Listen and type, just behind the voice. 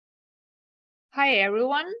Hi,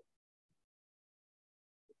 everyone.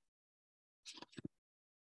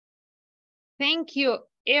 Thank you,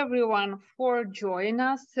 everyone, for joining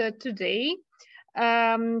us today.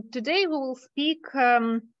 Today, we will speak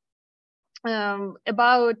about,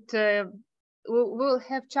 we'll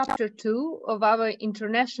have chapter 2 of our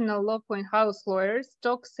International Law Point House Lawyers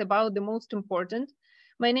talks about the most important.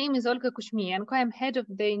 My name is Olga Kuchmiienko. I'm head of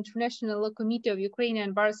the International Law Committee of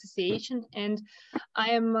Ukrainian Bar Association, and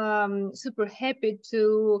I am super happy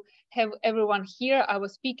to have everyone here, our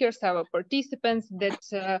speakers, our participants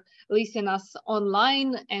that listen us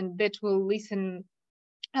online and that will listen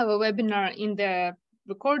our webinar in the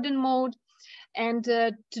recording mode. And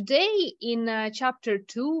today in chapter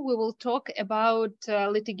 2, we will talk about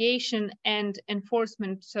litigation and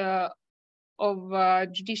enforcement of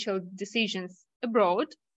judicial decisions abroad.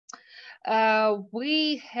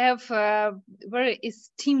 We have a very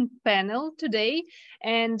esteemed panel today,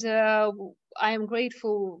 and I am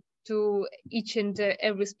grateful to each and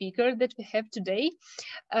every speaker that we have today.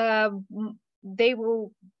 They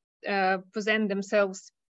will present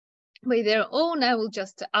themselves by their own. I will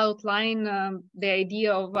just outline the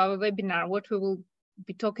idea of our webinar, what we will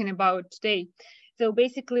be talking about today. So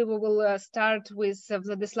basically, we will start with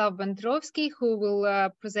Vladyslav Bandrovsky, who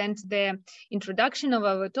will present the introduction of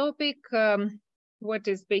our topic, what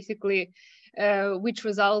is basically, which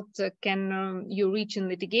result can you reach in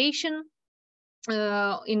litigation,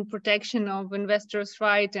 in protection of investors'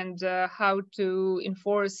 rights, and how to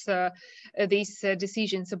enforce these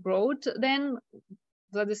decisions abroad. Then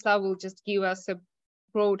Vladyslav will just give us a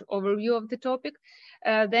broad overview of the topic.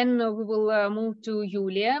 Then we will move to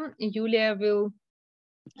Yulia.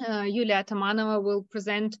 Yulia Atamanova will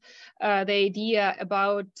present the idea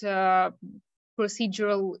about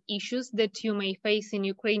procedural issues that you may face in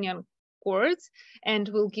Ukrainian courts, and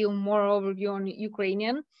will give more overview on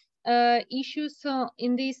Ukrainian issues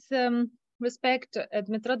in this respect.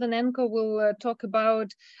 Dmitro Danenko will talk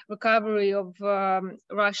about recovery of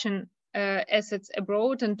Russian assets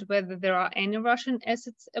abroad and whether there are any Russian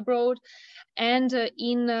assets abroad. And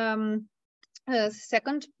in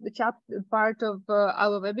second part of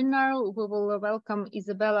our webinar, we will welcome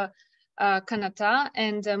Isabella Kanata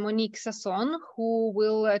and Monique Sasson, who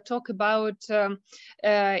will talk about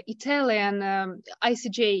Italian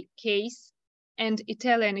ICJ case and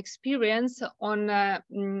Italian experience on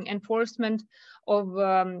enforcement of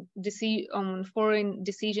on foreign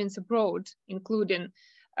decisions abroad, including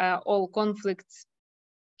all conflicts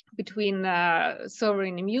between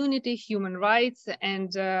sovereign immunity, human rights,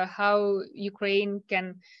 and how Ukraine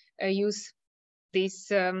can use this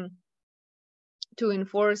to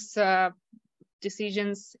enforce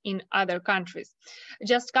decisions in other countries.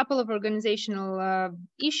 Just a couple of organizational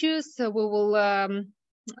issues. We will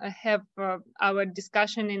have our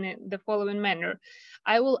discussion in the following manner.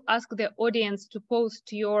 I will ask the audience to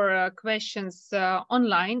post your questions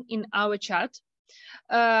online in our chat.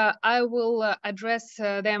 I will address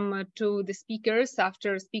them to the speakers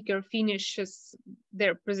after speaker finishes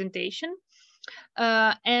their presentation.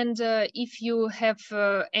 And if you have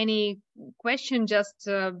any question, just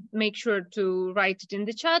make sure to write it in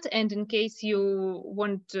the chat. And in case you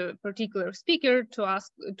want a particular speaker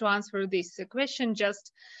to answer this question,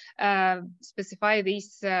 just specify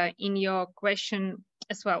this in your question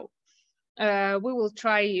as well. We will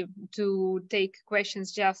try to take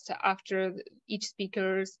questions just after each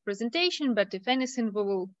speaker's presentation, but if anything, we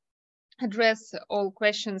will address all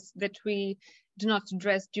questions that we do not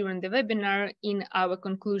address during the webinar in our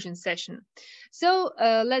conclusion session. So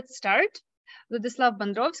let's start. Vladyslav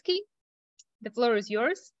Bandrovsky, the floor is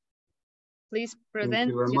yours. Please present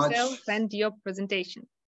yourself and your presentation.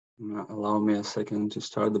 Allow me a second to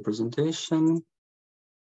start the presentation.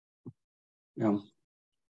 Yeah.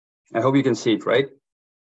 I hope you can see it, right?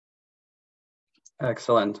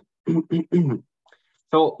 Excellent.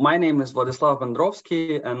 So my name is Vladyslav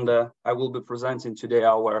Bandrovsky, and I will be presenting today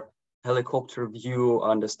our helicopter view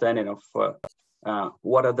understanding of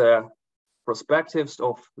what are the perspectives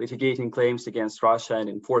of litigating claims against Russia and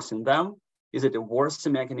enforcing them. Is it a worse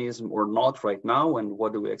mechanism or not right now, and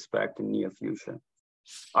what do we expect in the near future?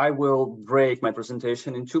 I will break my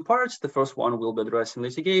presentation in two parts. The first one will be addressing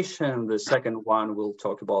litigation. The second one will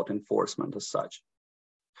talk about enforcement as such.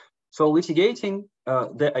 So litigating,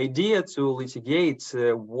 the idea to litigate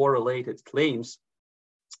war-related claims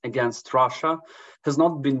against Russia has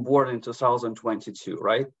not been born in 2022,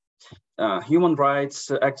 right? Human rights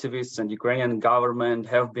activists and Ukrainian government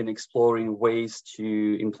have been exploring ways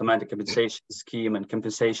to implement a compensation scheme and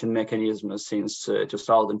compensation mechanism since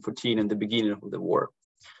 2014 and the beginning of the war.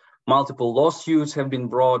 Multiple lawsuits have been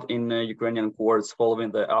brought in Ukrainian courts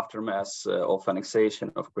following the aftermath of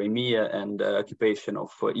annexation of Crimea and occupation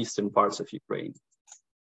of eastern parts of Ukraine.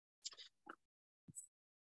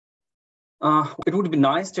 It would be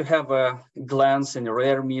nice to have a glance in a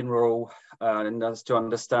rare mirror and to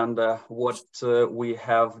understand what we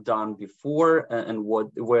have done before and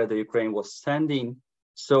where the Ukraine was standing.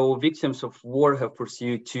 So victims of war have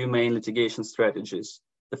pursued two main litigation strategies.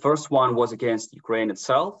 The first one was against Ukraine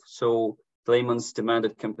itself. So claimants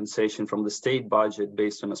demanded compensation from the state budget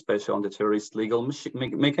based on a special anti-terrorist legal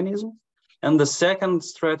mechanism. And the second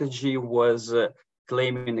strategy was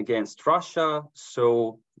claiming against Russia,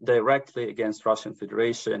 so directly against Russian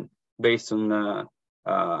Federation based on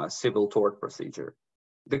civil tort procedure.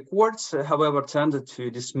 The courts, however, tended to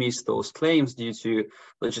dismiss those claims due to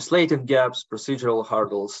legislative gaps, procedural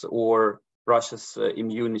hurdles, or Russia's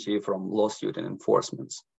immunity from lawsuit and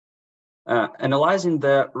enforcements. Analyzing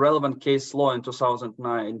the relevant case law in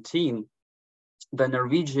 2019, the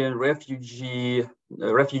Norwegian Refugee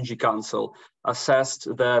Council assessed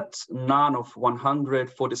that none of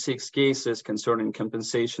 146 cases concerning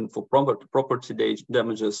compensation for property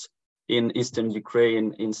damages in eastern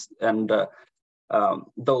Ukraine and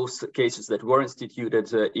those cases that were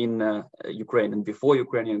instituted in Ukraine and before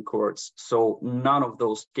Ukrainian courts. So none of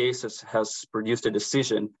those cases has produced a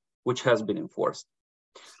decision which has been enforced.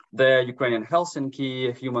 The Ukrainian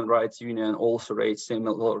Helsinki Human Rights Union also raised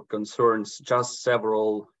similar concerns just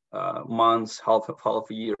several months, half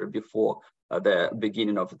a year before the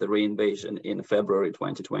beginning of the reinvasion in February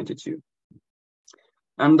 2022.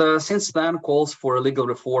 And since then, calls for legal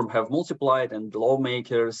reform have multiplied, and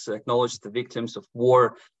lawmakers acknowledged the victims of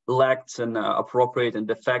war lacked an appropriate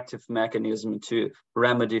and effective mechanism to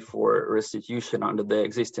remedy for restitution under the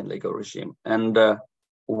existing legal regime. And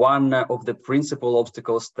one of the principal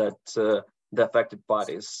obstacles that the affected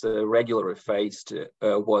parties regularly faced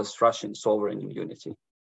was Russian sovereign immunity.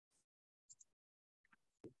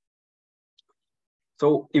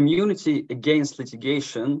 So immunity against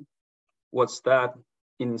litigation, what's that?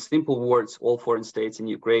 In simple words, all foreign states in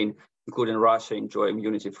Ukraine, including Russia, enjoy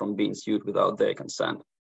immunity from being sued without their consent.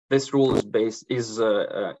 This rule is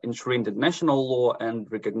enshrined in national law and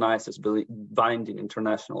recognized as binding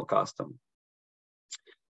international custom.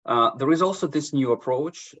 There is also this new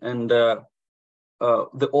approach, and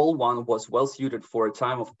the old one was well suited for a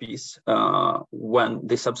time of peace when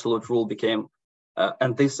this absolute rule became,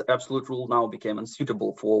 and this absolute rule now became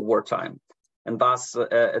unsuitable for wartime. And thus,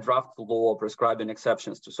 a draft law prescribing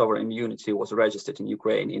exceptions to sovereign immunity was registered in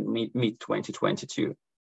Ukraine in mid-2022.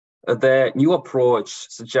 The new approach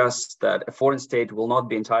suggests that a foreign state will not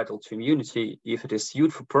be entitled to immunity if it is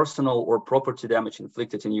sued for personal or property damage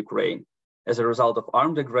inflicted in Ukraine as a result of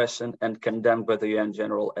armed aggression and condemned by the UN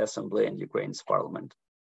General Assembly and Ukraine's parliament.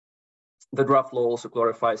 The draft law also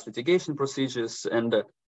clarifies litigation procedures and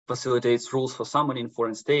facilitates rules for summoning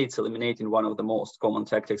foreign states, eliminating one of the most common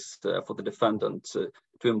tactics for the defendant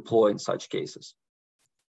to employ in such cases.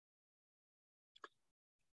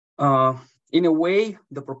 In a way,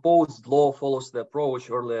 the proposed law follows the approach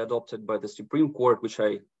earlier adopted by the Supreme Court, which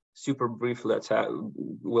I super briefly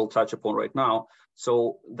will touch upon right now.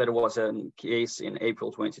 So there was a case in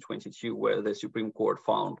April 2022 where the Supreme Court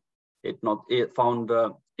found it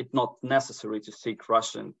not necessary to seek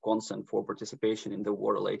Russian consent for participation in the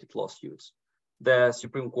war-related lawsuits. The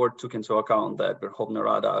Supreme Court took into account that Verkhovna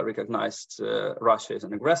Rada recognized Russia as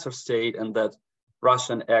an aggressor state and that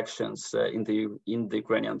Russian actions in the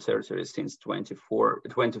Ukrainian territory since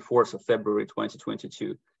 24th of February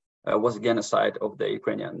 2022 was a genocide of the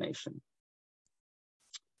Ukrainian nation.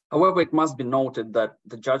 However, it must be noted that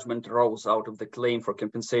the judgment arose out of the claim for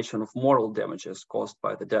compensation of moral damages caused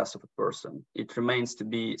by the death of a person. It remains to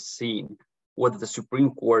be seen whether the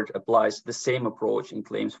Supreme Court applies the same approach in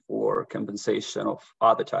claims for compensation of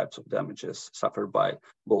other types of damages suffered by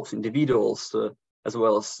both individuals as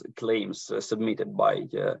well as claims submitted by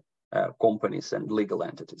companies and legal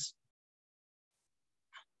entities.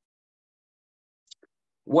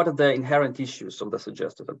 What are the inherent issues of the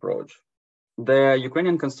suggested approach? The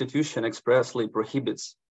Ukrainian constitution expressly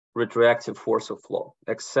prohibits retroactive force of law,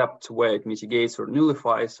 except where it mitigates or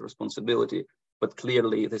nullifies responsibility, but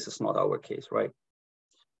clearly this is not our case, right?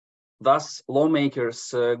 Thus, lawmakers'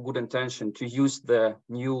 good intention to use the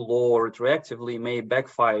new law retroactively may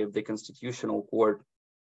backfire if the Constitutional Court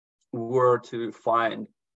were to find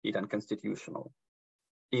it unconstitutional.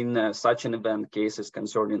 In such an event, cases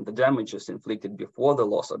concerning the damages inflicted before the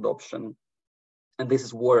law's adoption, and this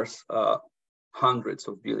is worth hundreds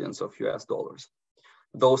of billions of US dollars.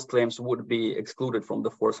 Those claims would be excluded from the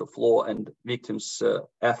force of law and victims'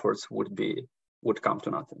 efforts would be would come to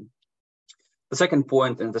nothing. The second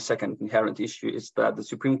point and the second inherent issue is that the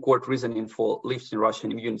Supreme Court reasoning for lifting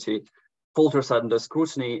Russian immunity falters under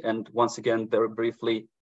scrutiny. And once again, very briefly,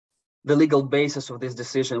 the legal basis of this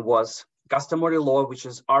decision was customary law, which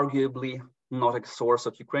is arguably not a source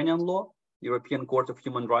of Ukrainian law, European Court of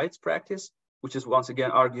Human Rights practice, which is once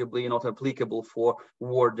again arguably not applicable for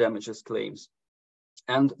war damages claims,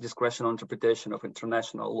 and discretional interpretation of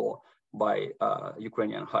international law by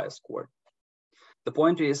Ukrainian highest court. The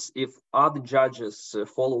point is, if other judges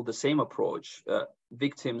follow the same approach,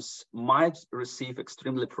 victims might receive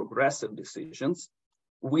extremely progressive decisions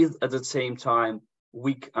with, at the same time,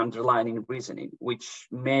 weak underlying reasoning, which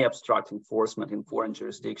may obstruct enforcement in foreign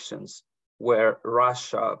jurisdictions where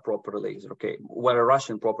Russian property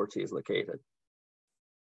is located.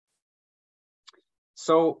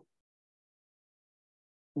 So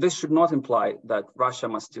this should not imply that Russia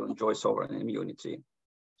must still enjoy sovereign immunity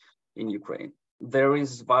in Ukraine. There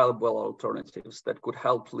is viable alternatives that could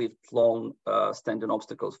help lift long-standing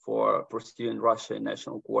obstacles for pursuing Russia in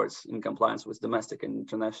national courts in compliance with domestic and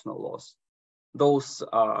international laws. Those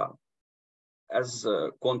are, as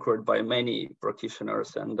conquered by many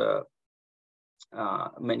practitioners and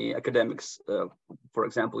many academics. For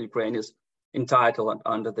example, Ukraine is entitled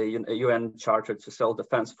under the UN Charter to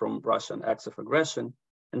self-defense from Russian acts of aggression.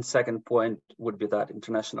 And second point would be that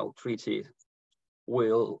international treaty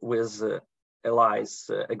with allies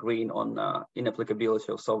agreeing on inapplicability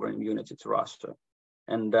of sovereign immunity to Russia.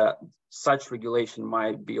 And such regulation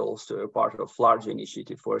might be also a part of larger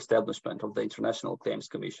initiative for establishment of the International Claims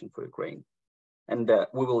Commission for Ukraine. And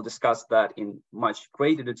we will discuss that in much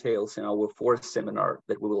greater details in our fourth seminar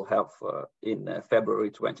that we will have in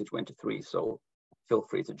February 2023. So feel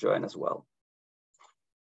free to join as well.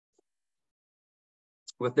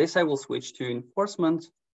 With this, I will switch to enforcement.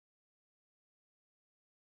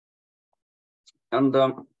 And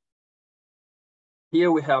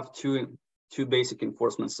here we have two basic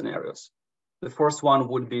enforcement scenarios. The first one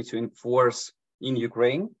would be to enforce in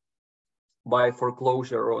Ukraine by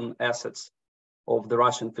foreclosure on assets of the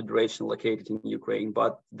Russian Federation located in Ukraine.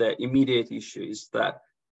 But the immediate issue is that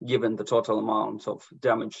given the total amount of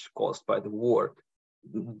damage caused by the war,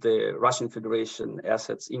 the Russian Federation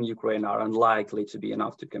assets in Ukraine are unlikely to be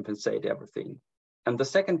enough to compensate everything. And the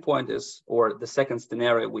second point is, or the second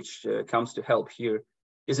scenario which comes to help here,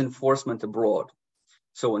 is enforcement abroad.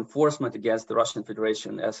 So enforcement against the Russian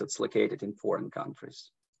Federation assets located in foreign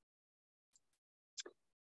countries.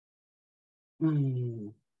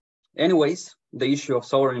 Anyways, the issue of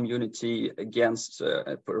sovereign immunity against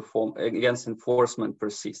enforcement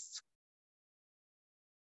persists.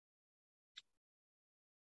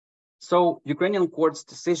 So Ukrainian courts'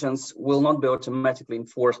 decisions will not be automatically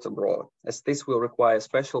enforced abroad, as this will require a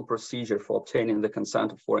special procedure for obtaining the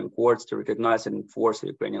consent of foreign courts to recognize and enforce a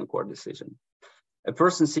Ukrainian court decision. A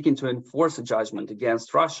person seeking to enforce a judgment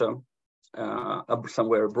against Russia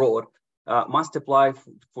somewhere abroad must apply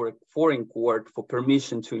for a foreign court for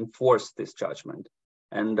permission to enforce this judgment.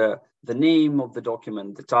 And the name of the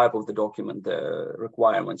document, the type of the document, the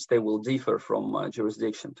requirements, they will differ from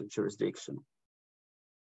jurisdiction to jurisdiction.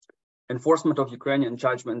 Enforcement of Ukrainian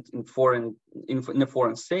judgment in a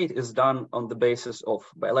foreign state is done on the basis of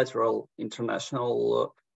bilateral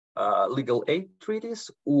international legal aid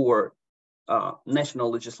treaties or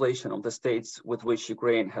national legislation of the states with which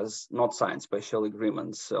Ukraine has not signed special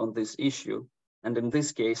agreements on this issue. And in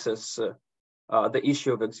these cases, the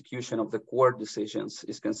issue of execution of the court decisions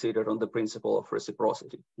is considered on the principle of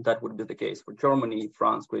reciprocity. That would be the case for Germany,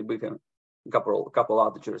 France, Great Britain, a couple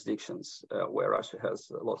other jurisdictions where Russia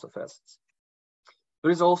has lots of assets.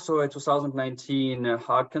 There is also a 2019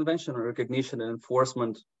 Hague Convention on Recognition and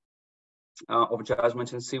Enforcement of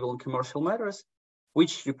Judgment in Civil and Commercial Matters,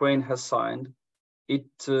 which Ukraine has signed. It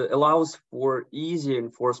allows for easy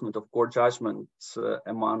enforcement of court judgments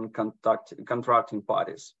among contracting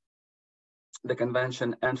parties. The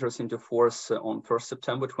convention enters into force on 1st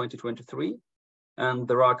September 2023. And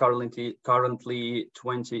there are currently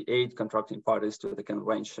 28 contracting parties to the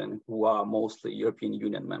convention who are mostly European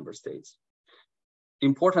Union member states.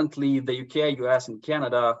 Importantly, the UK, US, and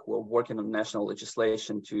Canada who are working on national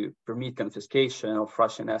legislation to permit confiscation of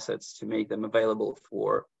Russian assets to make them available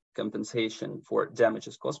for compensation for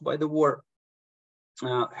damages caused by the war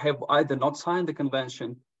have either not signed the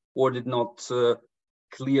convention or did not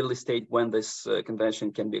clearly state when this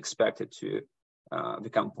convention can be expected to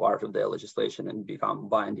become part of their legislation and become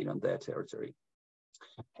binding on their territory.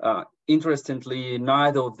 Interestingly,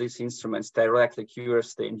 neither of these instruments directly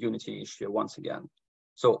cures the immunity issue once again.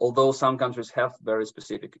 So although some countries have very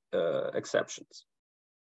specific exceptions.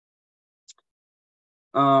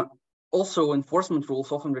 Also, enforcement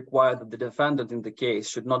rules often require that the defendant in the case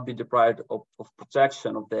should not be deprived of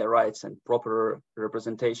protection of their rights and proper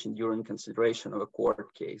representation during consideration of a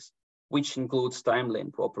court case, which includes timely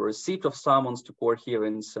and proper receipt of summons to court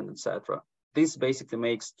hearings and etc. This basically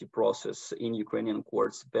makes due process in Ukrainian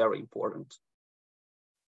courts very important.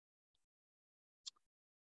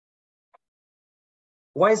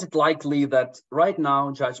 Why is it likely that right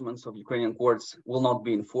now judgments of Ukrainian courts will not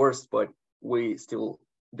be enforced, but we still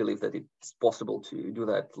believe that it's possible to do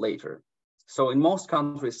that later? So in most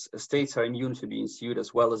countries, states are immune to being sued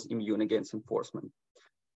as well as immune against enforcement.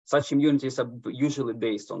 Such immunities are usually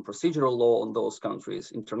based on procedural law in those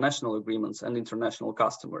countries, international agreements, and international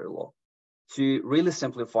customary law. To really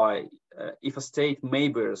simplify, if a state may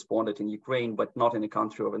be responded in Ukraine, but not in a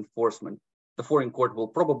country of enforcement, the foreign court will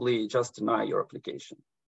probably just deny your application.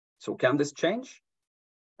 So can this change?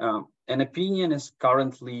 An opinion is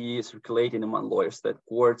currently circulating among lawyers that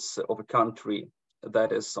courts of a country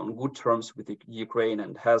that is on good terms with Ukraine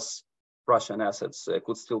and has Russian assets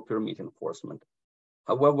could still permit enforcement.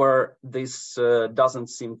 However, this doesn't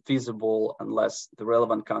seem feasible unless the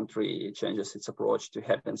relevant country changes its approach to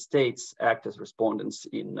having states act as respondents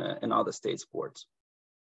in other states' courts.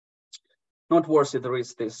 Noteworthy, there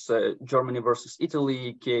is this Germany versus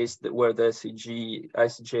Italy case where the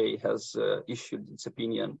ICJ has issued its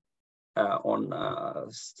opinion on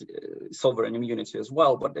sovereign immunity as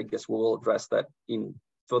well, but I guess we will address that in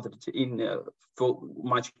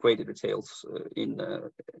much greater details in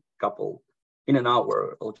an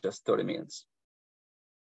hour or just 30 minutes.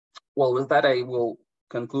 Well, with that, I will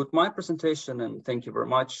conclude my presentation and thank you very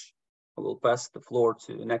much. I will pass the floor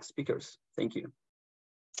to the next speakers. Thank you.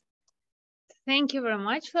 Thank you very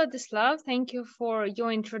much, Vladyslav. Thank you for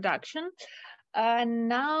your introduction.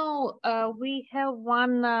 Now we have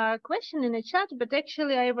one question in the chat, but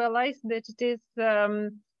actually I realized that it is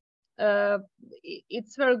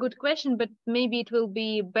it's a very good question, but maybe it will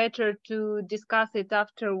be better to discuss it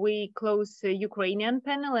after we close the Ukrainian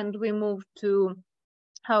panel and we move to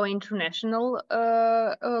our international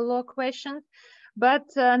law questions. But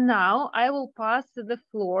now I will pass the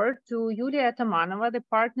floor to Yulia Atamanova, the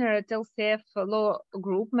partner at LCF Law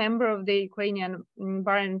Group, member of the Ukrainian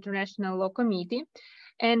UBA International Law Committee.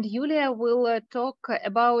 And Yulia will talk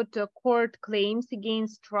about court claims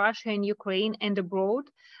against Russia and Ukraine and abroad,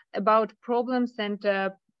 about problems and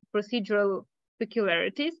procedural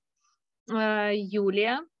peculiarities.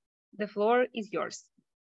 Yulia, the floor is yours.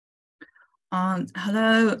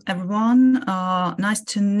 Hello, everyone. Nice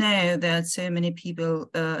to know that so many people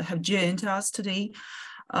have joined us today.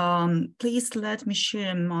 Please let me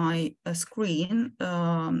share my screen.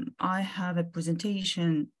 I have a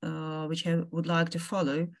presentation which I would like to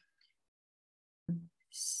follow.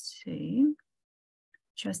 Let's see,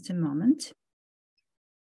 just a moment.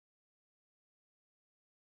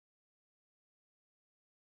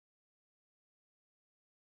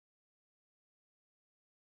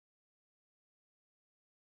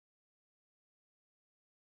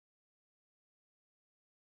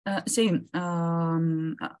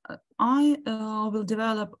 I will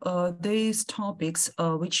develop these topics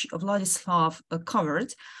which Vladyslav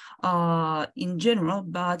covered in general,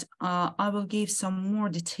 but I will give some more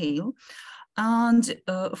detail. And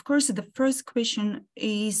of course, the first question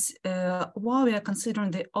is why we are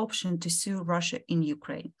considering the option to sue Russia in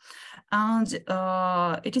Ukraine. And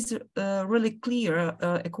it is really clear,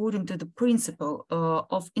 according to the principle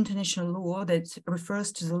of international law that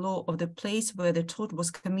refers to the law of the place where the tort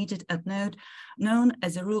was committed at known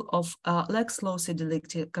as a rule of lex loci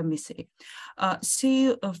delicti commissi.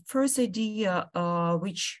 So first idea,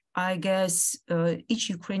 which I guess each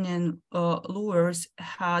Ukrainian lawyers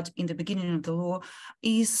had in the beginning of the law,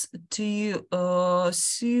 is to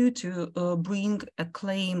sue, to bring a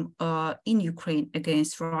claim in Ukraine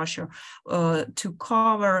against Russia to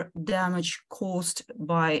cover damage caused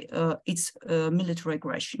by its military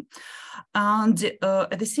aggression. And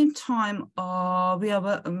at the same time, we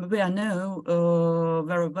know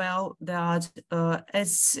very well that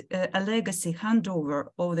as a legacy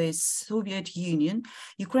handover of the Soviet Union,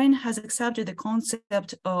 Ukraine has accepted the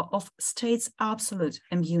concept of states' absolute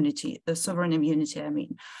immunity, sovereign immunity, I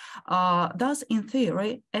mean. Thus, in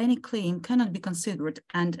theory, any claim cannot be considered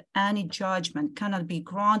and any judgment cannot be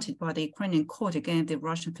granted by the Ukrainian court against the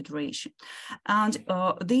Russian Federation. And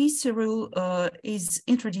this rule is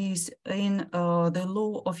introduced in the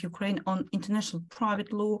law of Ukraine on international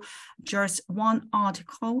private law, just one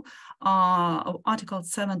article, Article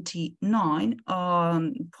 79,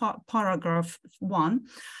 paragraph 1,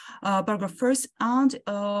 paragraph first, and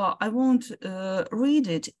I won't read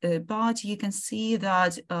it, but you can see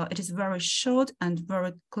that it is very short and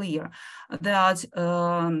very clear that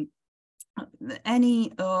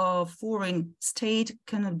any foreign state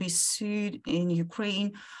cannot be sued in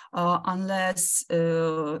Ukraine unless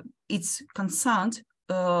its consent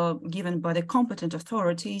given by the competent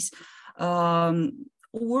authorities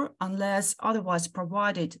or unless otherwise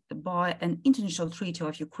provided by an international treaty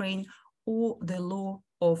of Ukraine or the law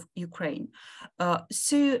of Ukraine.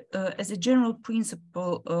 As a general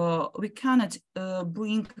principle, we cannot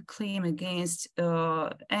bring a claim against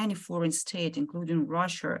any foreign state, including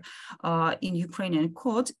Russia, in Ukrainian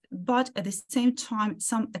court, but at the same time,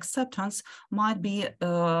 some acceptance might be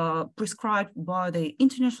prescribed by the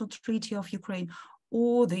International Treaty of Ukraine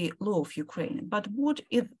or the law of Ukraine. But what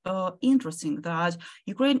is interesting that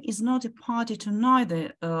Ukraine is not a party to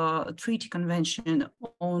neither treaty convention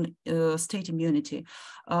on state immunity,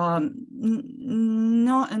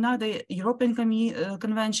 neither European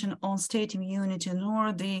Convention on State Immunity,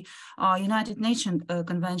 nor the United Nations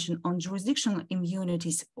Convention on Jurisdictional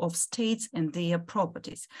Immunities of States and their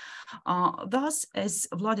properties. Thus, as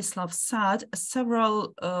Vladyslav said,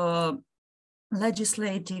 several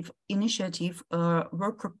legislative initiatives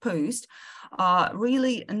were proposed.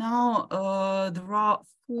 Really now there are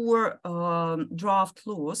 4 draft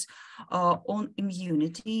laws on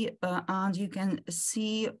immunity, and you can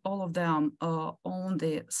see all of them on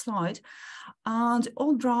the slide. And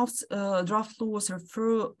all draft laws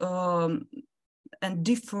refer and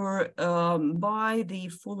differ by the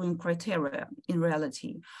following criteria in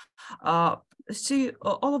reality. So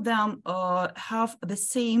all of them have the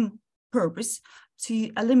same purpose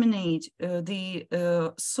to eliminate the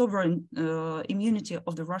sovereign immunity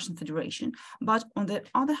of the Russian Federation, but on the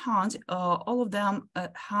other hand, all of them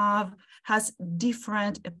has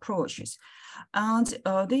different approaches, and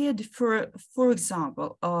they differ. For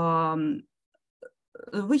example,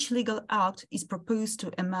 which legal act is proposed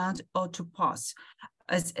to amend or to pass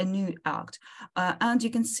as a new act. And you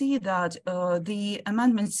can see that the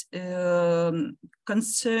amendments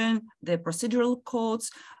concern the procedural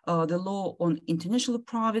codes, the law on international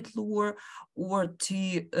private law, or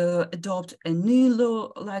to adopt a new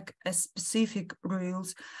law like a specific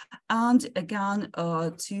rules, and again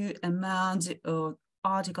to amend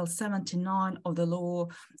Article 79 of the law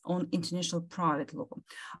on international private law.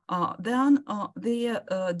 Then they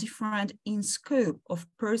are different in scope of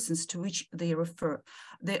persons to which they refer.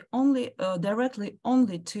 They only directly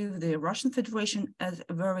only to the Russian Federation as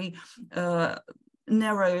a very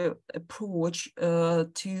narrow approach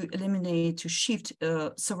to eliminate, to shift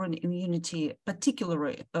sovereign immunity,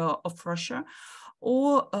 particularly of Russia,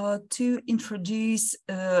 or to introduce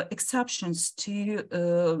exceptions to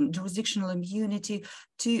jurisdictional immunity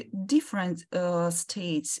to different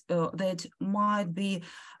states that might be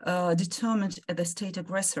determined at the state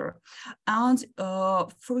aggressor. And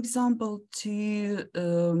for example, to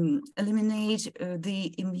eliminate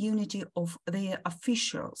the immunity of their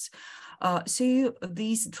officials. So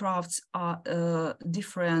these drafts are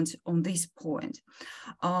different on this point.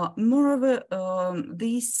 Moreover,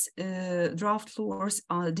 these draft laws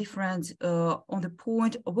are different on the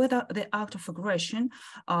point of whether the act of aggression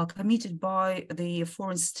committed by the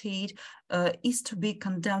foreign state is to be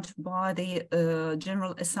condemned by the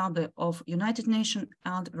General Assembly of United Nations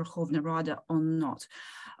and Verkhovna Rada or not.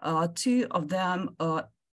 2 of them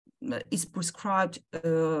is prescribed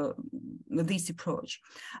this approach.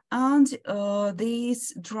 And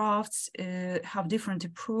these drafts have different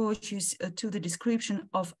approaches to the description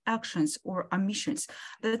of actions or omissions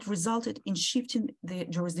that resulted in shifting the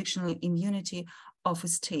jurisdictional immunity of a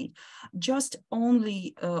state, just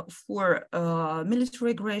only for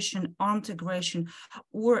military aggression, armed aggression,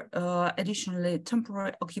 or additionally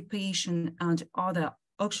temporary occupation and other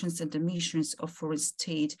actions and omissions of foreign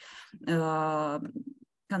state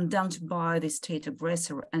condemned by the state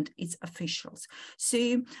aggressor and its officials.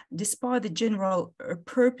 So, despite the general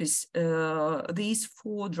purpose, these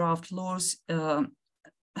 4 draft laws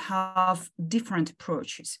have different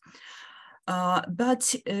approaches.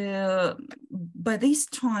 But by this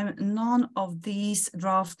time, none of these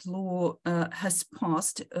draft law has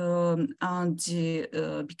passed and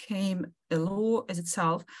became a law as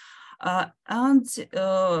itself.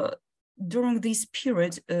 During this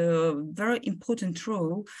period, a very important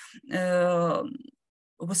role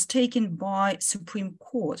was taken by Supreme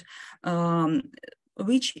Court,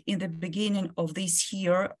 which in the beginning of this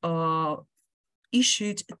year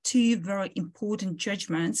issued 2 very important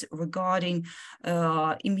judgments regarding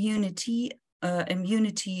immunity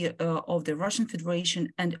immunity of the Russian Federation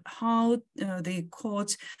and how the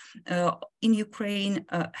courts in Ukraine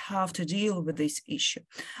have to deal with this issue.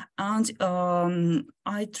 And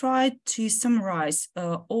I tried to summarize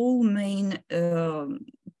all main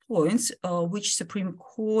points which Supreme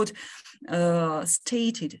Court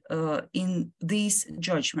stated in these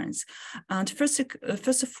judgments. And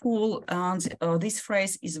first of all, and this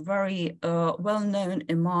phrase is very well known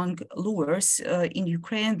among lawyers in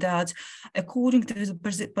Ukraine, that according to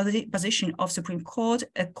the position of Supreme Court,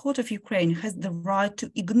 a court of Ukraine has the right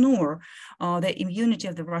to ignore the immunity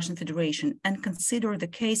of the Russian Federation and consider the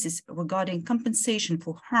cases regarding compensation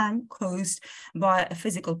for harm caused by a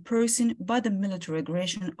physical person by the military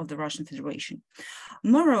aggression of the Russian Federation.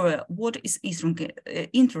 Moreover, what is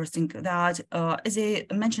interesting that, as I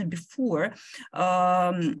mentioned before,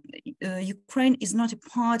 Ukraine is not a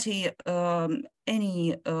party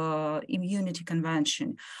any immunity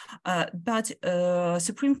convention, but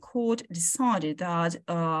Supreme Court decided that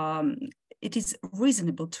it is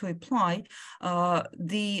reasonable to apply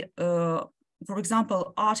for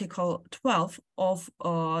example, Article 12 of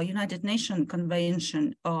United Nations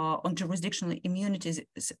Convention on Jurisdictional Immunities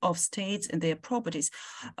of States and Their Properties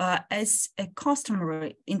as a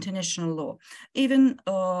customary international law, even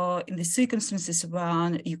in the circumstances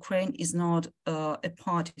when Ukraine is not a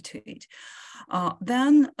party to it.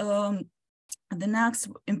 Then the next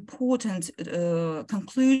important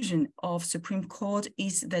conclusion of Supreme Court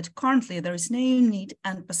is that currently there is no need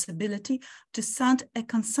and possibility to send a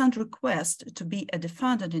consent request to be a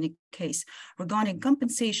defendant in a case regarding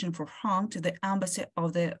compensation for harm to the embassy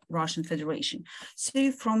of the Russian Federation.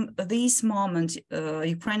 So from this moment,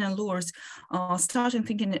 Ukrainian lawyers started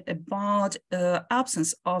thinking about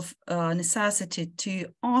absence of necessity to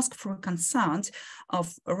ask for consent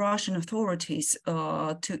of Russian authorities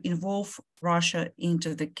to involve Russia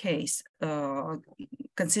into the case,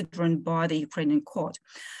 considered by the Ukrainian court.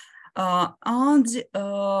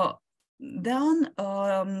 Then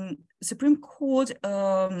Supreme Court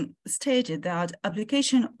stated that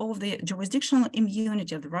application of the jurisdictional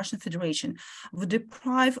immunity of the Russian Federation would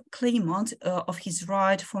deprive claimant of his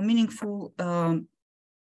right for meaningful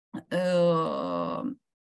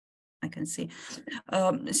I can see,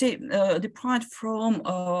 deprived from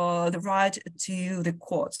the right to the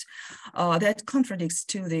courts. That contradicts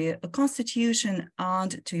to the Constitution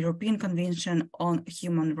and to European Convention on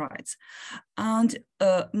Human Rights. And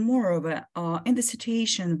moreover, in the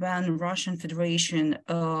situation when Russian Federation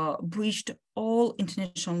breached all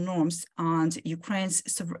international norms and Ukraine's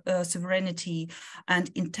sovereignty and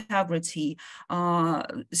integrity,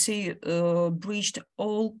 breached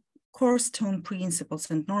all cornerstone principles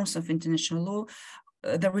and norms of international law,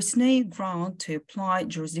 there is no ground to apply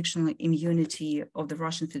jurisdictional immunity of the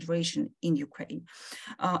Russian Federation in Ukraine.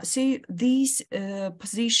 So these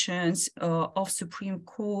positions of Supreme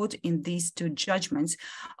Court in these two judgments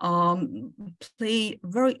play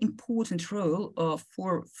very important role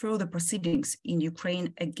for further proceedings in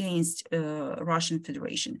Ukraine against Russian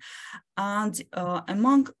Federation. And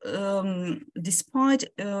despite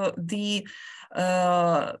the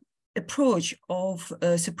approach of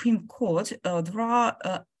Supreme Court, there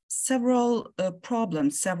are several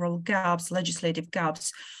problems, several gaps, legislative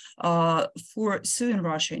gaps for suing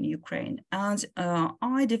Russia and Ukraine. And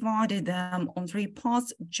I divided them on three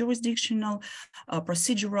parts: jurisdictional,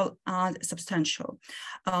 procedural, and substantial.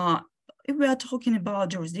 If we are talking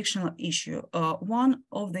about jurisdictional issue, one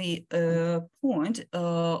of the point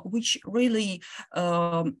which really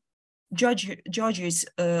judges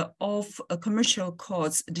of commercial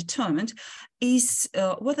courts determined is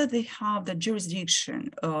whether they have the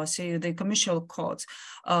jurisdiction, so the commercial courts,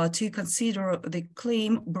 to consider the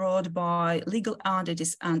claim brought by legal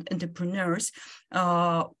entities and entrepreneurs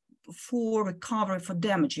for recovery for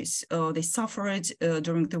damages they suffered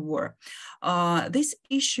during the war. This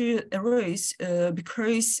issue arose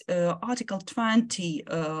because Article 20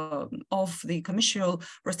 of the Commercial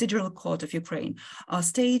Procedural Court of Ukraine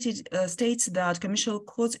states that commercial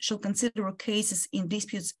courts shall consider cases in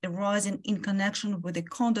disputes arising in connection with the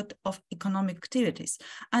conduct of economic activities.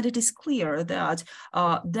 And it is clear that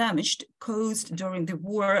damage caused during the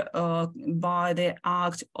war by the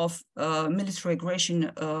act of military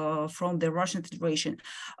aggression from the Russian Federation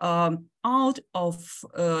out of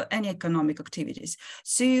any economic activities.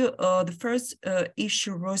 So the first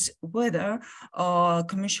issue was whether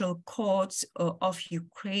commercial courts of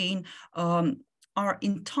Ukraine are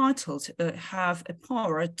entitled, have a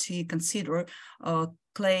power to consider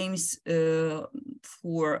claims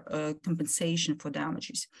for compensation for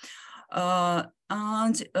damages.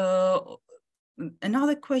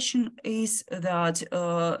 Another question is that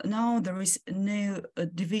now there is no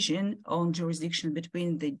division on jurisdiction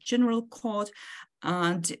between the General Court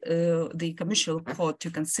and the Commercial Court to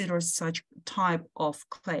consider such type of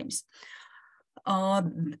claims.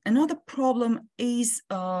 Another problem is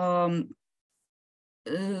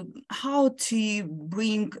how to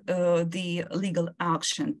bring the legal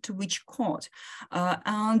action to which court.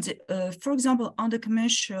 For example, under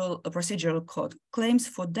commercial procedural code, claims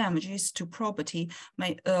for damages to property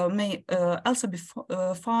may also be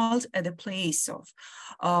filed at the place of.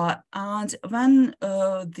 And when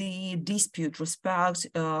the dispute respects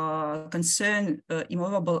concern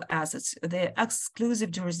immovable assets, the exclusive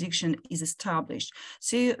jurisdiction is established.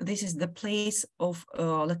 So this is the place of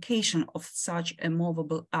location of such a movable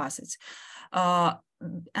assets.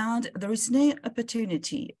 And there is no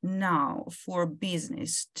opportunity now for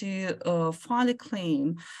business to file a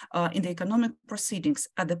claim in the economic proceedings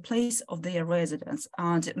at the place of their residence.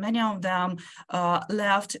 And many of them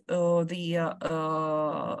left the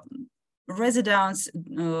residence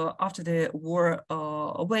after the war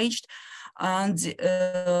waged. And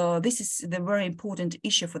this is the very important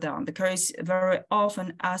issue for them, because very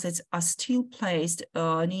often assets are still placed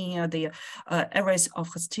near the areas of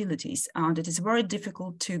hostilities, and it is very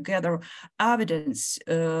difficult to gather evidence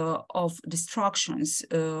of destructions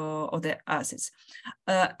of the assets.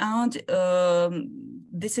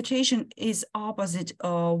 The situation is opposite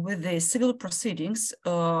with the civil proceedings.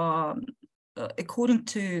 According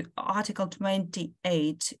to Article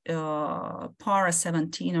 28, para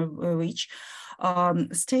 17 of which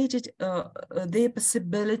stated the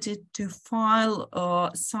possibility to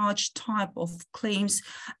file such type of claims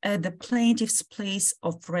at the plaintiff's place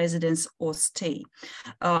of residence or stay.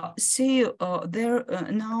 There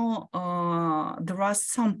are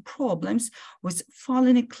some problems with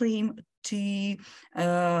filing a claim to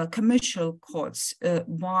commercial courts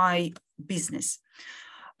by business.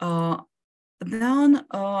 Then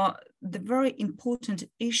the very important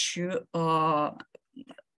issue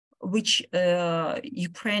which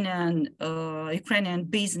Ukrainian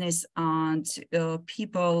business and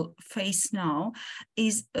people face now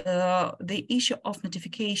is the issue of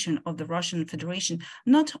notification of the Russian Federation,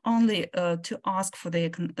 not only to ask for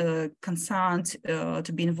their consent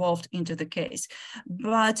to be involved into the case,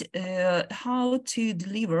 but how to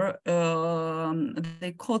deliver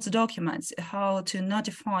the court's documents, how to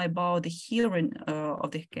notify about the hearing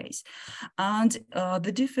of the case. And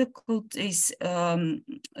the difficulties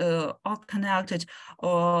are connected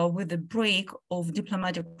with the break of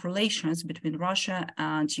diplomatic relations between Russia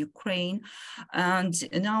and Ukraine. And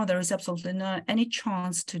now there is absolutely no any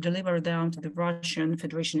chance to deliver them to the Russian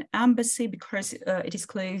Federation embassy, because it is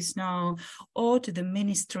closed now, or to the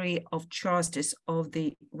Ministry of Justice of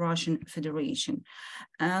the Russian Federation.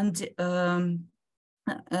 And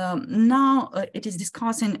now it is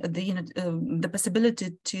discussing the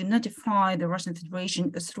possibility to notify the Russian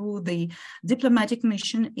Federation through the diplomatic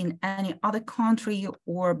mission in any other country,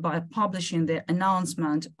 or by publishing the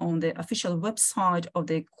announcement on the official website of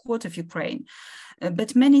the Court of Ukraine.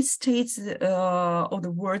 But many states of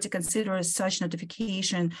the world consider such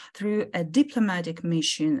notification through a diplomatic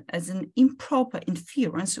mission as an improper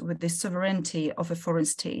interference with the sovereignty of a foreign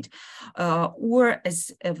state, or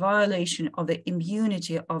as a violation of the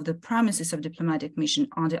immunity of the premises of diplomatic mission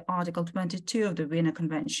under Article 22 of the Vienna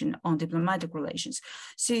Convention on Diplomatic Relations.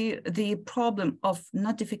 So the problem of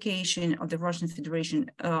notification of the Russian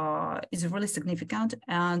Federation is really significant,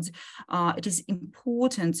 and it is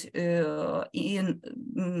important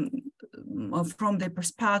from the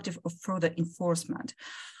perspective of further enforcement.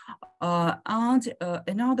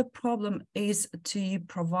 Another problem is to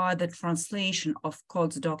provide the translation of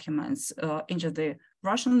court documents into the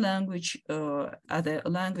Russian language as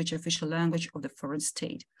the official language of the foreign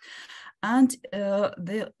state. And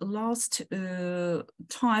the last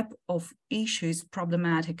type of issues,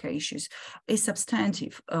 problematic issues, is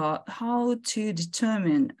substantive. How to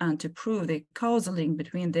determine and to prove the causal link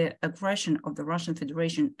between the aggression of the Russian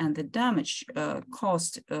Federation and the damage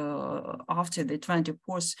caused after the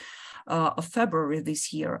 24th of February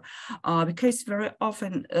this year, because very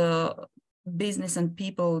often business and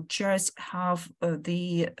people just have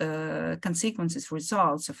the consequences,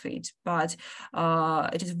 results of it, but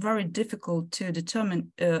it is very difficult to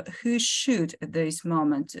determine who should at this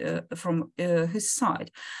moment from whose side.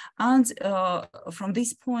 And from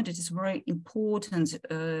this point, it is very important,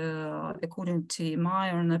 according to my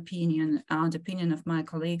own opinion and opinion of my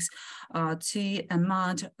colleagues, to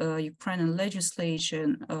amend Ukrainian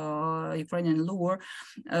legislation, Ukrainian law,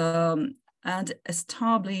 and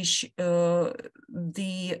establish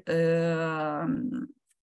the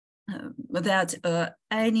that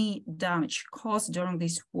any damage caused during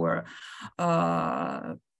this war,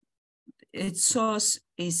 its source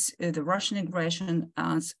is the Russian aggression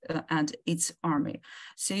and its army.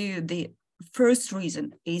 So the first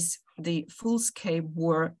reason is the full-scale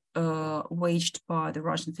war waged by the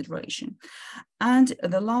Russian Federation. And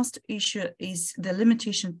the last issue is the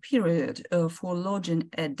limitation period for lodging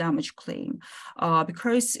a damage claim,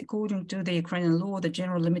 because according to the Ukrainian law, the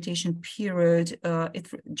general limitation period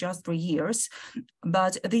is just 3 years,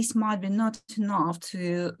 but this might be not enough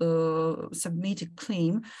to submit a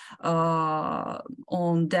claim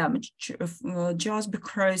on damage, just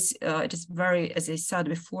because it is very, as I said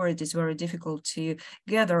before, it is very difficult to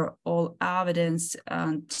gather all evidence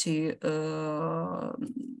and to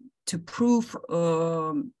prove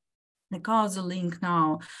the causal link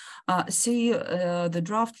now. The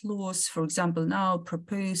draft laws, for example, now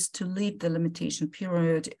propose to leave the limitation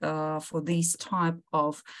period for these type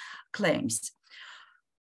of claims.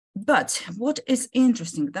 But what is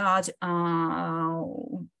interesting that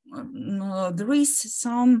there is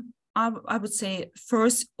some, I would say,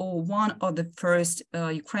 one of the first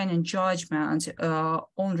Ukrainian judgment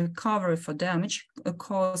on recovery for damage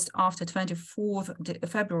caused after 24th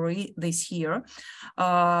February this year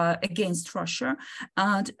against Russia.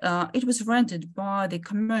 And it was rendered by the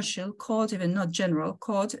Commercial Court, even not General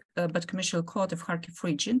Court, but Commercial Court of Kharkiv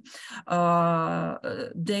region,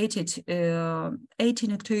 dated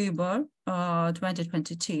 18 October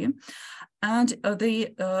 2022. And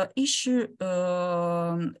the issue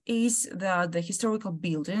is that the historical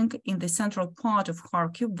building in the central part of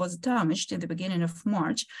Kharkiv was damaged in the beginning of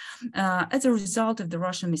March as a result of the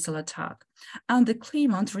Russian missile attack. And the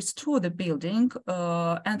claimant restored the building,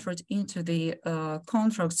 entered into the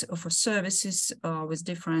contracts for services with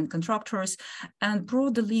different contractors, and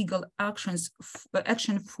brought the legal action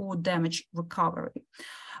for damage recovery.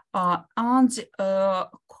 The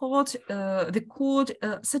court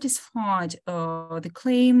satisfied the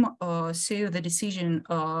claim, so the decision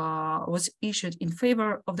was issued in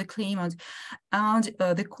favor of the claimant, and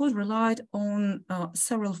the court relied on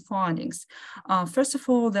several findings. First of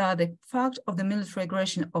all, that the fact of the military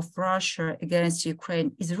aggression of Russia against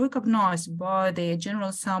Ukraine is recognized by the General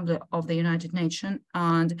Assembly of the United Nations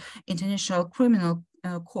and International Criminal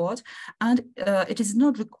Court, and it is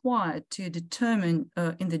not required to determine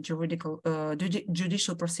in the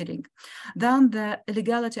judicial proceeding. Then the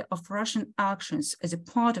illegality of Russian actions as a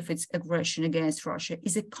part of its aggression against Russia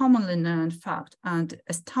is a commonly known fact and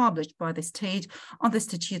established by the state on the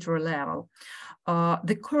statutory level.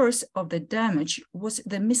 The cause of the damage was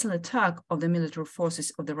the missile attack of the military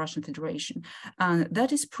forces of the Russian Federation, and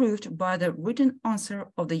that is proved by the written answer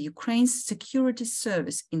of the Ukraine's security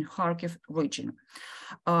service in Kharkiv region.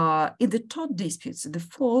 In the tort disputes, the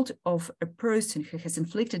fault of a person who has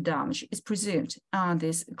inflicted damage is presumed, and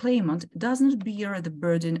this claimant does not bear the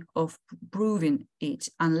burden of proving it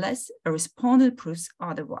unless a respondent proves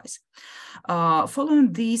otherwise.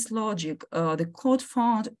 Following this logic, the court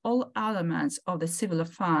found all elements of the civil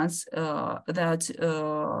offense that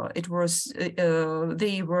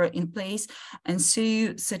they were in place, and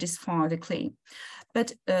so satisfy the claim.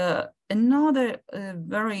 But another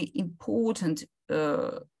very important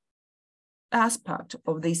aspect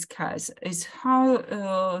of this case is how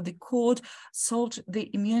the court solved the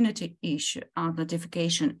immunity issue and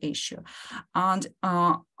notification issue. And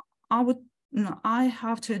I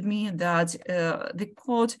have to admit that the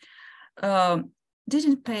court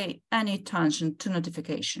didn't pay any attention to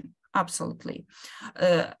notification. Absolutely.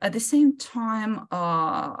 At the same time,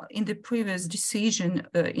 in the previous decision,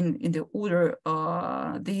 in the order,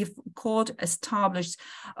 the court established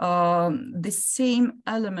the same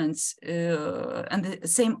elements and the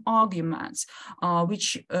same arguments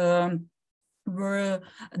which were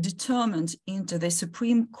determined into the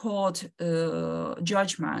Supreme Court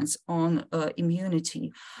judgments on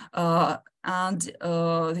immunity. And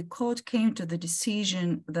the court came to the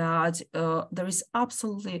decision that there is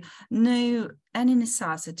absolutely any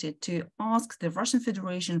necessity to ask the Russian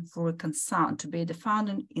Federation for a consent to be a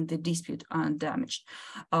defendant in the dispute and damage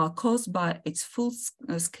caused by its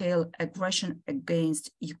full-scale aggression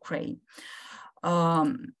against Ukraine.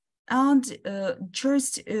 And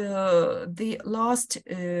just the last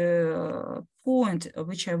point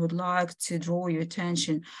which I would like to draw your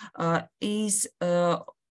attention is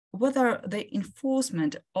whether the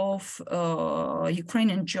enforcement of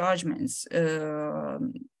Ukrainian judgments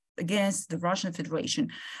against the Russian Federation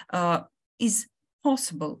is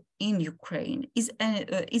possible in Ukraine, is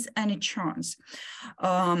any chance.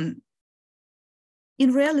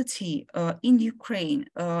 In reality, in Ukraine,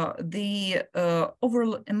 the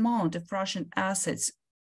overall amount of Russian assets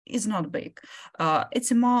is not big.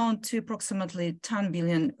 It's amount to approximately $10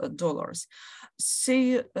 billion.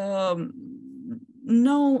 So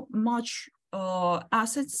no much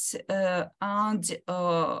assets, and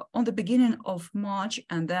on the beginning of March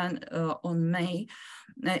and then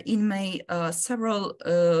in May, several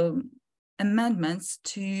amendments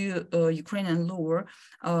to Ukrainian law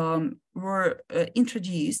were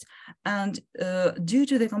introduced, and due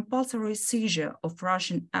to the compulsory seizure of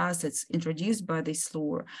Russian assets introduced by this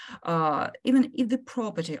law, even if the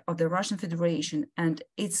property of the Russian Federation and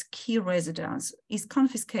its key residents is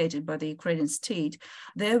confiscated by the Ukrainian state,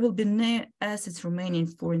 there will be no assets remaining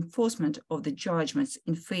for enforcement of the judgments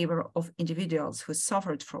in favor of individuals who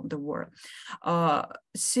suffered from the war.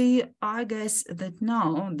 So I guess that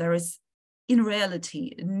now there is in reality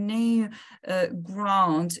no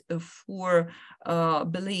ground for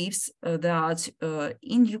beliefs that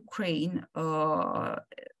in Ukraine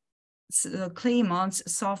claimants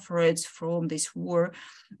suffered from this war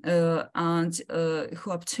and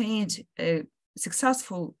who obtained a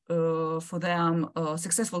successful for them,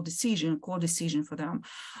 successful decision, court decision for them,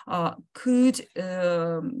 could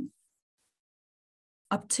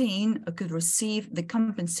receive the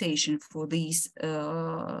compensation for these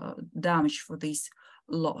damage, for these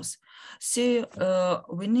loss. So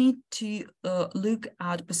we need to look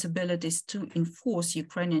at possibilities to enforce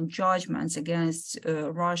Ukrainian judgments against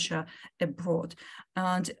Russia abroad.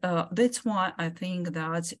 And that's why I think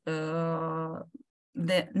that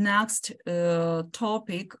the next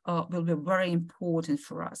topic will be very important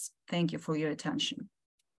for us. Thank you for your attention.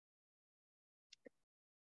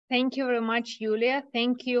 Thank you very much, Yulia.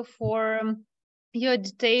 Thank you for your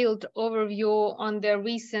detailed overview on the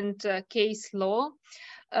recent case law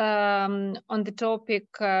on the topic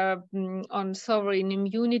on sovereign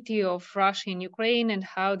immunity of Russia and Ukraine, and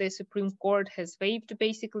how the Supreme Court has waived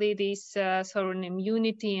basically this sovereign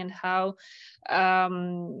immunity, and how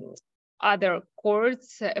other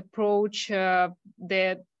courts approach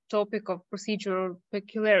the topic of procedural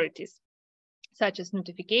peculiarities, such as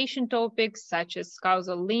notification topics, such as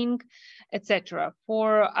causal link, etc.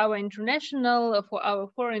 For our international, for our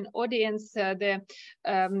foreign audience, I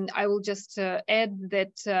will just add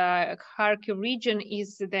that Kharkiv region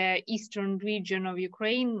is the eastern region of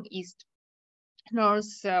Ukraine,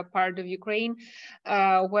 north part of Ukraine,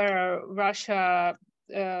 where Russia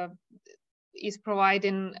is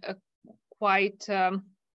providing a quite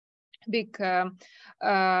big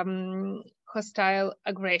hostile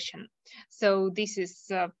aggression. So this is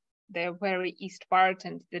the very east part,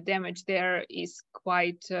 and the damage there is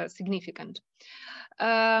quite significant.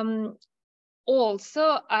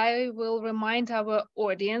 Also, I will remind our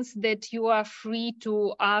audience that you are free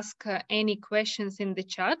to ask any questions in the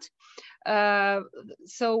chat.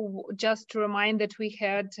 So just to remind that we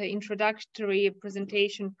had an introductory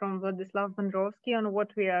presentation from Vladyslav Bandrovsky on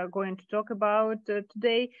what we are going to talk about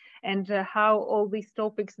today, and how all these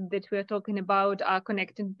topics that we are talking about are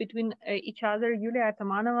connected between each other. Yulia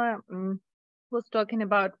Atamanova was talking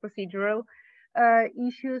about procedural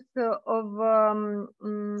issues of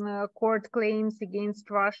court claims against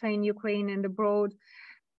Russia in Ukraine and abroad.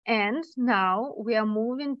 And now we are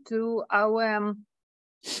moving to our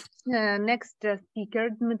next speaker,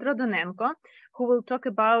 Dmytro Donenko, who will talk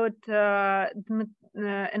about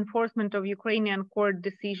enforcement of Ukrainian court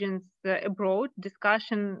decisions abroad,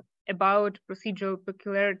 discussion about procedural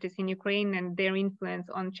peculiarities in Ukraine and their influence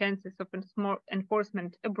on chances of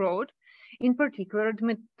enforcement abroad. In particular,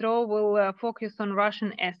 Dmytro will focus on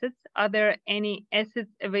Russian assets. Are there any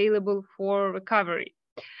assets available for recovery?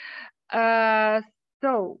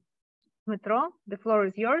 So, Dmytro, the floor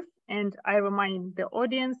is yours. And I remind the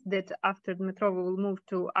audience that after Dmytro, we will move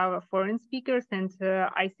to our foreign speakers and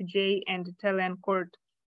ICJ and Italian court,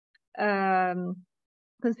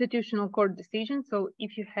 constitutional court decision. So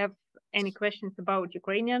if you have any questions about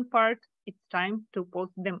Ukrainian part, it's time to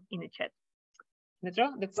post them in the chat. Dmytro,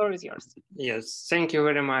 the floor is yours. Yes, thank you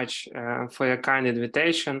very much for your kind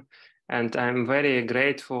invitation. And I'm very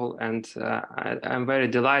grateful, and I'm very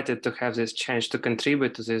delighted to have this chance to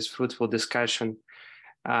contribute to this fruitful discussion.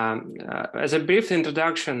 As a brief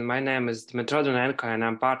introduction, my name is Dmytro Donenko, and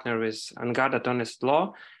I'm partner with Unguarded Honest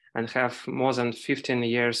Law, and have more than 15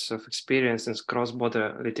 years of experience in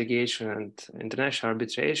cross-border litigation and international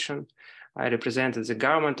arbitration. I represented the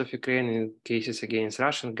government of Ukraine in cases against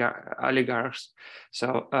Russian oligarchs.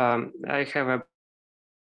 So I have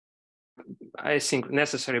I think,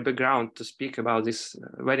 necessary background to speak about this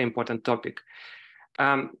very important topic.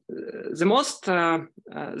 The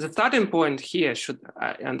starting point here should,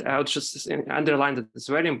 and I'll just underline that it's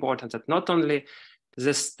very important that not only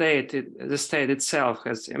the state itself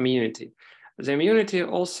has immunity. the immunity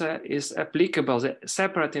also is applicable, the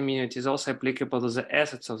separate immunity is also applicable to the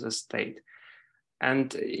assets of the state.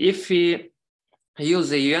 And if we use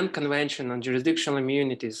the UN Convention on Jurisdictional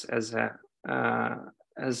Immunities as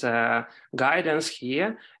a guidance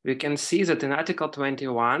here, we can see that in Article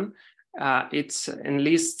 21, it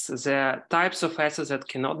enlists the types of assets that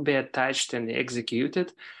cannot be attached and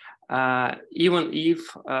executed, even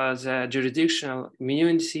if the jurisdictional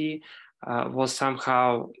immunity was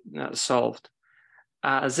somehow solved.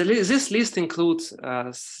 This list includes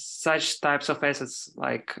such types of assets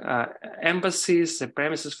like embassies, the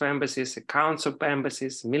premises for embassies, accounts of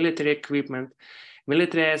embassies, military equipment,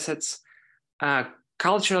 military assets,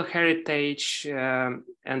 cultural heritage,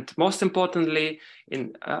 and most importantly,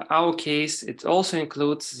 in our case, it also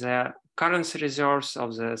includes the currency reserves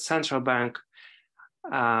of the central bank.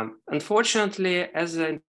 Unfortunately, as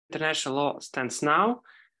the international law stands now,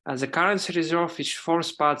 the currency reserve, which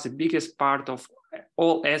forms the biggest part of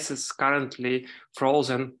all assets currently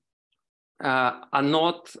frozen, are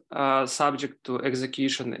not subject to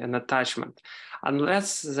execution and attachment,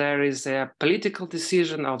 unless there is a political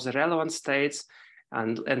decision of the relevant states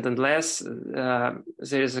and unless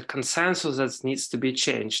there is a consensus that needs to be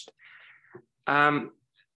changed.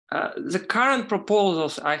 The current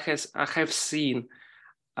proposals I have seen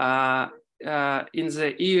in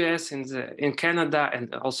the US, in Canada,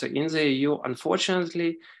 and also in the EU,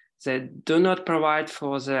 unfortunately, they do not provide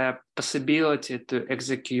for the possibility to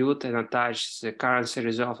execute and attach the currency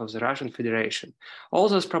reserve of the Russian Federation. All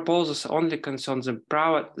those proposals only concern the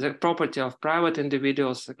property of private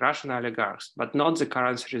individuals, Russian oligarchs, but not the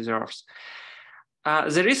currency reserves.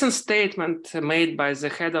 The recent statement made by the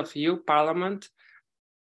head of EU Parliament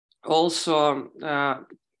also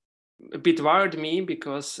a bit worried me,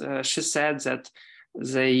 because she said that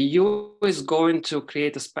the EU is going to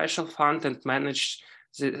create a special fund and manage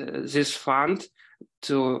this fund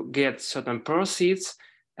to get certain proceeds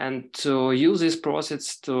and to use these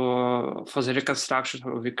proceeds for the reconstruction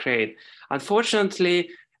of Ukraine. Unfortunately,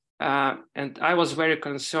 and I was very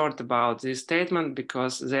concerned about this statement,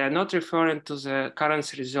 because they are not referring to the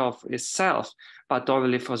currency reserve itself, but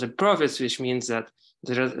only for the profits, which means that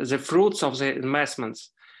the fruits of the investments.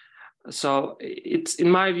 So it's, in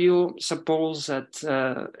my view, suppose that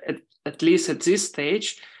at least at this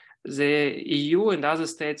stage, the EU and other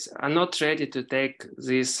states are not ready to take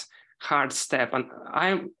this hard step.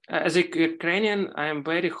 And as a Ukrainian, I am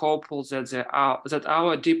very hopeful that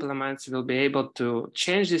our diplomats will be able to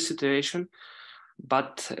change the situation,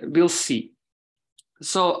 but we'll see.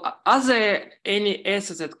 So are there any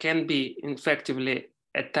assets that can be effectively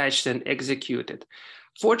attached and executed?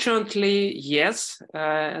 Fortunately, yes,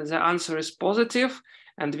 the answer is positive,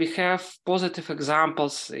 and we have positive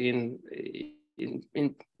examples in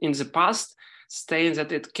the past saying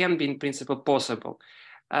that it can be in principle possible.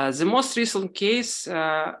 The most recent case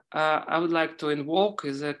I would like to invoke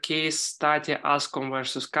is a case study Ascom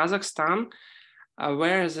versus Kazakhstan,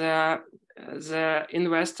 where the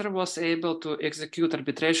investor was able to execute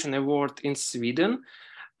arbitration award in Sweden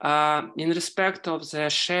in respect of the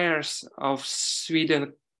shares of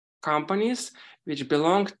Sweden companies which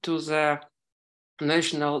belong to the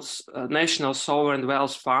National Sovereign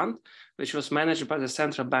Wealth Fund, which was managed by the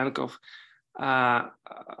Central Bank of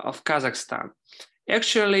Kazakhstan.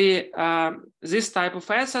 Actually, this type of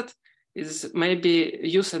asset is maybe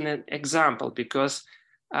used as an example, because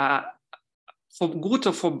for good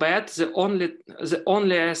or for bad, the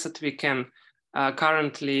only asset we can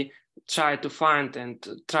currently try to find and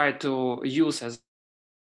try to use as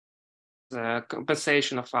the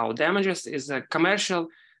compensation of our damages is commercial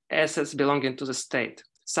assets belonging to the state,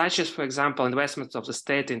 such as, for example, investments of the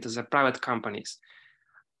state into the private companies.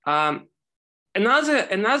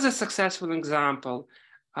 Another successful example,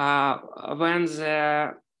 when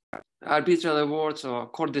the arbitral awards or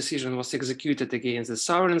court decision was executed against the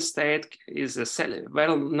sovereign state, is a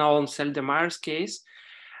well-known Seldemeyer's case.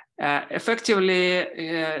 Effectively,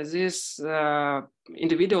 this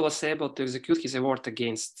individual was able to execute his award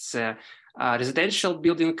against the residential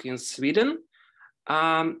building in Sweden,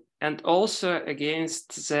 and also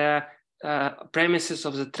against the premises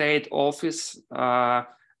of the trade office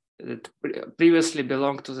that previously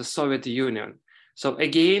belonged to the Soviet Union. So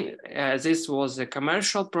again, this was a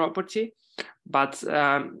commercial property, but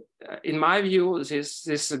in my view, this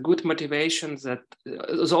is a good motivation that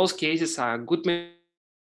those cases are good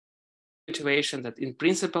motivation that in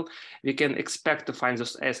principle we can expect to find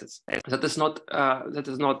those assets. That is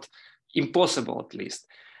not impossible, at least.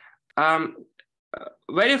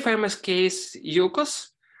 Very famous case, Yukos,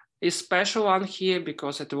 is special one here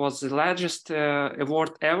because it was the largest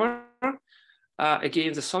award ever.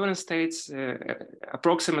 against the sovereign states.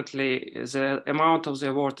 Approximately the amount of the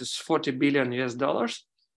award is $40 billion US.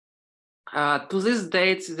 To this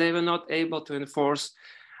date, they were not able to enforce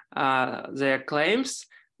their claims,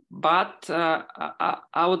 but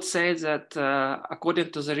I would say that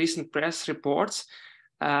according to the recent press reports,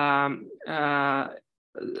 there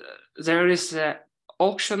is an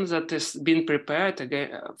auction that is being prepared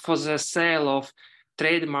again for the sale of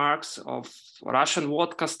trademarks of Russian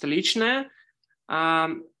vodka Stolichnaya,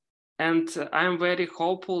 and I'm very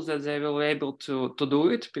hopeful that they will be able to do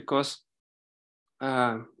it, because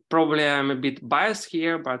probably I'm a bit biased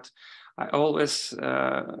here, but I always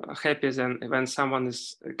happy when someone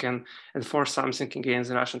can enforce something against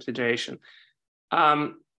the Russian Federation.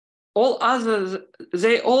 All others,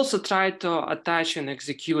 they also try to attach and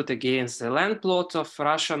execute against the land plots of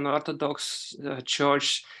Russian Orthodox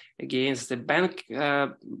Church, against the bank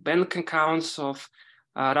accounts of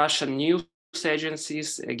Russian news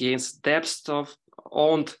agencies, against debts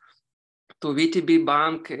owned to VTB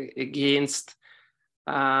Bank, against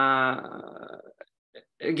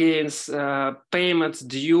payments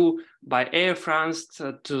due by Air France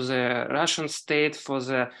to the Russian state for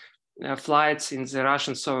the flights in the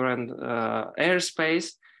Russian sovereign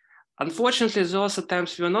airspace. Unfortunately, those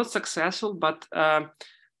attempts were not successful, but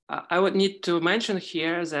I would need to mention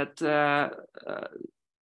here that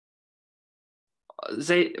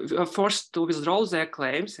they were forced to withdraw their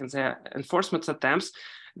claims and their enforcement attempts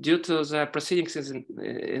due to the proceedings in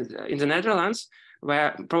the Netherlands,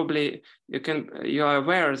 where probably you are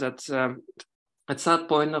aware that at that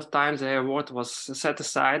point of time the award was set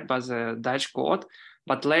aside by the Dutch court,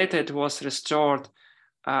 but later it was restored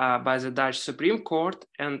by the Dutch Supreme Court,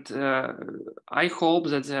 and I hope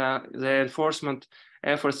that the enforcement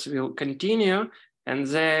efforts will continue, and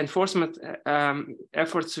the enforcement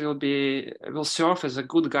efforts will serve as a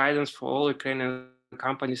good guidance for all Ukrainian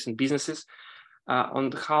companies and businesses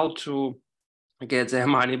on how to get their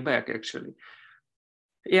money back, actually.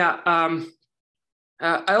 Yeah,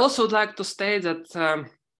 I also would like to state that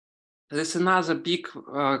there's another big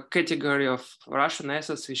category of Russian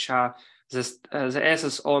assets, which are the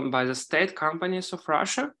assets owned by the state companies of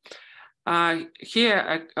Russia.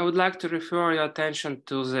 Here, I would like to refer your attention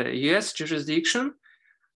to the US jurisdiction,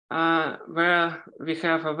 where we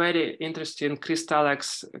have a very interesting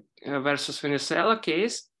Crystalex versus Venezuela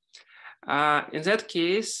case. In that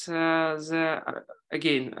case,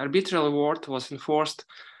 again, arbitral award was enforced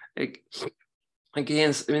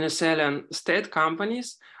against Venezuelan state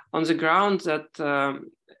companies on the ground that,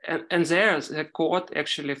 and there the court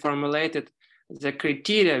actually formulated the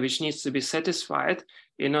criteria which needs to be satisfied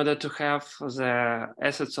in order to have the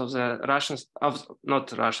assets of the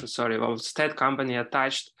of state company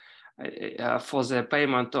attached for the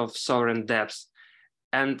payment of sovereign debts.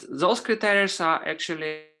 And those criteria are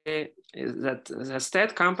actually that the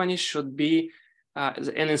state company should be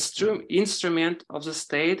an instrument of the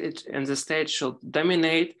state, and the state should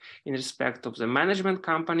dominate in respect of the management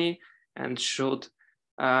company, and should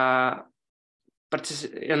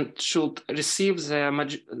receive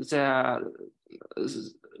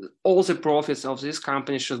all the profits of this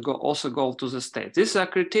company should also go to the state. These are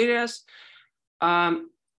criteria.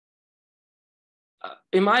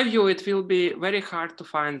 In my view, it will be very hard to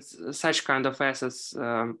find such kind of assets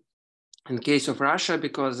in case of Russia,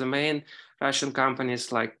 because the main Russian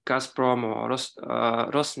companies like Gazprom or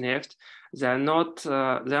Rosneft, they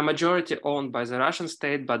are majority owned by the Russian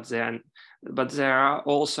state, but there are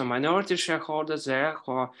also minority shareholders there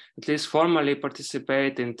who at least formally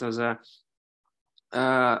participate into the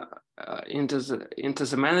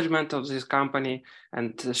management of this company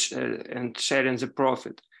and sharing the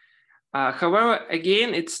profit. However,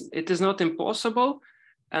 again, it is not impossible,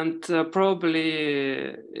 and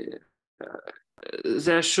probably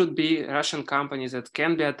there should be Russian companies that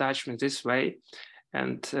can be attached in this way.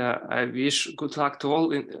 And I wish good luck to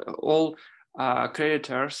all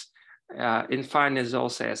creditors in finding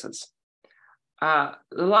those assets. The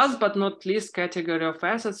last but not least category of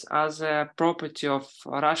assets are the property of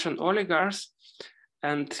Russian oligarchs.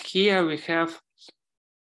 And here we have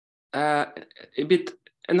a bit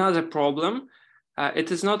another problem.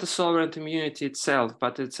 It is not a sovereign immunity itself,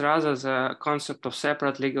 but it's rather the concept of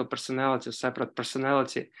separate legal personality,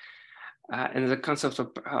 and the concept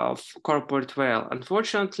of corporate wealth.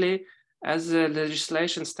 Unfortunately, as the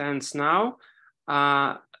legislation stands now,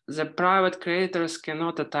 the private creditors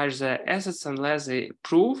cannot attach their assets unless they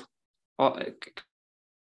prove, or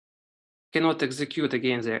cannot execute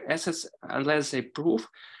against their assets unless they prove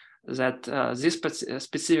that these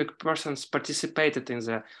specific persons participated in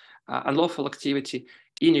the unlawful activity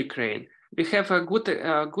in Ukraine. we have a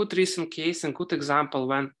good recent case and good example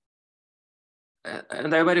when,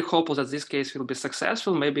 and I'm very hopeful that this case will be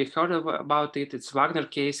successful. Maybe you heard about it. It's Wagner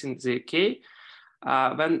case in the UK,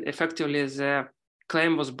 when effectively the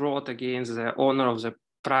claim was brought against the owner of the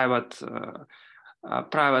private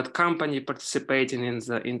company participating in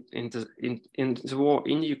the war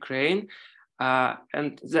in Ukraine,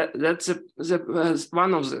 and that's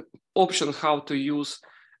one of the options how to use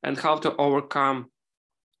and how to overcome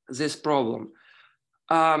this problem.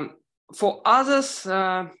 For others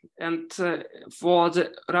and for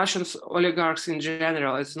the Russian oligarchs in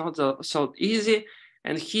general, it's not so easy.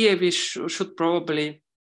 And here we should probably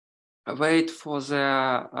wait for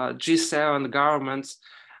the G7 governments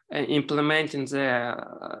implementing the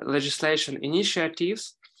legislation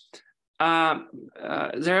initiatives.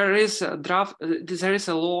 There is a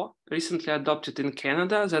law recently adopted in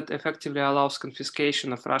Canada that effectively allows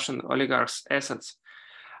confiscation of Russian oligarchs' assets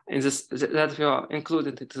that were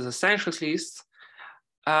included into the sanctions list.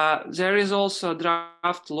 There is also a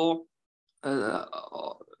draft law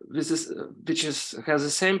which has the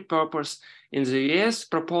same purpose in the US,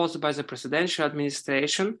 proposed by the presidential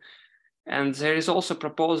administration, and there is also a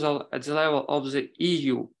proposal at the level of the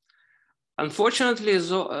EU. Unfortunately,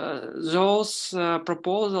 those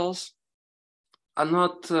proposals are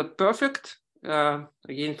not perfect,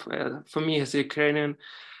 again, for me as a Ukrainian,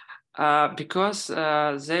 because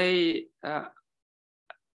the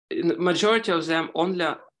majority of them only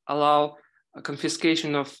allow a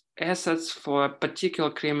confiscation of assets for a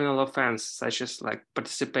particular criminal offense, such as like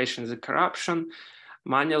participation in corruption,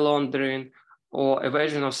 money laundering, or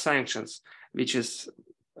evasion of sanctions, which is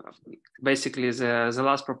basically the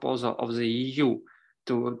last proposal of the EU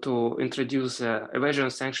to introduce evasion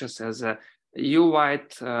of sanctions as a EU-wide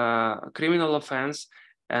criminal offense,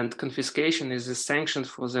 and confiscation is a sanction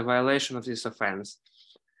for the violation of this offense.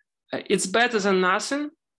 It's better than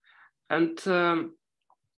nothing, and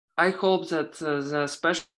I hope that the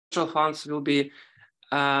special funds will be,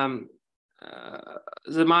 the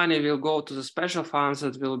money will go to the special funds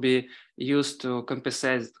that will be used to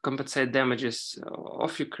compensate damages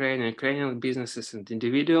of Ukrainian businesses and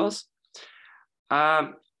individuals.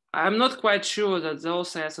 I'm not quite sure that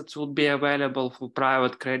those assets would be available for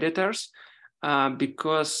private creditors,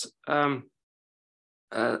 because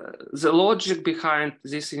the logic behind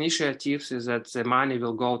these initiatives is that the money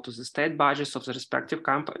will go to the state budgets of the respective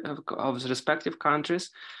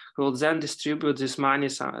countries, who will then distribute this money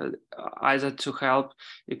either to help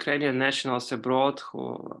Ukrainian nationals abroad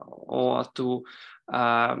or to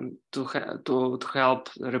help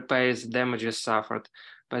repay the damages suffered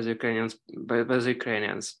by the Ukrainians.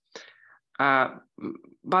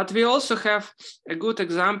 But we also have a good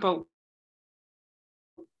example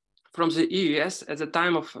from the US. At the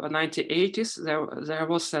time of 1980s, there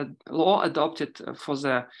was a law adopted for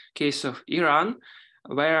the case of Iran,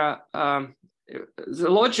 where the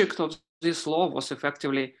logic of this law was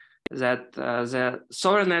effectively that the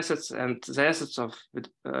sovereign assets and the assets of,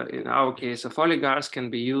 in our case, of oligarchs can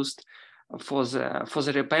be used for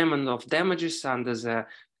the repayment of damages under the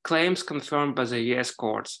claims confirmed by the US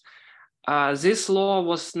courts. This law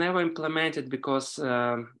was never implemented because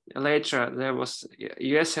later there was a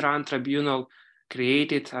US-Iran tribunal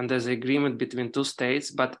created under the agreement between two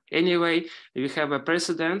states. But anyway, we have a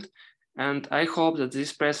precedent, and I hope that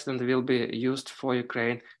this precedent will be used for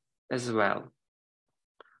Ukraine as well.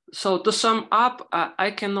 So to sum up,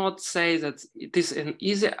 I cannot say that it is an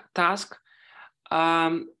easy task,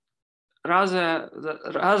 rather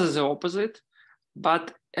the opposite,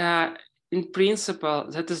 but in principle,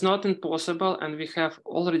 that is not impossible, and we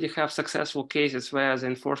already have successful cases where the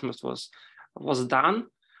enforcement was done.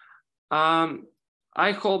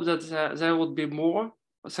 I hope that there would be more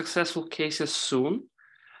successful cases soon.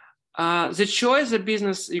 The choice the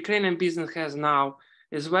Ukrainian business has now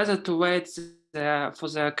is whether to wait for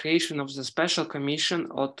the creation of the special commission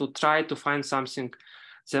or to try to find something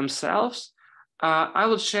themselves. I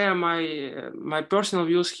would share my personal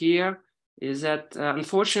views here. Is that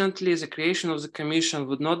unfortunately the creation of the commission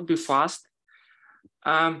would not be fast.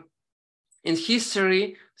 In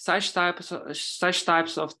history, such types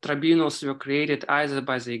of tribunals were created either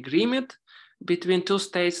by the agreement between two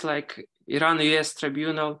states, like Iran-US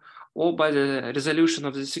tribunal, or by the resolution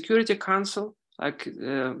of the Security Council,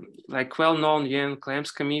 like well-known UN Claims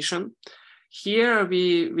Commission. Here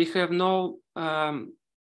we have no.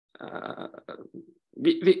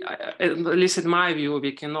 At least in my view,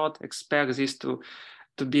 we cannot expect this to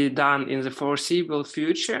be done in the foreseeable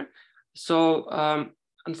future. So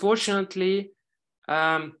unfortunately,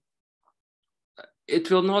 it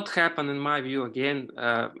will not happen, in my view, again,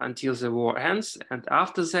 until the war ends. And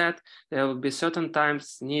after that, there will be certain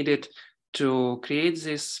times needed to create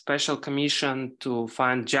this special commission, to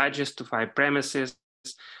find judges, to find premises.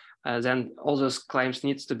 Then all those claims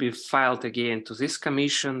needs to be filed again to this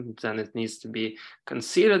commission. Then it needs to be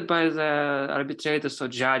considered by the arbitrators or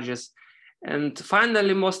judges. And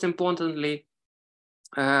finally, most importantly,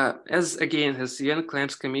 as the UN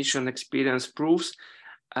Claims Commission experience proves,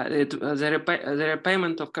 the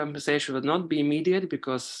repayment of compensation will not be immediate,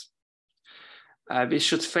 because we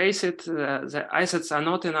should face it, the assets are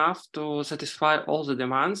not enough to satisfy all the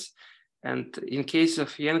demands. And in case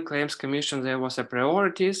of UN Claims Commission, there was a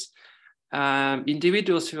priorities.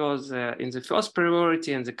 Individuals was in the first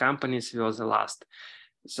priority and the companies was the last.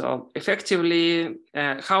 So effectively,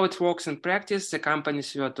 how it works in practice, the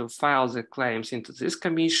companies were to file the claims into this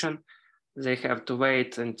commission. They have to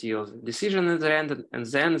wait until the decision is rendered, and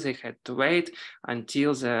then they had to wait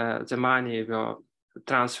until the money were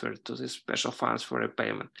transferred to the special funds for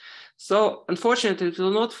repayment. So unfortunately, it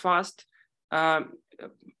will not fast.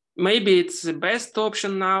 Maybe it's the best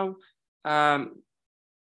option now,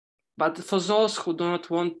 but for those who do not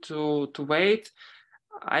want to wait,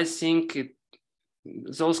 I think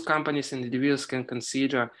those companies and individuals can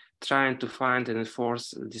consider trying to find and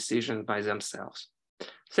enforce decisions by themselves.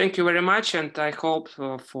 Thank you very much, and I hope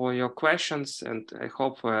for your questions, and I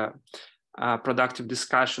hope for a productive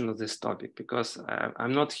discussion of this topic, because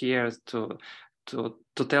I'm not here to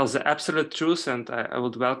tell the absolute truth, and I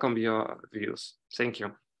would welcome your views. Thank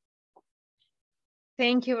you.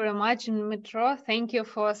 Thank you very much, Dmitro. Thank you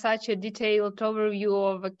for such a detailed overview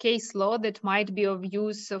of a case law that might be of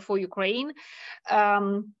use for Ukraine.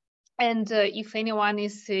 And if anyone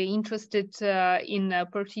is interested in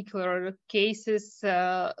particular cases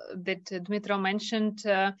that Dmitro mentioned,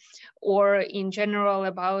 or in general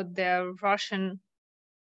about the Russian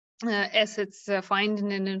assets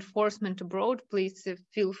finding and enforcement abroad, please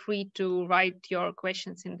feel free to write your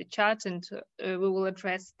questions in the chat, and we will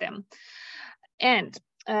address them. And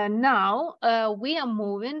now we are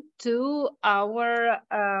moving to our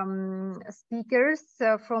speakers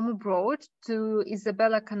from abroad, to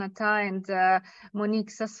Isabella Kanata and Monique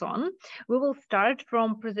Sasson. We will start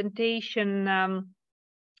from presentation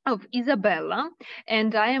of Isabella,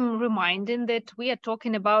 and I am reminding that we are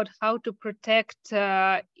talking about how to protect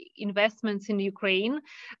investments in Ukraine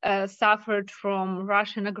suffered from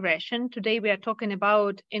Russian aggression. Today we are talking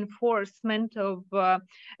about enforcement of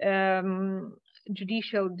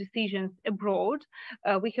judicial decisions abroad.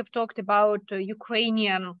 We have talked about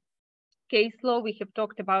Ukrainian case law, we have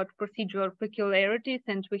talked about procedural peculiarities,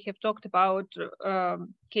 and we have talked about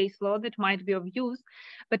case law that might be of use.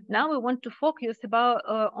 But now we want to focus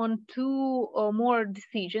on two or more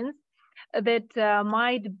decisions that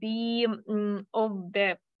might be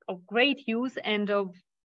of great use and of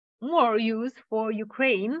more use for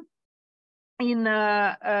Ukraine in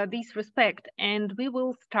this respect. And we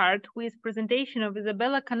will start with presentation of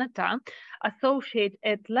Isabella Kanata, associate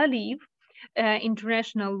at Litigation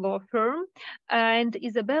International Law Firm, and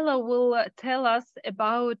Isabella will tell us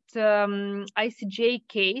about ICJ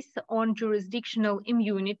case on jurisdictional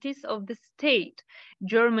immunities of the state,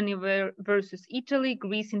 Germany versus Italy,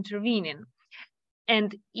 Greece intervening,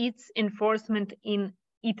 and its enforcement in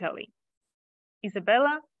Italy.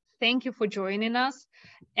 Isabella, thank you for joining us,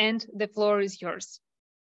 and the floor is yours.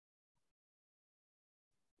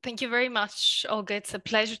 Thank you very much, Olga. It's a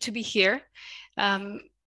pleasure to be here.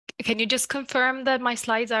 Can you just confirm that my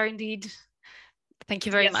slides are indeed? Thank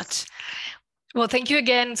you very much. Well, thank you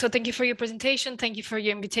again. So thank you for your presentation. Thank you for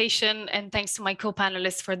your invitation. And thanks to my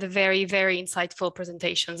co-panelists for the very, very insightful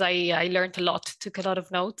presentations. I learned a lot, took a lot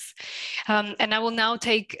of notes. And I will now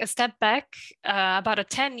take a step back, about a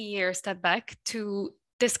 10-year step back, to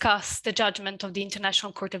discuss the judgment of the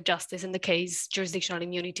International Court of Justice in the case jurisdictional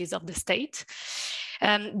immunities of the state.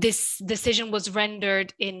 This decision was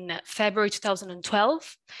rendered in February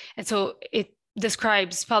 2012, and so it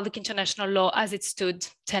describes public international law as it stood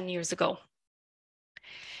 10 years ago.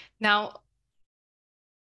 Now,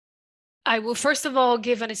 I will first of all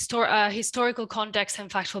give a historical context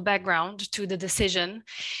and factual background to the decision,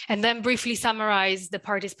 and then briefly summarize the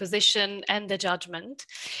parties' position and the judgment,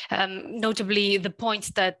 notably the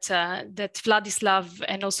points that Vladyslav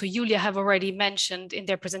and also Yulia have already mentioned in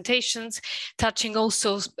their presentations, touching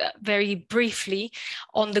also very briefly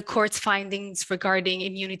on the court's findings regarding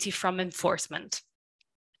immunity from enforcement.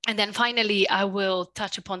 And then finally, I will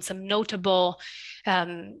touch upon some notable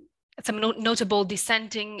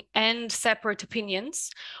dissenting and separate opinions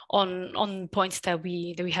on points that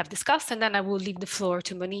we have discussed, and then I will leave the floor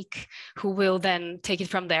to Monique, who will then take it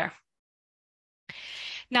from there.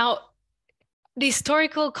 Now, the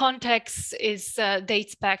historical context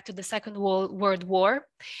dates back to the Second World War,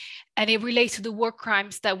 and it relates to the war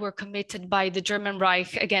crimes that were committed by the German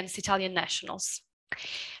Reich against Italian nationals.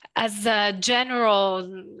 As a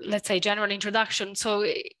general, let's say, general introduction, so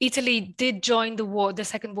Italy did join the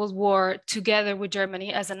Second World War together with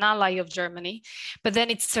Germany as an ally of Germany, but then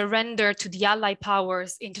it surrendered to the Allied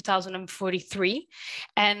powers in 2043,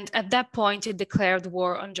 and at that point it declared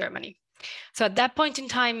war on Germany. So at that point in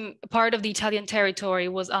time, part of the Italian territory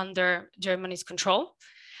was under Germany's control,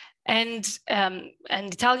 and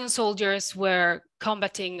Italian soldiers were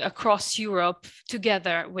combating across Europe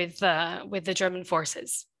together with the German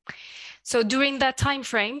forces. So during that time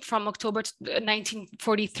frame, from October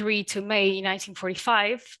 1943 to May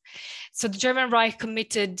 1945, so the German Reich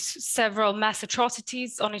committed several mass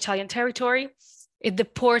atrocities on Italian territory. It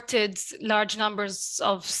deported large numbers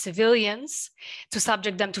of civilians to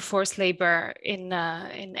subject them to forced labor in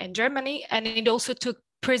Germany, and it also took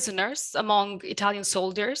prisoners among Italian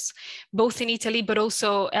soldiers, both in Italy but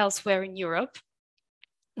also elsewhere in Europe.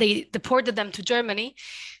 They deported them to Germany,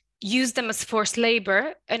 used them as forced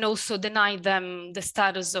labor, and also denied them the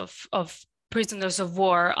status of prisoners of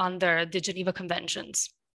war under the Geneva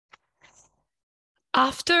Conventions.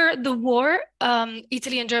 After the war,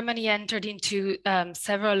 Italy and Germany entered into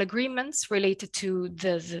several agreements related to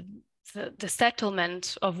the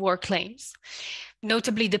settlement of war claims,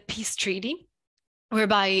 notably the peace treaty,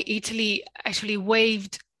 whereby Italy actually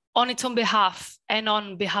waived on its own behalf and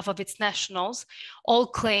on behalf of its nationals all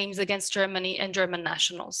claims against Germany and German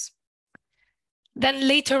nationals. Then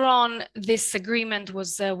later on, this agreement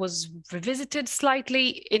was revisited slightly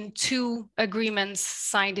in two agreements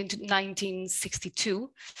signed in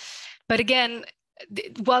 1962. But again,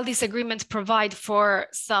 while these agreements provide for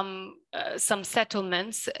some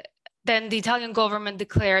settlements, then the Italian government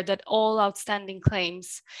declared that all outstanding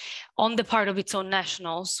claims on the part of its own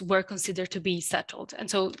nationals were considered to be settled. And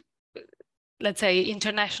so, let's say,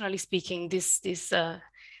 internationally speaking, these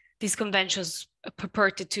conventions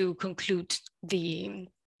purported to conclude the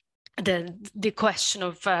question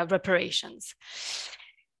of reparations.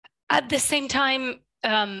 At the same time,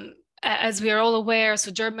 as we are all aware, so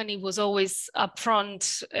Germany was always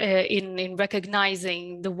upfront in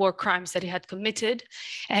recognizing the war crimes that it had committed,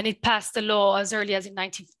 and it passed a law as early as in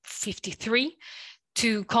 1953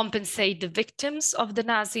 to compensate the victims of the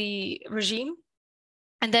Nazi regime.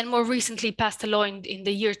 And then more recently passed a law in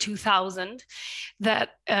the year 2000 that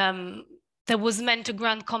was meant to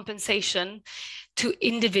grant compensation to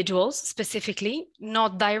individuals specifically,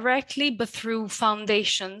 not directly, but through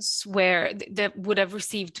foundations where they would have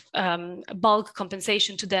received bulk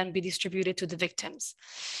compensation to then be distributed to the victims.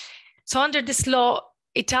 So under this law,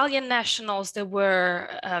 Italian nationals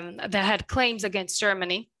that had claims against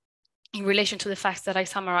Germany in relation to the facts that I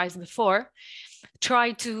summarized before,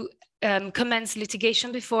 tried to commence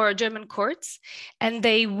litigation before German courts, and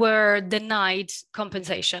they were denied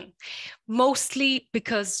compensation, mostly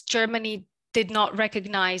because Germany did not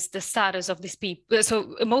recognize the status of these people.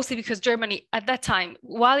 So mostly because Germany at that time,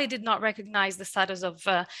 while it did not recognize the status of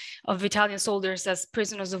Italian soldiers as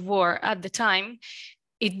prisoners of war at the time,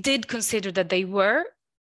 it did consider that they were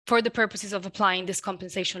for the purposes of applying this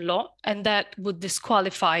compensation law, and that would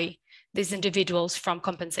disqualify these individuals from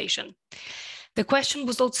compensation. The question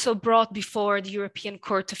was also brought before the European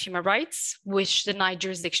Court of Human Rights, which denied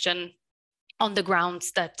jurisdiction on the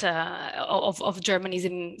grounds that of Germany's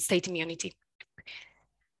state immunity.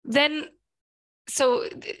 Then, so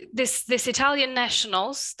this Italian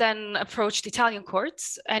nationals then approached Italian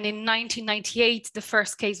courts, and in 1998, the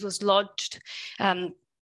first case was lodged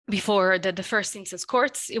before the first instance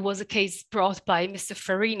courts. It was a case brought by Mr.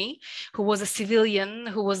 Farini, who was a civilian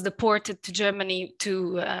who was deported to Germany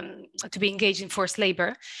to be engaged in forced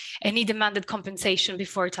labor, and he demanded compensation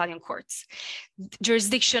before Italian courts.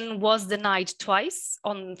 Jurisdiction was denied twice,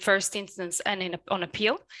 on first instance and on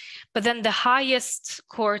appeal, but then the highest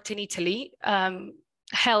court in Italy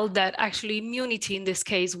held that actually immunity in this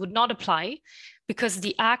case would not apply because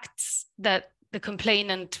the acts that the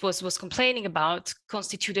complainant was complaining about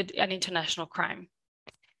constituted an international crime.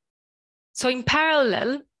 So in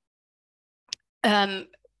parallel,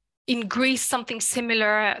 in Greece, something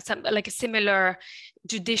similar, like a similar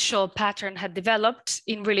judicial pattern had developed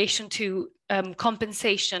in relation to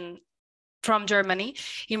compensation from Germany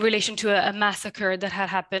in relation to a massacre that had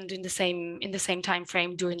happened in the same time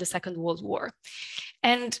frame during the Second World War.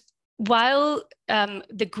 And while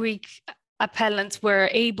the Greek appellants were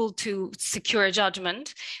able to secure a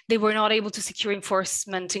judgment, they were not able to secure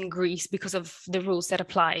enforcement in Greece because of the rules that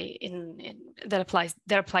apply that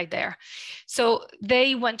apply there. So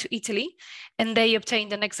they went to Italy and they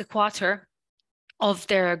obtained an exequatur of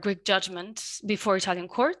their Greek judgment before Italian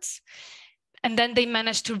courts. And then they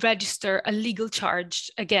managed to register a legal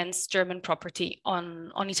charge against German property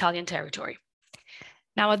on Italian territory.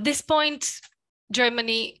 Now, at this point,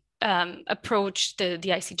 Germany approached the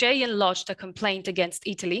ICJ and lodged a complaint against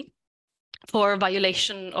Italy for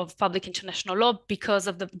violation of public international law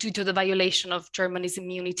due to the violation of Germany's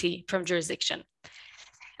immunity from jurisdiction.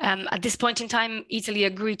 At this point in time, Italy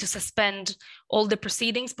agreed to suspend all the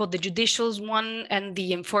proceedings, both the judicial one and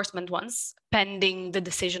the enforcement ones, pending the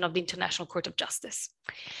decision of the International Court of Justice.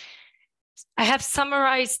 I have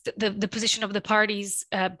summarized the position of the parties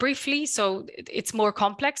briefly, so it's more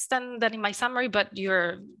complex than in my summary, but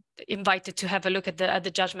you're invited to have a look at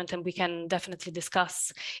the judgment, and we can definitely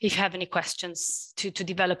discuss if you have any questions to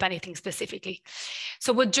develop anything specifically.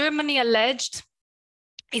 So what Germany alleged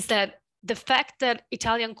is that the fact that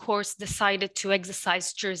Italian courts decided to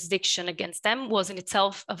exercise jurisdiction against them was in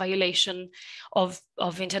itself a violation of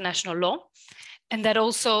international law, and that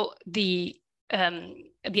also the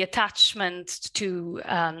attachment to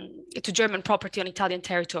German property on Italian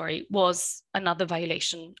territory was another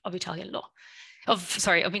violation of Italian law,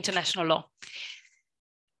 of international law.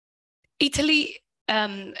 Italy's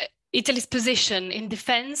position in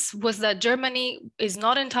defense was that Germany is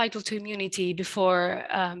not entitled to immunity before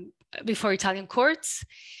Italian courts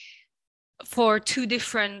for two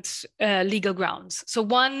different legal grounds. So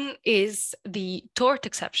one is the tort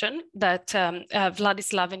exception that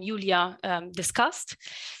Vladyslav and Julia discussed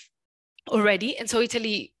already. And so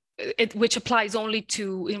Italy, which applies only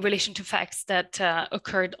in relation to facts that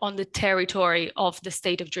occurred on the territory of the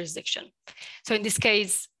state of jurisdiction. So in this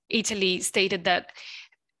case, Italy stated that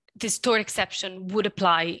this tort exception would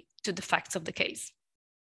apply to the facts of the case.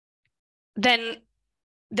 Then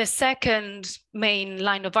the second main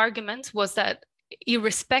line of argument was that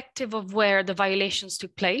irrespective of where the violations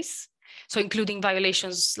took place, so including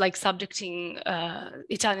violations like subjecting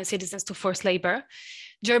Italian citizens to forced labor,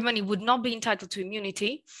 Germany would not be entitled to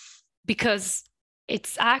immunity because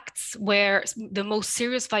its acts were the most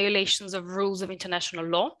serious violations of rules of international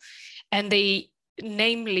law, and they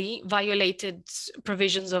namely violated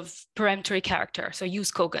provisions of peremptory character, so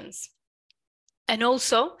jus cogens. And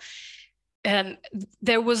also,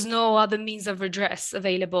 there was no other means of redress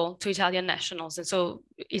available to Italian nationals, and so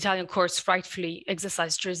Italian courts rightfully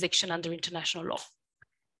exercised jurisdiction under international law.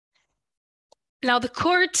 Now, the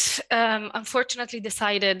court unfortunately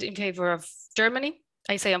decided in favor of Germany.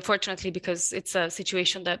 I say unfortunately because it's a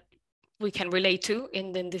situation that we can relate to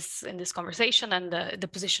in this conversation, and the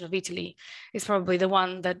position of Italy is probably the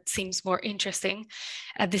one that seems more interesting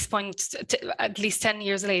at this point, at least 10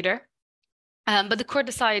 years later. But the court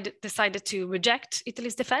decided to reject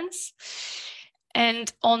Italy's defense.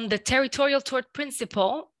 And on the territorial tort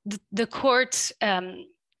principle, the court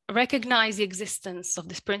recognized the existence of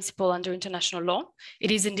this principle under international law.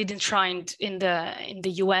 It is indeed enshrined in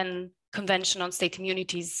the UN Convention on State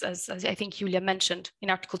Immunities, as I think Julia mentioned, in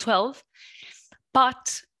Article 12.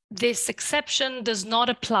 But this exception does not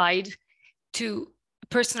apply to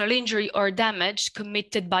personal injury or damage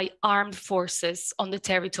committed by armed forces on the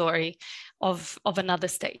territory of another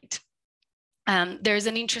state. There's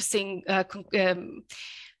an interesting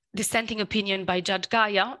dissenting opinion by Judge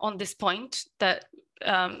Gaia on this point that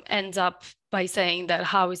ends up by saying that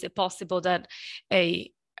how is it possible that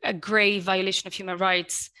a grave violation of human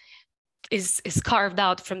rights is carved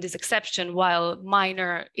out from this exception while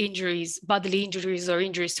minor injuries, bodily injuries or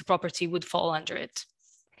injuries to property would fall under it.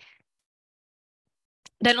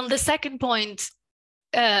 Then on the second point,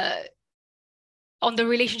 on the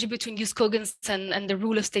relationship between jus cogens and the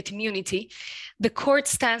rule of state immunity, the court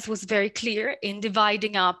stance was very clear in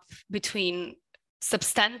dividing up between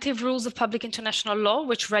substantive rules of public international law,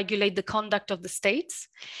 which regulate the conduct of the states,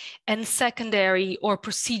 and secondary or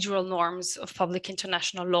procedural norms of public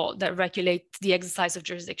international law that regulate the exercise of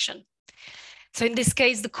jurisdiction. So in this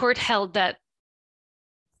case, the court held that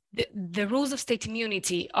the rules of state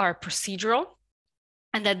immunity are procedural,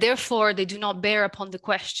 and that therefore they do not bear upon the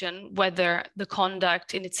question whether the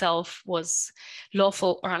conduct in itself was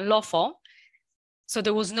lawful or unlawful. So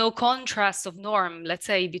there was no contrast of norm, let's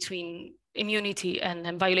say, between immunity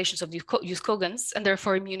and violations of jus cogens, and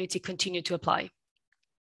therefore immunity continued to apply.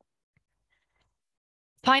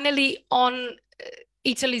 Finally, on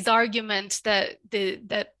Italy's argument that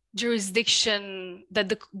jurisdiction, that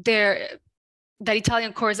that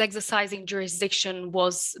Italian courts exercising jurisdiction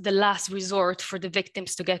was the last resort for the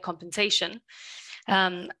victims to get compensation.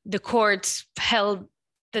 The court held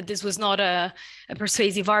that this was not a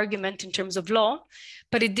persuasive argument in terms of law,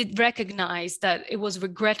 but it did recognize that it was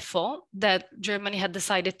regretful that Germany had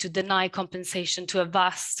decided to deny compensation to a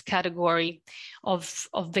vast category of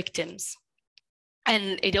victims.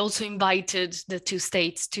 And it also invited the two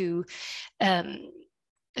states to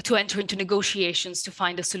enter into negotiations to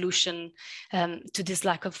find a solution to this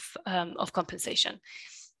lack of compensation.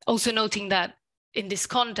 Also noting that in this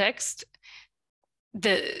context,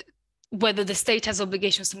 whether the state has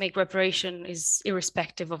obligations to make reparation is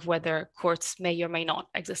irrespective of whether courts may or may not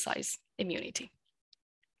exercise immunity.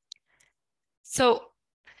 So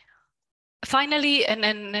finally,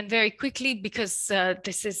 and very quickly, because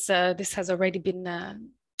this has already been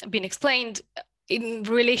explained, in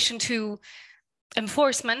relation to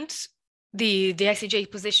enforcement, the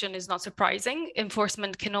ICJ position is not surprising.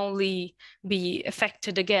 Enforcement can only be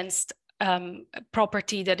effected against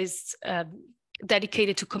property that is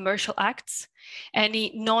dedicated to commercial acts.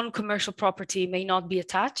 Any non-commercial property may not be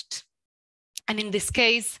attached. And in this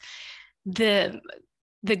case, the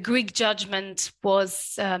Greek judgment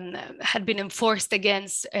was had been enforced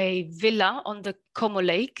against a villa on the Como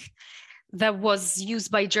Lake that was used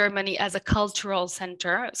by Germany as a cultural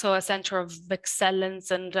center, so a center of excellence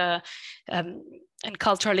and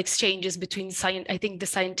cultural exchanges between, I think, the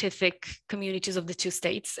scientific communities of the two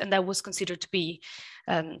states, and that was considered to be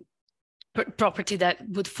property that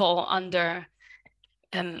would fall under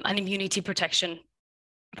an immunity protection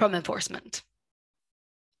from enforcement.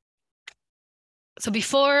 So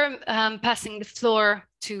before passing the floor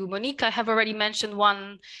to Monique, I have already mentioned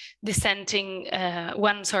one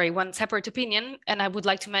separate opinion, and I would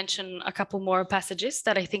like to mention a couple more passages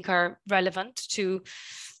that I think are relevant to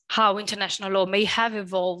how international law may have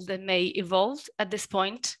evolved and may evolve at this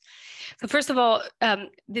point. So first of all,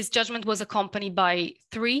 this judgment was accompanied by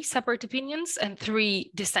 3 separate opinions and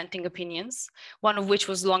 3 dissenting opinions, one of which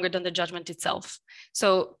was longer than the judgment itself.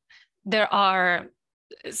 So there are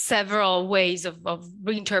several ways of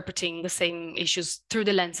reinterpreting the same issues through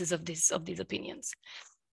the lenses of these opinions.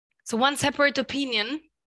 So one separate opinion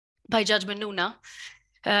by Judge Benuna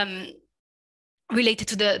related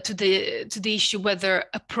to the issue whether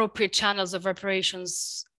appropriate channels of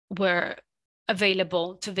reparations were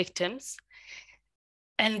available to victims,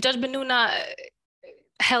 and Judge Benuna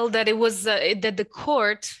held that it was that the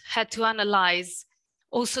court had to analyze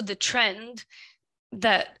also the trend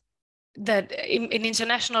that in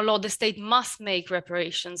international law, the state must make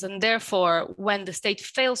reparations, and therefore, when the state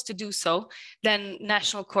fails to do so, then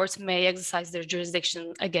national courts may exercise their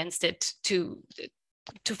jurisdiction against it to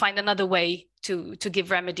find another way to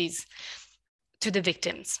give remedies to the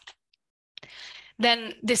victims.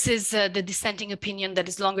 Then this is the dissenting opinion that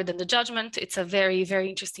is longer than the judgment. It's a very, very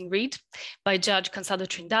interesting read by Judge Cansado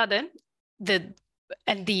Trindade.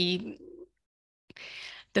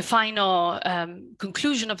 The final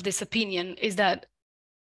conclusion of this opinion is that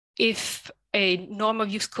if a norm of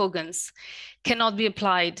jus cogens cannot be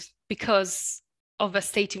applied because of a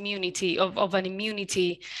state immunity, of an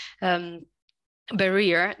immunity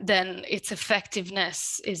barrier, then its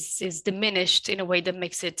effectiveness is diminished in a way that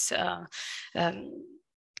makes it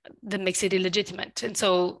illegitimate. And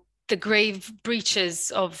so the grave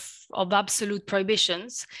breaches of absolute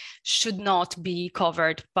prohibitions should not be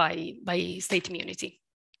covered by state immunity.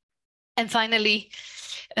 And finally,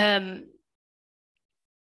 the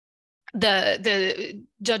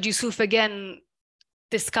Judge Yusuf again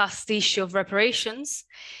discussed the issue of reparations,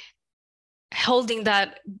 holding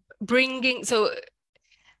that granting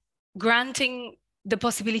the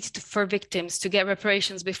possibility for victims to get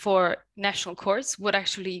reparations before national courts would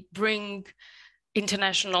actually bring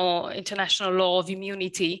international law of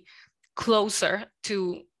immunity closer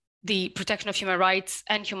to the protection of human rights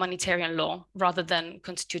and humanitarian law, rather than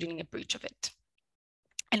constituting a breach of it.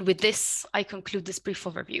 And with this, I conclude this brief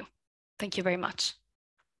overview. Thank you very much.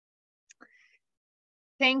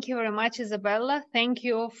 Thank you very much, Isabella. Thank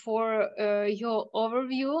you for your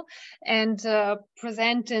overview and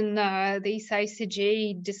presenting this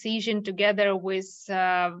ICJ decision together with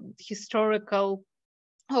historical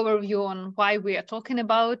overview on why we are talking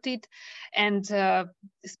about it, and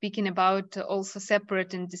speaking about also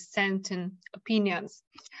separate and dissenting opinions.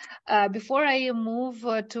 Before I move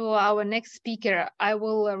to our next speaker, I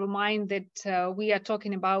will remind that we are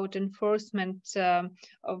talking about enforcement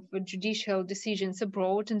of judicial decisions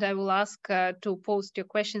abroad, and I will ask to post your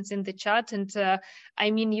questions in the chat. And I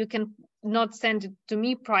mean, you can not send it to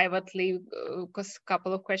me privately, because a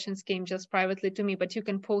couple of questions came just privately to me, but you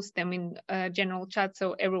can post them in general chat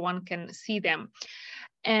so everyone can see them.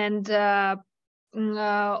 And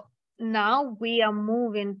now we are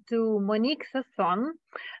moving to Monique Sasson,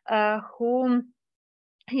 who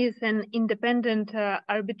is an independent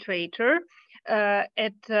arbitrator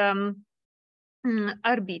at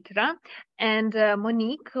Arbitra, and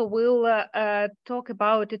Monique will talk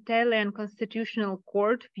about Italian Constitutional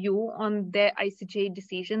Court view on the ICJ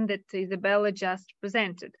decision that Isabella just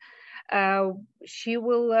presented. She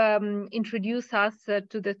will introduce us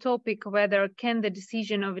to the topic whether can the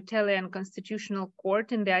decision of Italian Constitutional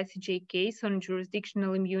Court in the ICJ case on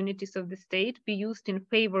jurisdictional immunities of the state be used in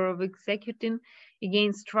favor of executing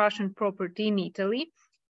against Russian property in Italy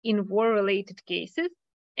in war-related cases.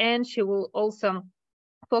 And she will also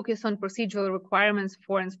focus on procedural requirements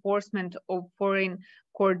for enforcement of foreign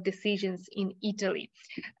court decisions in Italy.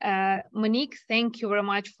 Monique, thank you very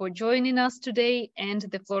much for joining us today, and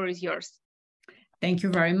the floor is yours. Thank you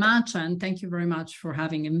very much, and thank you very much for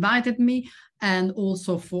having invited me, and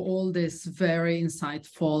also for all this very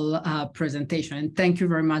insightful presentation. And thank you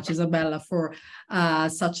very much, Isabella, for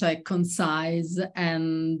such a concise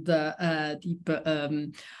and deep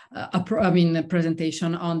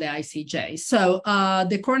presentation on the ICJ. So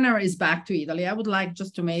the corner is back to Italy. I would like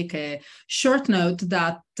just to make a short note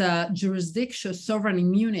that jurisdiction sovereign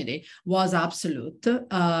immunity was absolute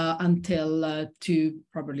until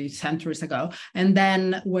probably centuries ago, and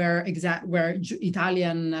then where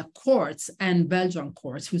Italian courts and Belgian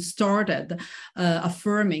courts who started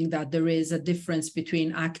affirming that there is a difference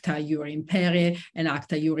between acta iure imperii and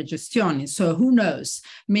acta iure gestione. So who knows,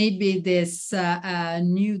 maybe this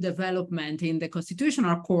new development in the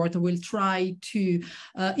Constitutional Court will try to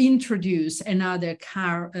introduce another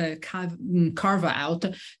carve out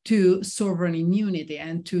to sovereign immunity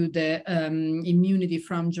and to the immunity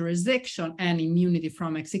from jurisdiction and immunity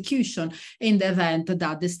from execution in the event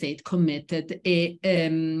that the state committed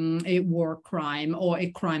a war crime or a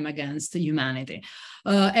crime against humanity.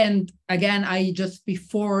 And again,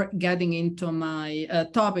 before getting into my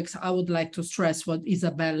topics, I would like to stress what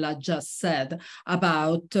Isabella just said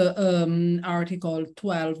about Article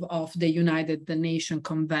 12 of the United Nations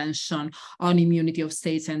Convention on Immunity of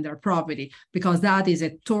States and their Property, because that is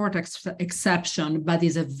a tort exception, but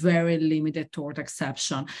is a very limited tort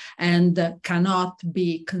exception and cannot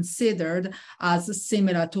be considered as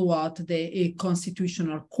similar to what the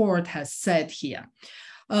Constitutional Court has said here.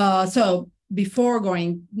 So before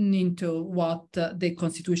going into what the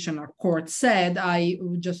Constitutional Court said, I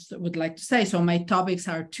just would like to say, so my topics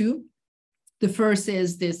are two. The first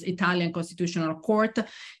is this Italian Constitutional Court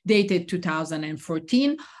dated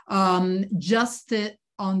 2014.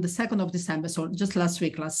 On the 2nd of December, so just last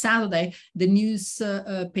Saturday, the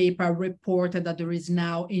newspaper reported that there is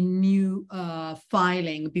now a new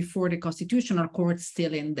filing before the Constitutional Court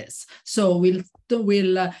still in this. So we'll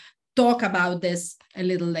talk about this a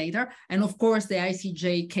little later. And of course, the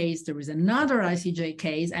ICJ case, there is another ICJ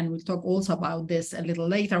case, and we'll talk also about this a little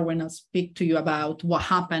later when I speak to you about what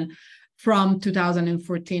happened from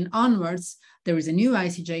 2014 onwards. There is a new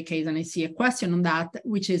ICJ case, and I see a question on that,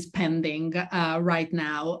 which is pending right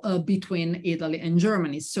now between Italy and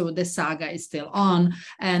Germany. So the saga is still on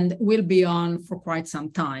and will be on for quite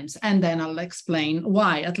some time. And then I'll explain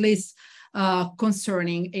why, at least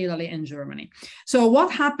concerning Italy and Germany. So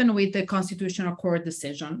what happened with the Constitutional Court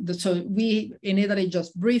decision? So we, in Italy,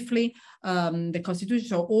 just briefly, the Constitution,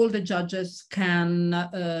 so all the judges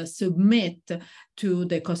can submit to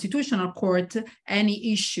the Constitutional Court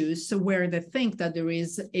any issues where they think that there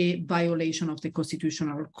is a violation of the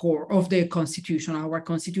Constitutional Core of the Constitution,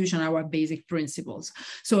 our basic principles.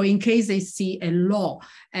 So in case they see a law,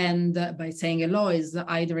 and by saying a law is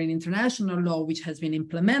either an international law which has been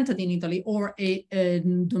implemented in Italy or a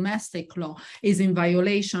domestic law is in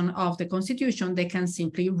violation of the Constitution, they can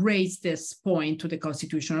simply raise this point to the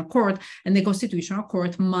Constitutional Court, and the Constitutional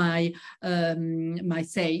Court might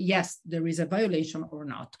say, yes, there is a violation or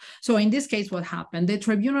not. So in this case, what happened? The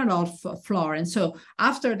Tribunal of Florence, so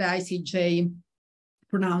after the ICJ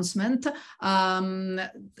pronouncement,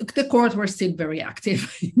 the court were still very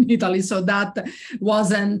active in Italy. So that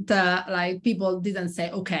wasn't like people didn't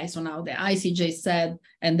say, okay, so now the ICJ said,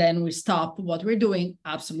 and then we stop what we're doing.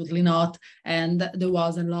 Absolutely not. And there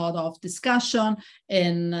was a lot of discussion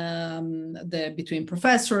in between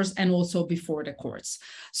professors and also before the courts.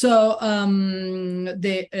 So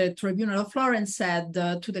the Tribunal of Florence said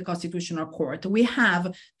to the Constitutional Court, we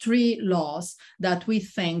have 3 laws that we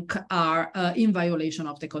think are in violation violation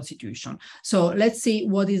of the Constitution. So let's see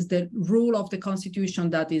what is the rule of the Constitution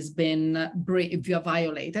that has been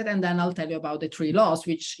violated, and then I'll tell you about the 3 laws,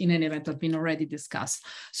 which in any event have been already discussed.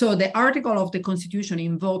 So the article of the Constitution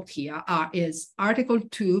invoked here is Article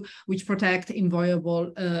 2, which protect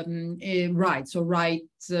inviolable rights, or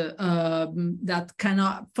rights that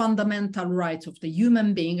cannot, fundamental rights of the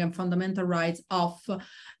human being and fundamental rights of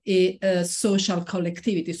a social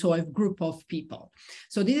collectivity, so a group of people.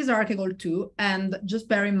 So this is Article 2, and just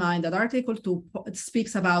bear in mind that Article 2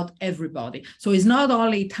 speaks about everybody. So it's not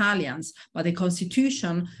only Italians, but the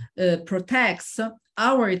Constitution protects,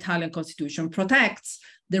 our Italian Constitution protects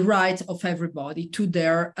the rights of everybody to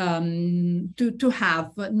their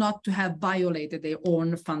not to have violated their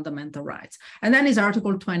own fundamental rights. And then is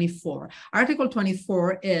Article 24. Article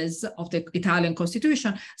 24 is of the Italian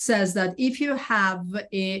Constitution, says that if you have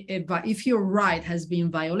if your right has been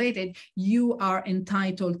violated, you are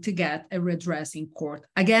entitled to get a redress in court.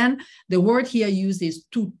 Again, the word here used is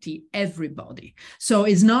tutti, everybody. So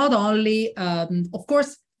it's not only, of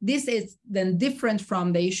course, this is then different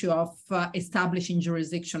from the issue of establishing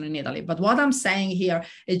jurisdiction in Italy. But what I'm saying here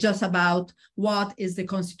is just about what is the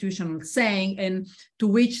Constitution saying and to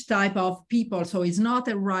which type of people. So it's not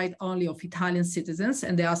a right only of Italian citizens,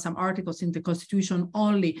 and there are some articles in the Constitution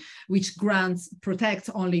only which protects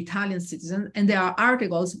only Italian citizens, and there are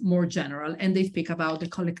articles more general, and they speak about the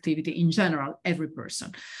collectivity in general, every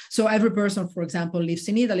person. So every person, for example, lives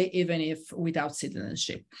in Italy, even if without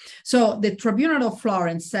citizenship. So the Tribunal of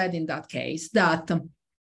Florence said in that case that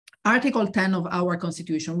Article 10 of our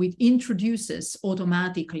Constitution, which introduces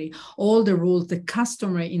automatically all the rules, the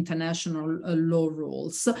customary international law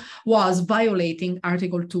rules, was violating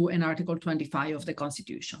Article 2 and Article 25 of the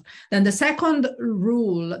Constitution. Then the second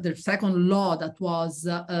rule, the second law that was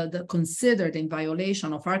considered in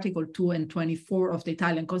violation of Article 2 and 24 of the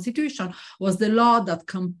Italian Constitution was the law that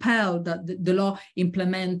compelled, the law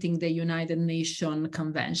implementing the United Nations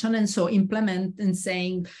Convention. And so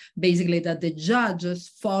saying basically that the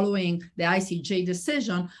judges following the ICJ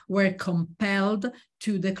decision were compelled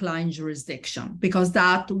to decline jurisdiction, because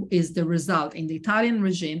that is the result in the Italian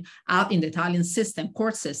regime, in the Italian system,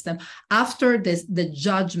 court system. After the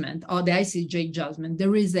judgment or the ICJ judgment,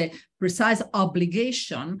 there is a precise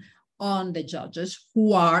obligation on the judges,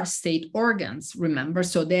 who are state organs, remember,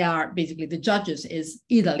 so they are basically, the judges is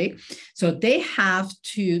Italy, so they have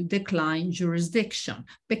to decline jurisdiction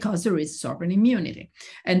because there is sovereign immunity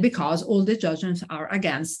and because all the judgments are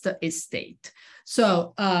against a state.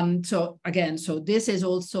 So, so this is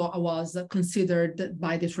also was considered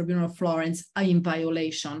by the Tribunal of Florence in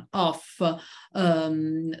violation of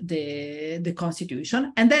the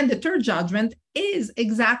Constitution. And then the third judgment is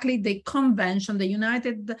exactly the convention, the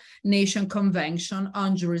United Nations Convention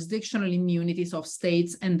on Jurisdictional Immunities of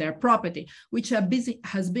States and Their Property, which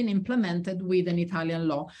has been implemented with an Italian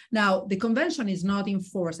law. Now, the convention is not in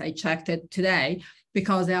force. I checked it today,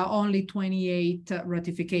 because there are only 28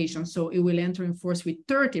 ratifications, so it will enter in force with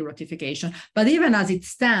 30 ratifications. But even as it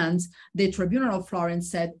stands, the Tribunal of Florence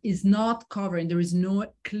said is not covering, there is no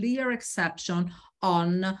clear exception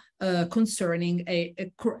on concerning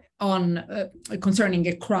a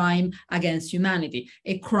crime against humanity,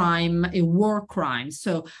 a war crime.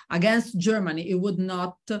 So against Germany, it would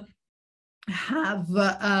not have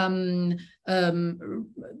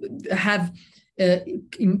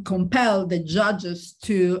compel the judges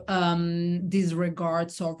to disregard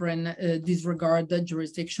the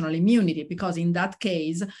jurisdictional immunity, because in that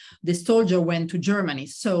case the soldier went to Germany,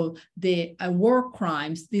 so the war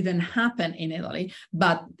crimes didn't happen in Italy,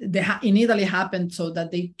 but in Italy happened so that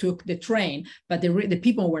they took the train, but the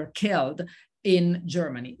people were killed in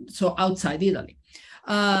Germany, so outside Italy.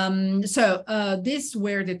 These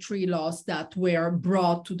were the three laws that were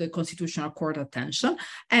brought to the Constitutional Court attention,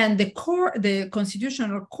 and the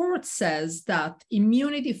Constitutional Court says that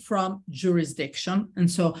immunity from jurisdiction, and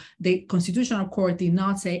so the Constitutional Court did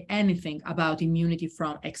not say anything about immunity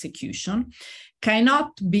from execution,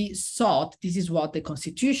 cannot be sought. This is what the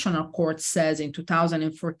Constitutional Court says in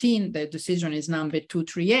 2014, the decision is number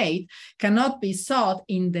 238, cannot be sought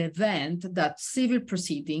in the event that civil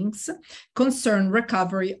proceedings concern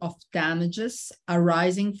recovery of damages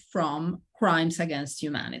arising from crimes against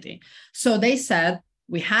humanity. So they said,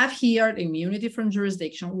 we have here immunity from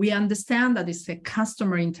jurisdiction. We understand that it's a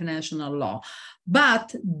customary international law,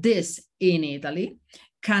 but this in Italy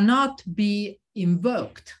cannot be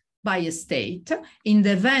invoked by a state in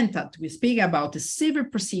the event that we speak about the civil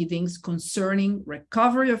proceedings concerning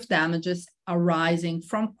recovery of damages arising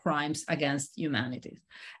from crimes against humanity.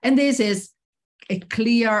 And this is a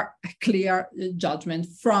clear judgment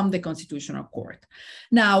from the Constitutional Court.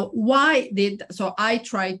 Now, so I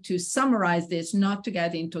tried to summarize this, not to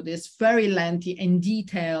get into this very lengthy and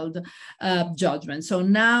detailed judgment. So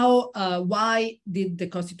now, why did the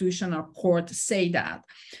Constitutional Court say that?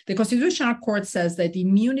 The Constitutional Court says that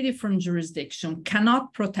immunity from jurisdiction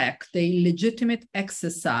cannot protect the legitimate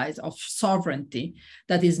exercise of sovereignty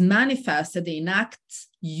that is manifested in acts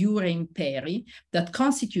iure imperi that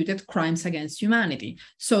constituted crimes against humanity.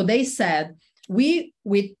 So they said, with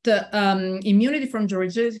immunity from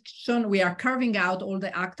jurisdiction, we are carving out all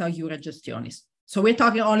the acta iure gestionis. So we're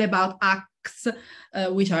talking only about acts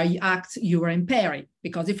which are acts iure imperi,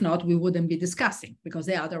 because if not, we wouldn't be discussing, because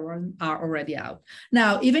the other ones are already out.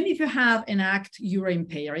 Now, even if you have an act iure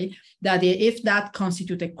imperi, that if that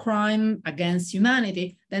constitutes a crime against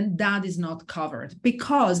humanity, then that is not covered,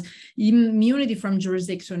 because immunity from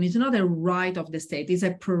jurisdiction is not a right of the state, it's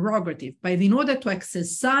a prerogative. But in order to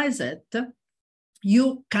exercise it,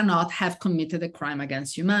 you cannot have committed a crime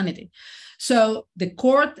against humanity. So the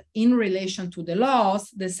court, in relation to the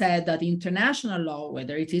laws, they said that international law,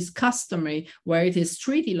 whether it is customary, where it is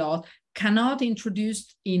treaty law, cannot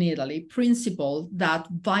introduce in Italy principles that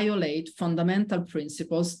violate fundamental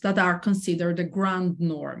principles that are considered the grand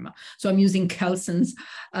norm. So I'm using Kelson's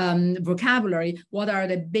vocabulary. What are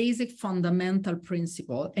the basic fundamental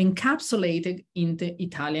principles encapsulated in the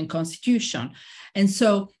Italian constitution? And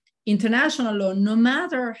so international law, no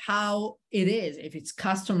matter how it is, if it's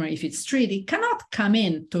customary, if it's treaty, cannot come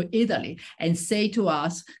in to Italy and say to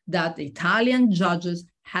us that the Italian judges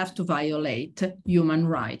have to violate human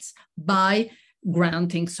rights by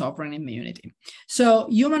granting sovereign immunity. So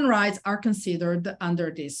human rights are considered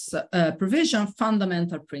under this provision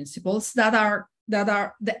fundamental principles that are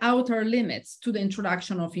the outer limits to the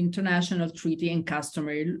introduction of international treaty and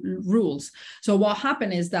customary rules. So what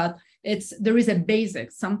happened is that there is a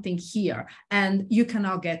basic something here, and you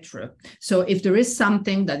cannot get through. So if there is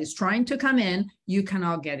something that is trying to come in, you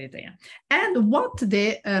cannot get it in. And what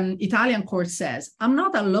the Italian court says, I'm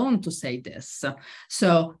not alone to say this.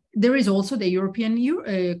 So there is also the European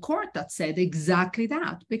court that said exactly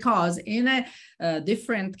that, because in a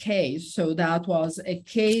different case, so that was a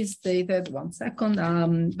case dated, one second,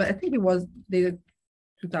 but I think it was dated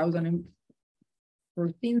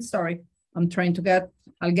 2014, sorry. I'm trying to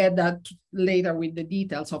I'll get that later with the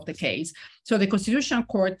details of the case. So the Constitutional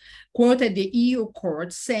Court quoted the EU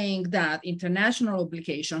court saying that international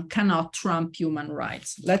obligation cannot trump human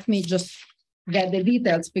rights. Let me just get the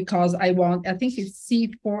details, because I think it's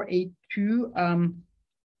C482.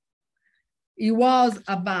 It was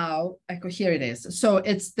about, here it is. So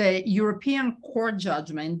it's the European Court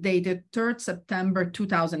judgment dated 3rd September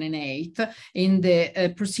 2008 in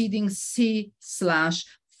the proceeding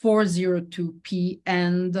C/402P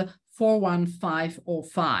and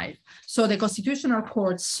 41505. So the Constitutional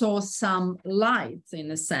Court saw some light,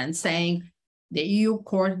 in a sense, saying the EU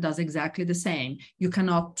court does exactly the same. You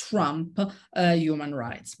cannot trump human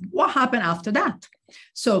rights. What happened after that?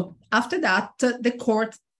 So after that, the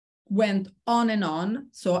court went on and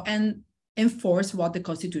enforce what the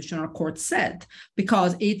Constitutional Court said,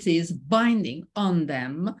 because it is binding on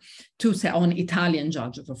them to say, on Italian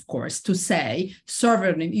judges, of course, to say,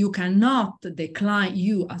 sovereign, you cannot decline,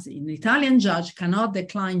 you as an Italian judge cannot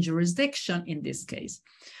decline jurisdiction in this case.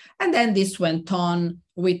 And then this went on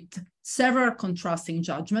with several contrasting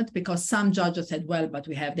judgments, because some judges said, well, but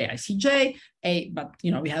we have the ICJ, but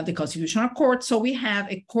we have the Constitutional Court. So we have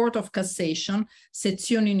a Court of Cassation,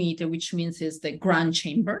 Sezione Unite, which means is the Grand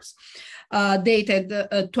Chambers, dated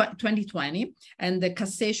 2020, and the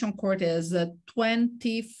Cassation Court is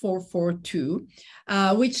 2442,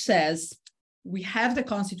 which says we have the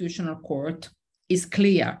Constitutional Court, is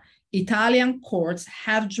clear. Italian courts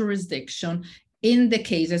have jurisdiction in the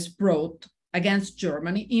cases brought against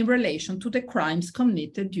Germany in relation to the crimes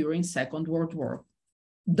committed during Second World War.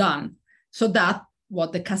 Done. So that's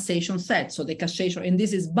what the cassation said. So the cassation, and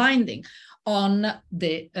this is binding on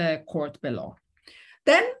the court below.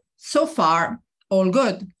 Then, so far, all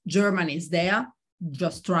good. Germany is there,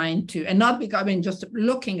 just trying to, and not because, just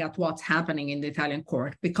looking at what's happening in the Italian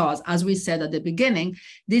court, because as we said at the beginning,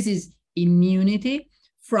 this is immunity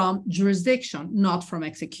from jurisdiction, not from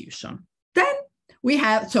execution. Then we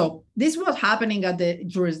have, so this was happening at the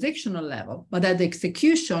jurisdictional level, but at the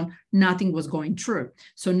execution, nothing was going through.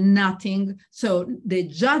 So the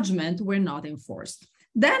judgment were not enforced.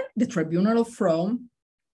 Then the Tribunal of Rome,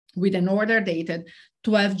 with an order dated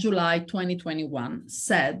 12 July 2021,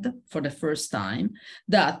 said for the first time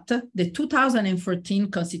that the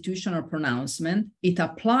 2014 constitutional pronouncement, it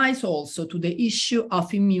applies also to the issue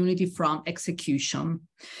of immunity from execution,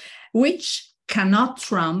 which cannot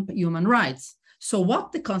trump human rights. So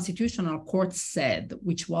what the Constitutional Court said,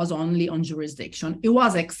 which was only on jurisdiction, it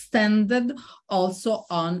was extended also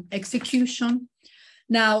on execution.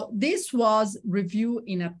 Now, this was reviewed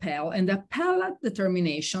in appel, and the appellate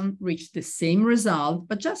determination reached the same result,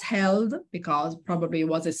 but just held, because probably it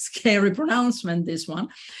was a scary pronouncement, this one,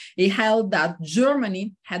 it held that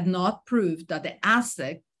Germany had not proved that the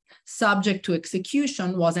asset subject to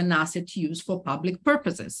execution was an asset used for public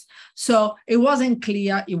purposes. So it wasn't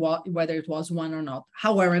clear whether it was one or not.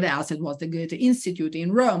 However, the asset was the Goethe Institute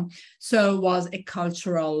in Rome, so it was a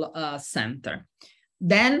cultural center.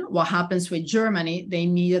 Then what happens with Germany? They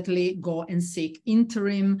immediately go and seek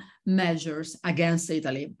interim measures against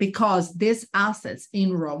Italy because these assets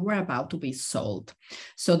in Rome were about to be sold.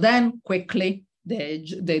 So then quickly,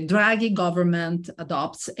 the Draghi government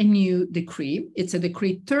adopts a new decree. It's a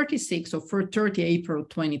decree 36 of 30 April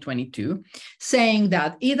 2022, saying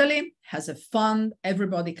that Italy has a fund,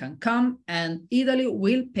 everybody can come, and Italy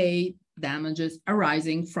will pay damages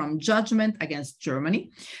arising from judgment against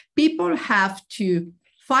Germany. People have to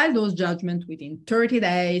file those judgments within 30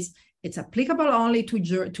 days. It's applicable only to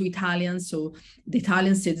Italians, so the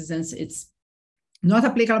Italian citizens. It's not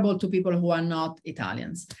applicable to people who are not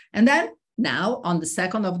Italians. And then now, on the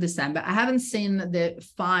 2nd of December, I haven't seen the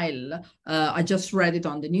file, I just read it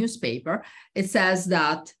on the newspaper. It says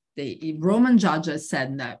that the Roman judges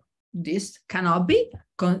said, no, this cannot be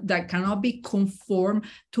conform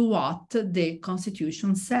to what the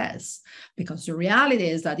Constitution says. Because the reality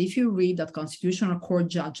is that if you read that Constitutional Court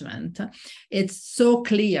judgment, it's so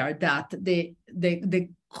clear that the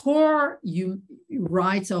core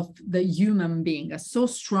rights of the human being are so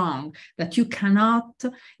strong that you cannot,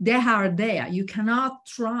 they are there. You cannot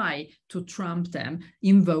try to trump them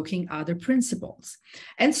invoking other principles.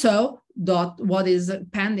 And so what is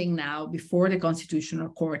pending now before the Constitutional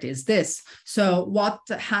Court is this. So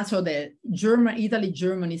the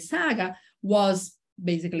Italy-Germany saga was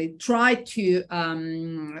basically try to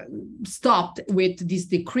stop with this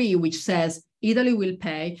decree which says Italy will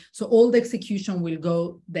pay, so all the execution will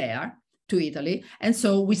go there to Italy, and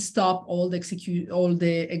so we stop all the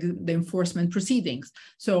enforcement proceedings.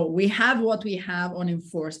 So we have what we have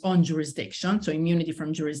on jurisdiction, so immunity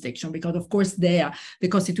from jurisdiction, because of course there the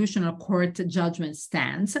Constitutional Court judgment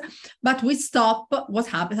stands, but we stop what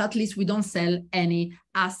happens, at least we don't sell any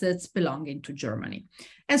assets belonging to Germany.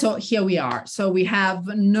 And so here we are. So we have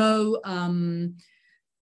no,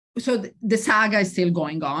 so the saga is still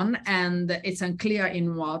going on and it's unclear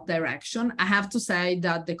in what direction. I have to say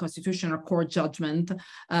that the Constitutional Court judgment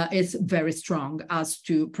is very strong as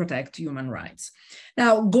to protect human rights.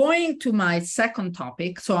 Now, going to my second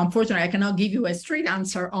topic, so unfortunately, I cannot give you a straight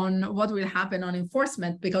answer on what will happen on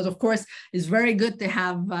enforcement, because of course, it's very good to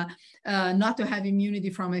have not to have immunity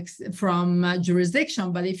from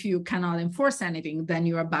jurisdiction, but if you cannot enforce anything, then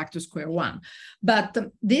you are back to square one. But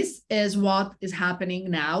this is what is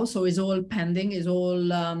happening now. So it's all pending, it's all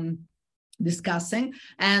discussing.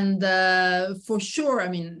 And for sure, I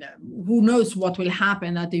mean, who knows what will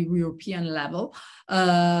happen at the European level,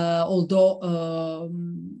 although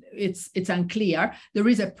it's unclear. There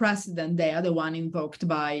is a precedent there, the one invoked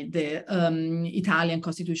by the Italian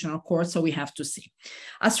Constitutional Court, so we have to see.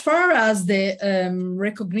 As far as the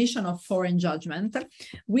recognition of foreign judgment,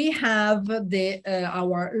 we have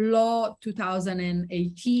our law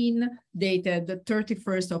 2018, dated the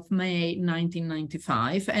 31st of May,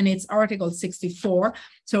 1995, and it's Article 64.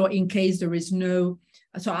 So in case there is no,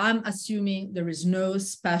 so I'm assuming there is no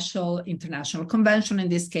special international convention in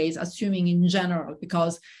this case, assuming in general,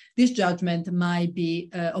 because this judgment might be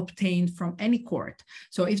obtained from any court.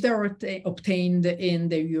 So if they're obtained in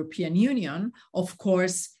the European Union, of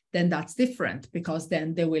course, then that's different, because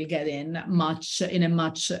then they will get in a much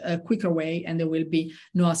quicker way, and there will be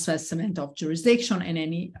no assessment of jurisdiction in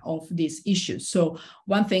any of these issues. So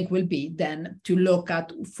one thing will be then to look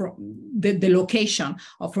at from the location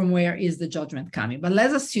of from where is the judgment coming. But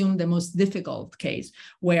let's assume the most difficult case,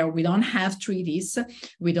 where we don't have treaties,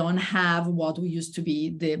 we don't have what we used to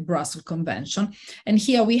be the Brussels Convention, and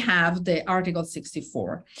here we have the Article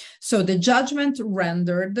 64. So the judgment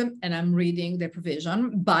rendered, and I'm reading the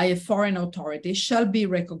provision, by a foreign authority shall be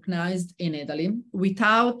recognized in Italy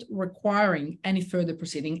without requiring any further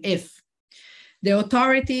proceeding if the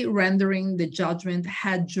authority rendering the judgment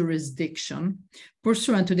had jurisdiction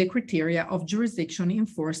pursuant to the criteria of jurisdiction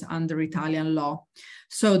enforced under Italian law.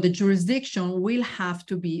 So the jurisdiction will have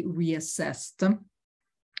to be reassessed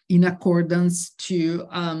in accordance to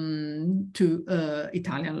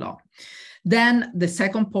Italian law. Then the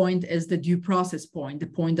second point is the due process point, the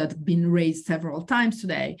point that's been raised several times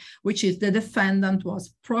today, which is the defendant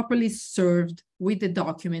was properly served with the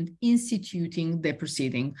document instituting the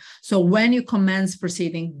proceeding. So when you commence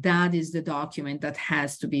proceeding, that is the document that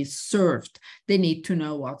has to be served. They need to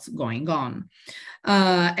know what's going on.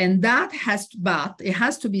 And that it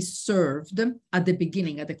has to be served at the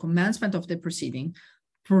beginning, at the commencement of the proceeding,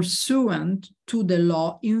 pursuant to the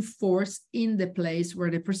law in force in the place where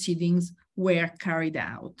the proceedings were carried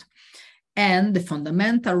out. And the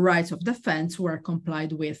fundamental rights of defense were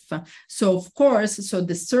complied with. So of course,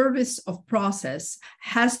 the service of process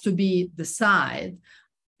has to be decided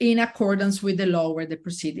in accordance with the law where the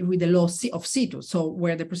proceeding, with the law of situ, so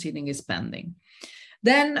where the proceeding is pending.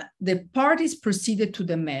 Then the parties proceeded to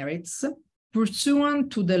the merits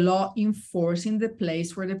pursuant to the law in force in the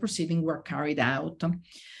place where the proceedings were carried out.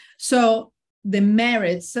 So the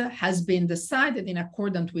merits has been decided in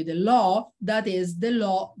accordance with the law, that is the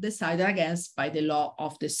law decided against by the law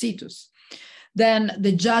of the situs. Then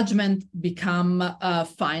the judgment become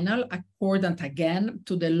final accordant again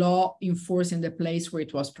to the law in force in the place where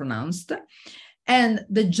it was pronounced. And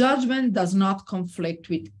the judgment does not conflict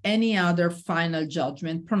with any other final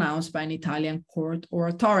judgment pronounced by an Italian court or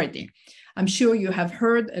authority. I'm sure you have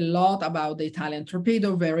heard a lot about the Italian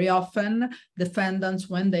torpedo. Very often, defendants,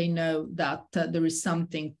 when they know that there is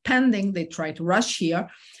something pending, they try to rush here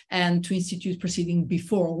and to institute proceeding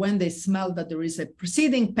before. When they smell that there is a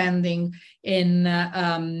proceeding pending in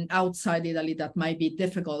outside Italy that might be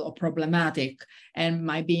difficult or problematic and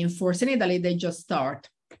might be enforced in Italy, they just start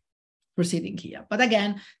proceeding here. But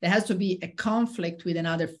again, there has to be a conflict with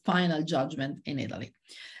another final judgment in Italy.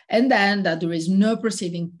 And then that there is no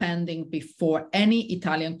proceeding pending before any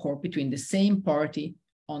Italian court between the same party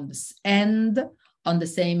on this end, on the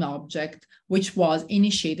same object, which was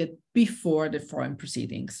initiated before the foreign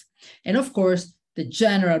proceedings. And of course, the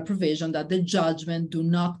general provision that the judgment do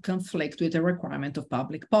not conflict with the requirement of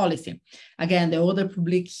public policy. Again, the ordre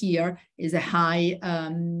public here is a high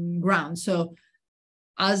ground. So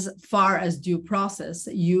as far as due process,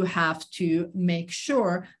 you have to make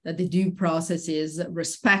sure that the due process is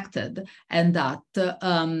respected and that the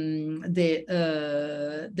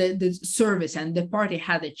service and the party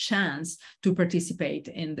had a chance to participate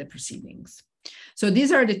in the proceedings. So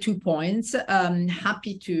these are the 2 points. I'm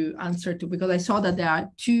happy to answer to, because I saw that there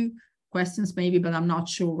are 2 questions maybe, but I'm not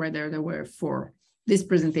sure whether they were for this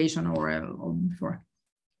presentation or before.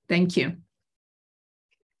 Thank you.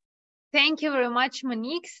 Thank you very much,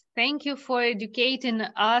 Monique. Thank you for educating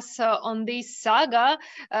us on this saga.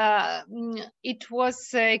 It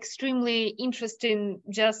was extremely interesting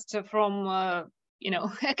just from,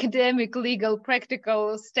 academic, legal,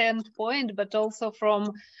 practical standpoint, but also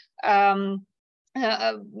from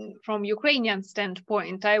Ukrainian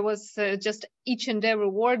standpoint. I was just each and every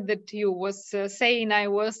word that you was saying, I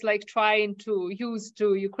was like trying to use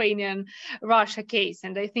to Ukrainian Russia case.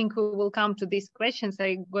 And I think we will come to these questions.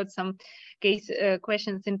 I got some case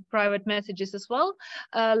questions in private messages as well.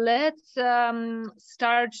 Let's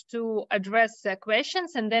start to address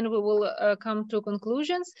questions and then we will come to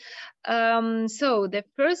conclusions. So the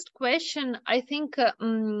first question, I think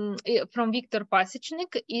from Viktor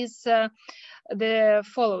Pasechnik is the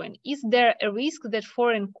following. Is there a risk that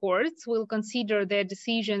foreign courts will consider the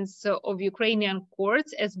decisions of Ukrainian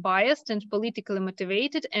courts as biased and politically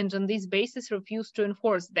motivated and on this basis refuse to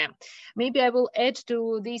enforce them? Maybe I will add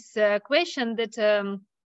to this question that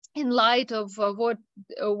in light of what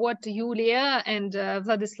Yulia and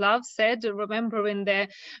Vladyslav said, remembering the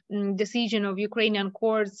decision of Ukrainian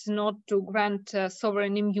courts not to grant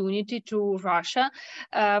sovereign immunity to Russia,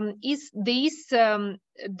 is this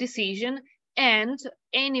decision and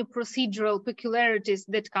any procedural peculiarities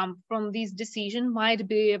that come from this decision might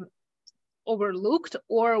be overlooked,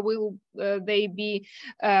 or will they be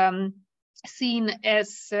seen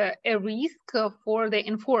as a risk for the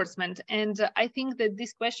enforcement? And I think that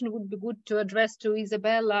this question would be good to address to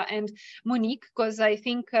Isabella and Monique, because I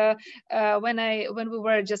think when we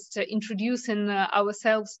were just introducing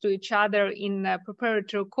ourselves to each other in a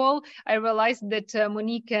preparatory call, I realized that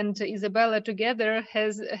Monique and Isabella together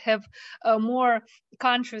have more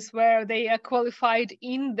countries where they are qualified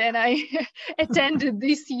in than I attended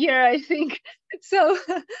this year, I think. So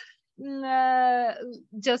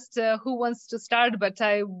just who wants to start, but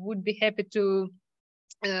I would be happy to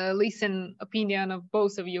listen opinion of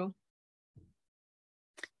both of you.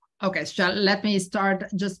 Okay, so let me start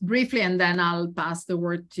just briefly and then I'll pass the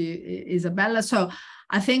word to Isabella. So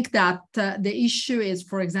I think that the issue is,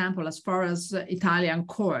 for example, as far as Italian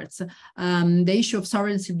courts, the issue of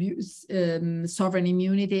sovereign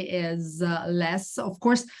immunity is less. Of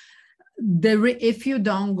course, if you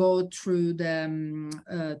don't go through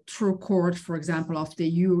the through court, for example, of the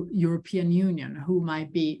European Union, who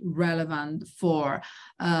might be relevant for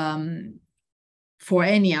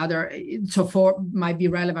any other, might be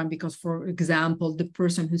relevant because, for example, the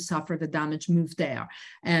person who suffered the damage moved there,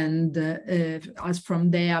 and as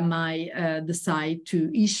from there might decide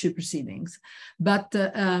to issue proceedings. But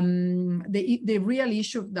the real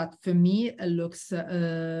issue that for me looks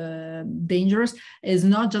dangerous is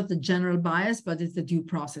not just the general bias, but it's the due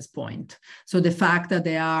process point. So the fact that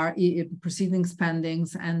there are proceedings pending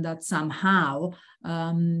and that somehow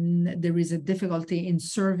there is a difficulty in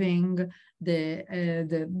serving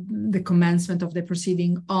the commencement of the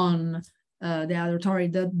proceeding on the other authority,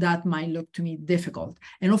 that might look to me difficult.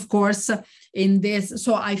 And of course, in this,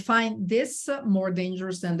 so I find this more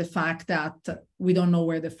dangerous than the fact that we don't know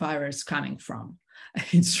where the fire is coming from.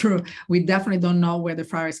 It's true, we definitely don't know where the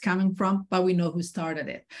fire is coming from, but we know who started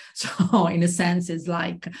it. So in a sense, it's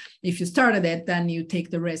like, if you started it, then you take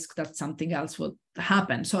the risk that something else will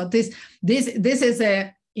happen. So this is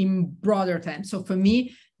a in broader terms. So for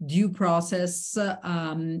me, due process,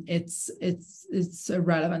 it's a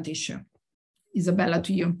relevant issue. Isabella,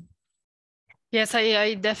 to you. Yes,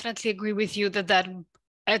 I definitely agree with you that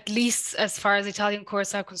at least as far as Italian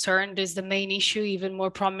courts are concerned, is the main issue, even more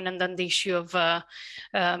prominent than the issue of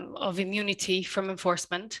immunity from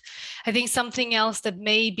enforcement. I think something else that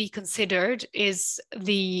may be considered is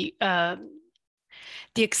the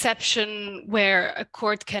exception where a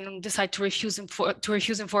court can decide to refuse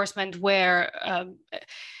enforcement where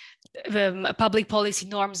public policy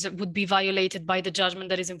norms that would be violated by the judgment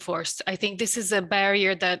that is enforced. I think this is a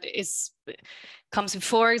barrier that comes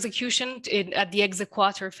before execution at the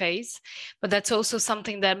exequatur phase, but that's also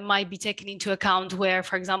something that might be taken into account where,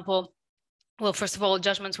 for example, well, first of all,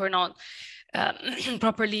 judgments were not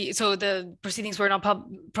properly, so the proceedings were not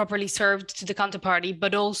properly served to the counterparty,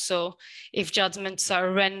 but also if judgments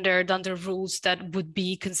are rendered under rules that would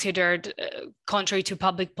be considered contrary to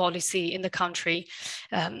public policy in the country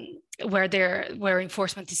where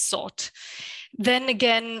enforcement is sought. Then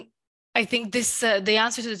again, I think this the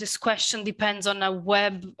answer to this question depends on a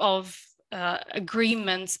web of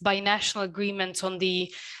agreements, binational agreements on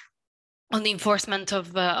the enforcement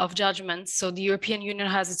of judgments. So the European Union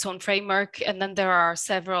has its own framework, and then there are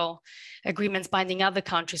several agreements binding other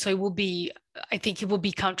countries. So it will be, I think it will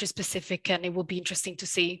be country specific, and it will be interesting to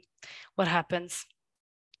see what happens.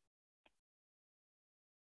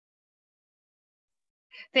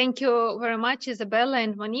 Thank you very much, Isabella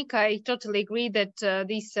and Monica. I totally agree that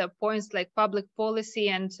these points like public policy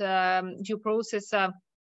and due process are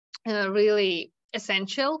really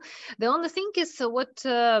essential. The only thing is what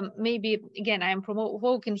maybe, again, I'm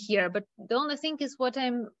provoking here, but the only thing is what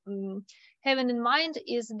I'm having in mind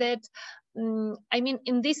is that, I mean,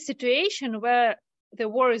 in this situation where the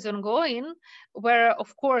war is ongoing, where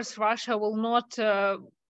of course Russia will not, the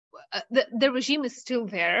regime is still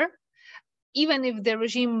there. Even if the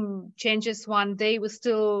regime changes one day, we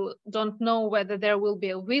still don't know whether there will be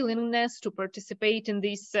a willingness to participate in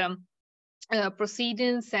these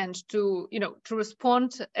proceedings and to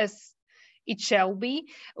respond as it shall be,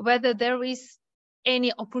 whether there is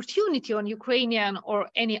any opportunity on Ukrainian or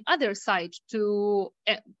any other side to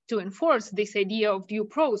enforce this idea of due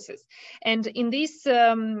process. And in this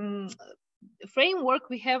framework,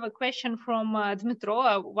 we have a question from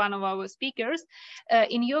Dmitro, one of our speakers.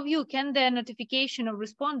 In your view, can the notification of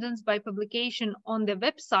respondents by publication on the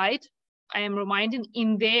website, I am reminding,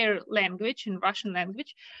 in their language, in Russian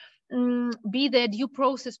language, be the due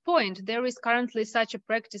process point? There is currently such a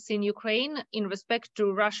practice in Ukraine in respect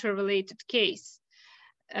to Russia-related case.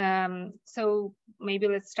 So maybe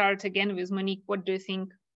let's start again with Monique. What do you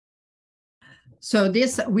think? So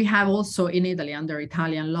this, we have also in Italy under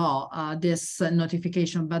Italian law, this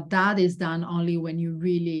notification, but that is done only when you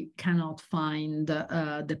really cannot find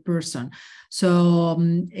the person. So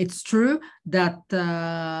it's true that,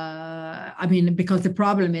 I mean, because the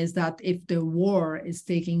problem is that if the war is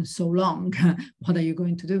taking so long, what are you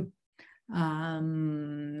going to do?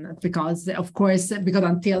 Because of course, because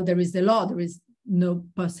until there is the law, there is no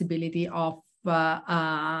possibility of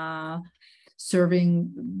serving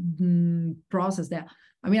process there.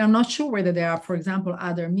 I mean, I'm not sure whether there are, for example,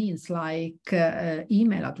 other means like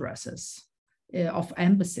email addresses of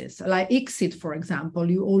embassies. Like ICSID, for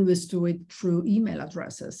example, you always do it through email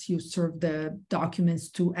addresses. You serve the documents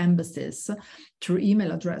to embassies through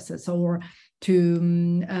email addresses, or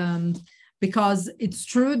to, because it's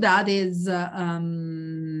true that is, I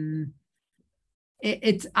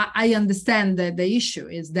understand that the issue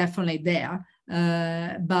is definitely there.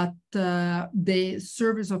 But the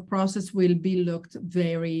service of process will be looked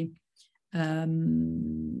very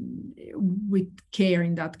with care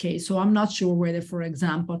in that case. So I'm not sure whether, for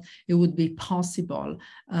example, it would be possible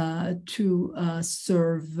to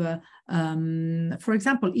serve, for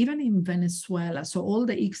example, even in Venezuela. So all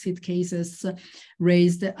the exit cases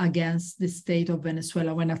raised against the state of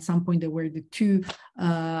Venezuela, when at some point there were the two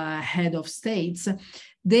head of states,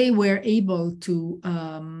 they were able to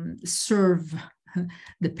serve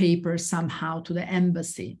the paper somehow to the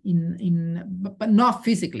embassy but not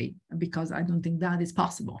physically, because I don't think that is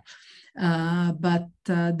possible. But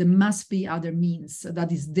there must be other means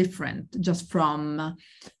that is different just from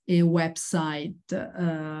a website,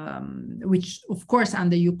 which of course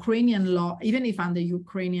under Ukrainian law, even if under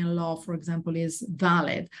Ukrainian law, for example, is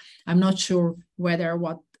valid, I'm not sure whether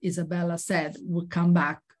what Isabella said would come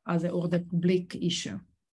back as an ordre public issue.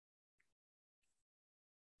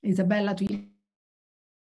 Isabella, to you.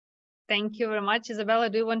 Thank you very much. Isabella,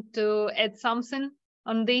 do you want to add something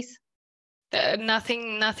on this?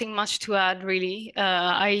 Nothing much to add, really.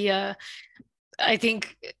 I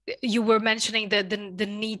think you were mentioning the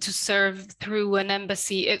need to serve through an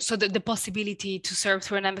embassy, so the possibility to serve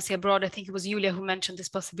through an embassy abroad. I think it was Yulia who mentioned this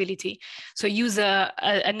possibility. So use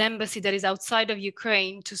an embassy that is outside of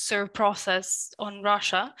Ukraine to serve process on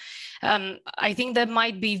Russia. I think that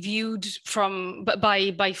might be viewed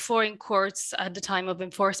by foreign courts at the time of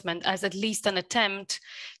enforcement as at least an attempt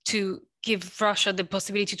to give Russia the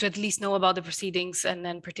possibility to at least know about the proceedings and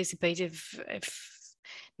then participate if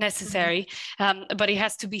necessary. But it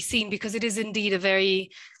has to be seen, because it is indeed a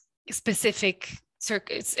very specific,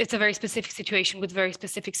 it's a very specific situation with very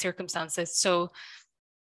specific circumstances. So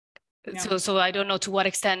I don't know to what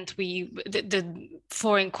extent the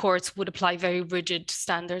foreign courts would apply very rigid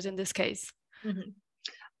standards in this case.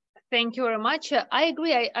 Thank you very much. I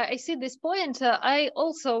agree. I see this point. I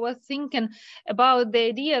also was thinking about the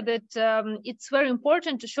idea that it's very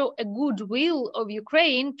important to show a goodwill of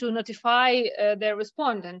Ukraine to notify their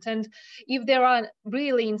respondent. And if there are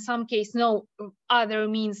really, in some case, no other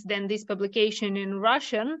means than this publication in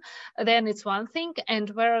Russian, then it's one thing. And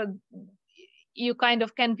where you kind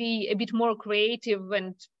of can be a bit more creative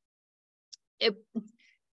and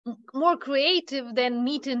more creative than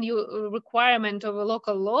meeting your requirement of a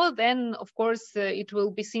local law, then of course it will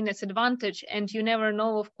be seen as advantage, and you never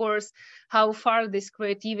know, of course, how far this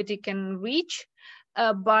creativity can reach.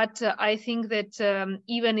 But I think that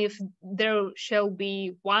even if there shall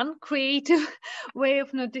be one creative way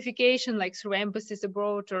of notification, like through embassies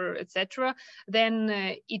abroad or etc.,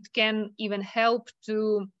 then it can even help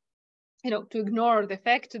to, to ignore the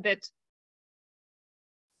fact that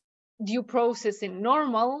due process in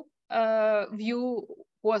normal view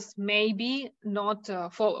was maybe not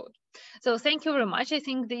followed. So thank you very much. I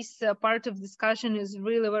think this part of discussion is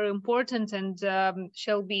really very important and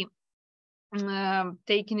shall be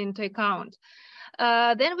taken into account.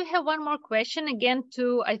 Then we have one more question again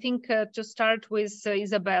to start with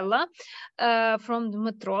Isabella from the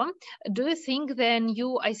Metro. Do you think the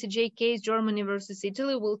new ICJ case, Germany versus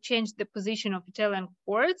Italy, will change the position of Italian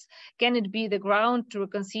courts? Can it be the ground to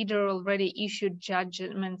reconsider already issued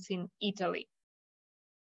judgments in Italy?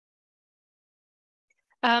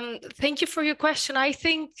 Thank you for your question. I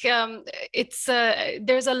think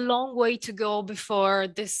there's a long way to go before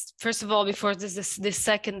this. First of all, before this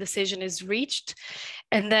second decision is reached,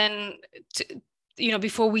 and then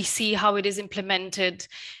before we see how it is implemented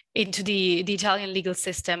into the Italian legal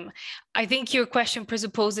system. I think your question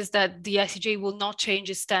presupposes that the ICJ will not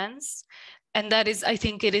change its stance, and that is, I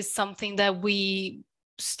think, it is something that we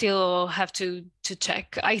still have to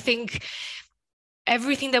check. I think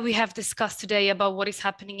everything that we have discussed today about what is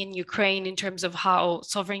happening in Ukraine in terms of how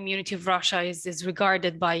sovereign immunity of Russia is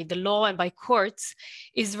regarded by the law and by courts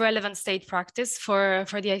is relevant state practice for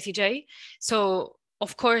the ICJ. So,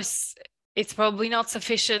 of course, it's probably not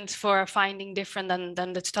sufficient for a finding different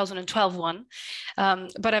than the 2012 one.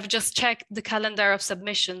 But I've just checked the calendar of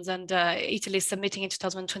submissions, and Italy is submitting in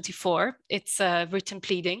 2024. It's a written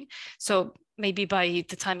pleading. So maybe by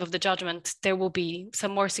the time of the judgment, there will be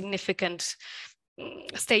some more significant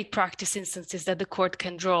state practice instances that the court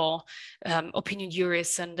can draw opinion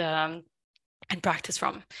juris and practice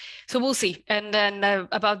from. So we'll see. And then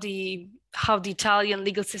about how the Italian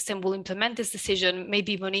legal system will implement this decision,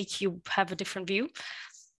 maybe Monique, you have a different view?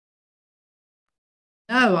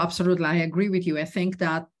 No, absolutely. I agree with you. I think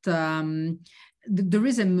that there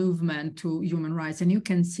is a movement to human rights, and you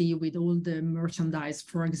can see with all the merchandise,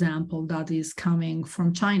 for example, that is coming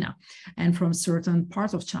from China and from certain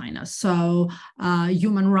parts of China. So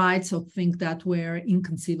human rights, I think that were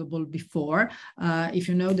inconceivable before. If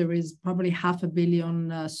you know, there is probably 500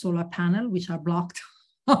 million solar panels which are blocked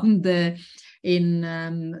on the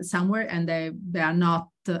in somewhere, and they are not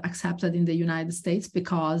accepted in the United States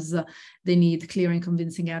because they need clear and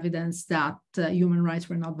convincing evidence that human rights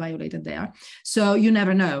were not violated there. So you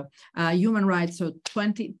never know. Human rights, so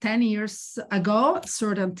 10 years ago,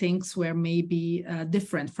 certain things were maybe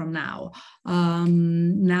different from now.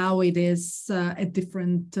 Now it is a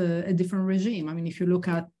different regime. I mean, if you look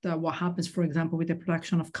at what happens, for example, with the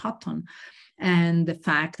production of cotton, and the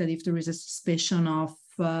fact that if there is a suspicion of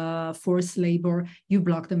forced labor, you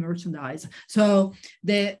block the merchandise. So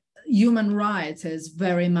the human rights is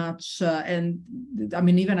very much, and I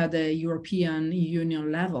mean, even at the European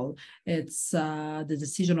Union level, it's the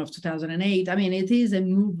decision of 2008. I mean, it is a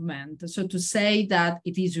movement. So to say that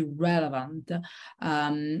it is irrelevant,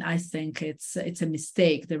 I think it's a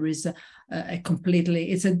mistake. There is a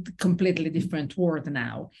completely different world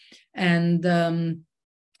now. And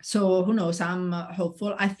so who knows, I'm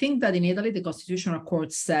hopeful. I think that in Italy, the Constitutional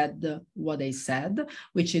Court said what they said,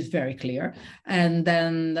 which is very clear. And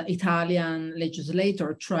then the Italian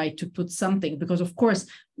legislator tried to put something, because of course,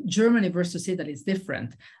 Germany versus Italy is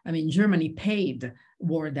different. I mean, Germany paid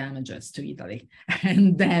war damages to Italy.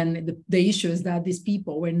 And then the issue is that these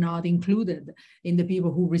people were not included in the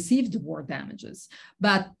people who received war damages,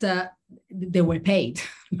 but they were paid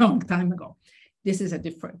a long time ago. This is a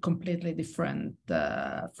completely different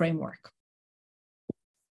framework.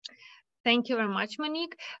 Thank you very much,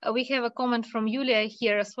 Monique. We have a comment from Yulia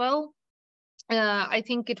here as well. I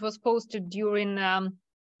think it was posted during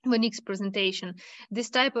Monique's presentation. This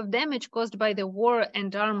type of damage caused by the war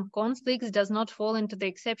and armed conflicts does not fall into the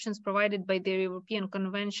exceptions provided by the European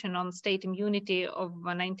Convention on State Immunity of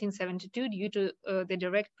 1972 due to the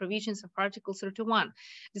direct provisions of Article 31.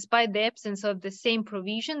 Despite the absence of the same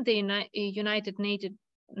provision, the United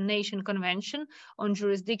Nations Convention on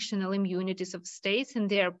Jurisdictional Immunities of States and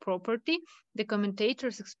Their Property, the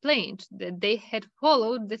commentators explained that they had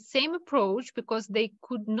followed the same approach because they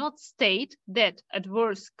could not state that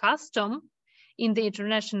adverse custom in the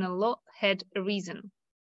international law had arisen.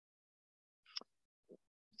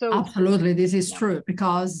 So, absolutely, this is true,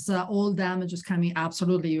 because all damages coming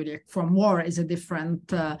from war is a different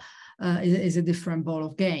ball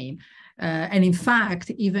of game. And in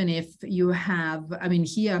fact, even if you have, I mean,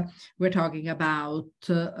 here we're talking about,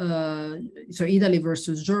 so Italy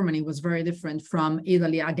versus Germany was very different from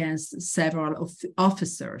Italy against several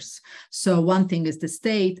officers. So one thing is the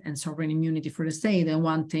state and sovereign immunity for the state, and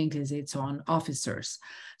one thing is its own officers.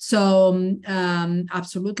 So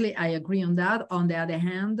absolutely, I agree on that. On the other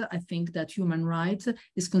hand, I think that human rights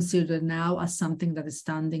is considered now as something that is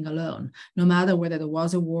standing alone, no matter whether there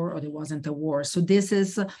was a war or there wasn't a war. So this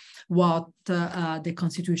is what the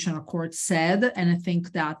Constitutional Court said. And I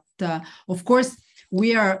think that, of course,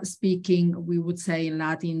 we are speaking, we would say in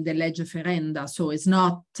Latin, the legge ferenda. So it's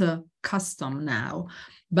not custom now.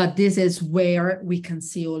 But this is where we can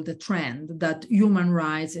see all the trend that human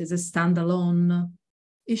rights is a standalone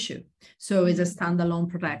issue. So it's a standalone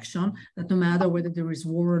protection that no matter whether there is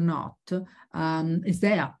war or not, is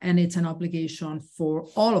there. And it's an obligation for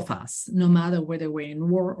all of us, no matter whether we're in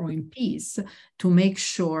war or in peace, to make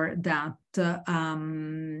sure that the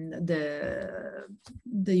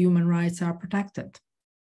human rights are protected.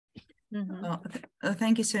 Mm-hmm.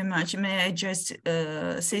 Thank you so much. May I just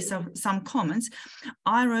say some comments?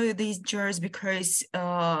 I wrote these jurors because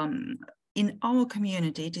in our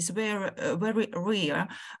community, it is very rare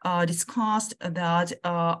discussed that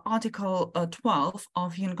Article 12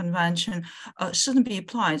 of UN Convention shouldn't be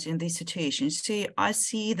applied in these situations. See, I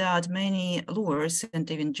see that many lawyers and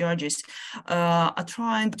even judges are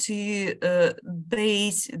trying to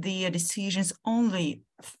base their decisions only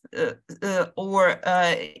or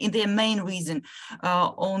in their main reason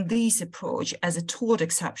on this approach as a tort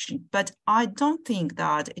exception. But I don't think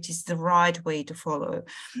that it is the right way to follow,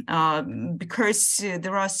 because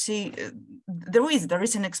there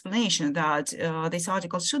is an explanation that this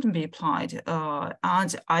article shouldn't be applied.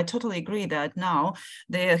 And I totally agree that now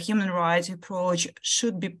the human rights approach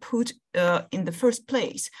should be put in the first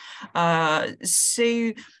place.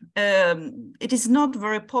 So it is not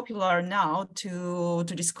very popular now to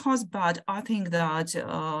discuss, but I think that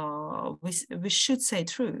we should say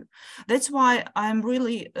true. That's why I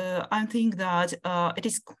think that it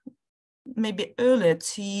is maybe earlier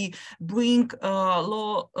to bring a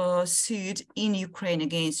lawsuit in Ukraine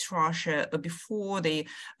against Russia before the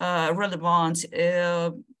relevant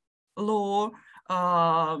law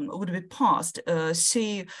would be passed.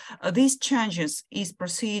 These changes is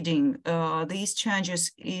proceeding, these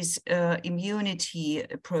changes is immunity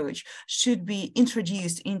approach should be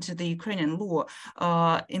introduced into the Ukrainian law.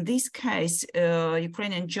 In this case,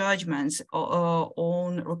 Ukrainian judgments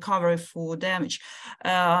on recovery for damage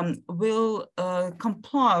will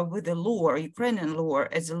comply with the law, Ukrainian law,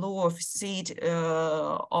 as a law of seat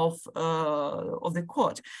of the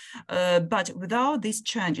court. But without these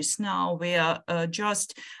changes, now we are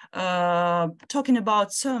just talking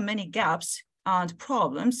about so many gaps and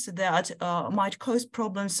problems that might cause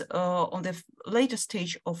problems on the later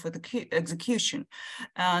stage of the execution.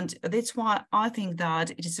 And that's why I think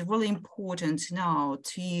that it is really important now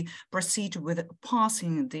to proceed with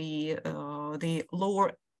passing the law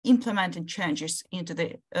implementing changes into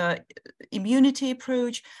the immunity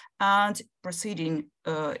approach and proceeding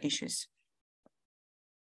issues.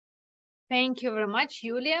 Thank you very much,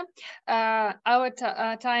 Julia. Our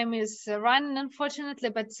time is running, unfortunately,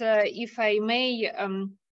 but if I may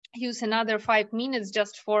use another 5 minutes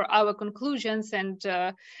just for our conclusions, and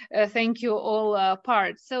thank you all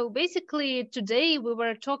parts. So basically today we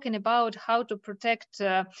were talking about how to protect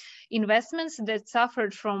investments that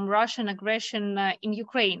suffered from Russian aggression in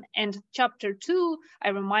Ukraine. And chapter 2, I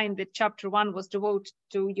remind that chapter 1 was devoted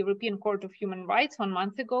to European Court of Human Rights 1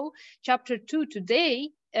 month ago. Chapter 2 today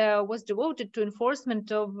was devoted to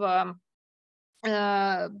enforcement of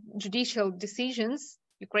judicial decisions,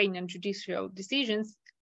 Ukrainian judicial decisions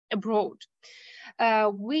abroad.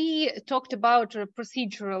 We talked about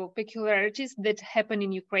procedural peculiarities that happen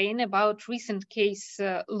in Ukraine, about recent case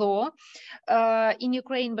law in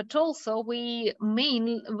Ukraine, but also we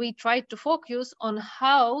tried to focus on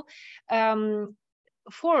how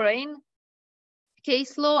foreign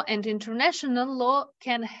case law and international law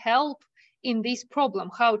can help in this problem,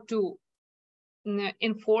 how to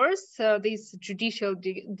enforce these judicial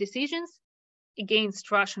decisions against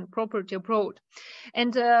Russian property abroad.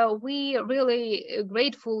 And we really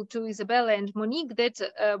grateful to Isabella and Monique that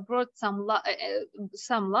brought some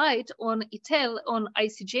light on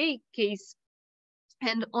ICJ case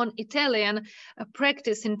and on Italian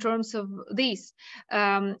practice in terms of this.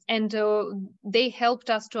 And they helped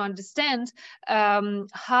us to understand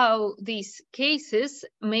how these cases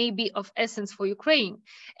may be of essence for Ukraine.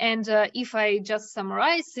 And if I just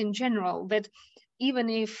summarize in general, that even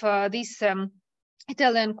if this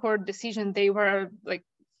Italian court decision, they were like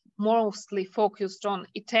mostly focused on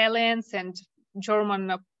Italians and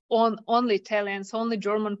German, only Italians, only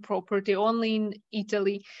German property, only in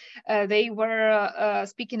Italy. They were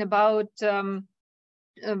speaking about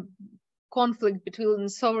conflict between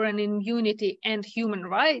sovereign immunity and human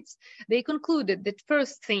rights. They concluded that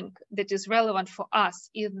first thing that is relevant for us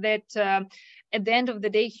is that at the end of the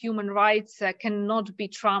day, human rights cannot be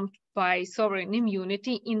trumped by sovereign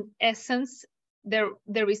immunity. In essence,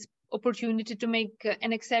 there is opportunity to make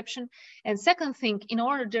an exception. And second thing, in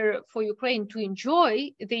order for Ukraine to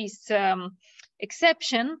enjoy this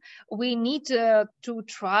exception, we need to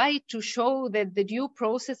try to show that the due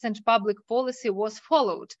process and public policy was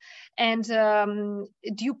followed. And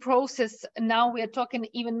due process, now we are talking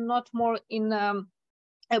even not more in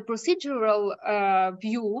a procedural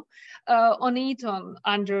view on it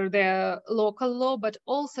under the local law, but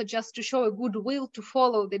also just to show a goodwill to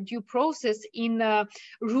follow the due process in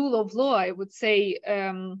rule of law, I would say,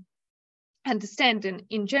 understanding,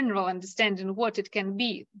 in general, understanding what it can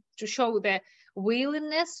be, to show the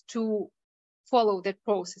willingness to follow that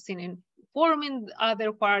process in informing the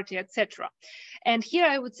other party, etc. And here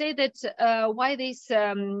I would say that why this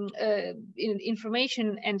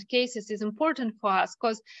information and cases is important for us,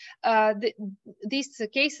 because these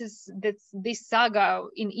cases, this saga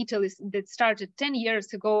in Italy that started 10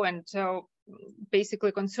 years ago and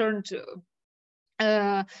basically concerned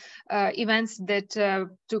events that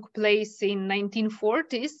took place in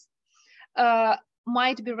 1940s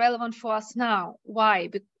might be relevant for us now. Why?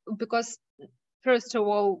 Because first of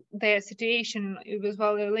all, the situation with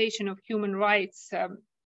violation of human rights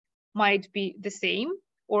might be the same,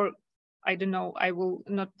 or I don't know, I will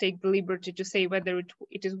not take the liberty to say whether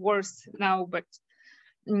it is worse now, but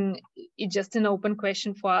it's just an open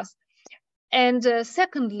question for us. And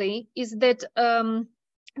secondly, is that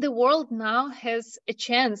the world now has a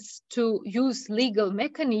chance to use legal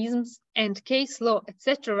mechanisms and case law,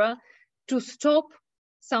 etc., to stop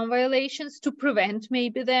some violations, to prevent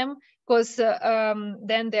maybe them, because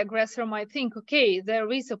then the aggressor might think, okay, there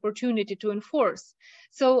is opportunity to enforce.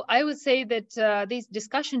 So I would say that this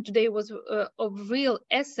discussion today was of real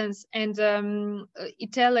essence, and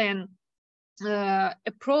Italian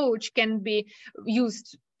approach can be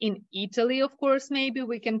used in Italy, of course, maybe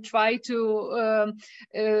we can try to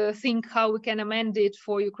think how we can amend it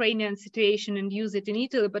for Ukrainian situation and use it in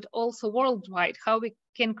Italy, but also worldwide, how we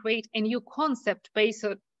can create a new concept based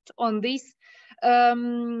on this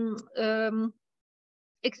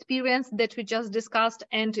experience that we just discussed,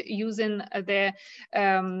 and using the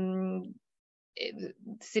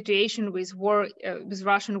situation with war, with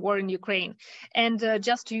Russian war in Ukraine. And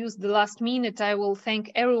just to use the last minute, I will thank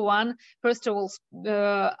everyone. First of all,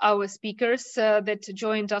 our speakers that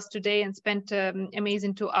joined us today and spent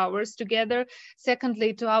amazing 2 hours together.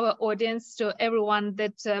 Secondly, to our audience, to everyone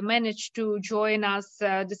that managed to join us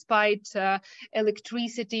despite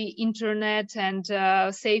electricity, internet, and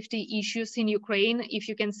safety issues in Ukraine. If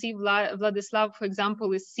you can see, Vladyslav, for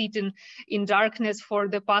example, is sitting in darkness for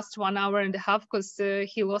the past 1 hour and a half because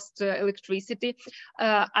he lost electricity.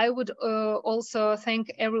 I would also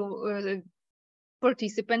thank every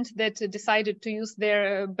participant that decided to use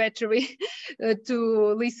their battery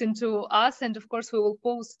to listen to us. And of course, we will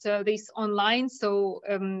post this online, so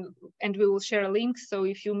and we will share links. So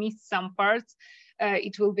if you missed some parts,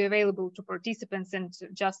 it will be available to participants and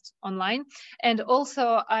just online. And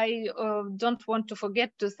also, I don't want to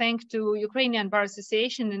forget to thank to Ukrainian Bar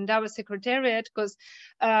Association and our secretariat, because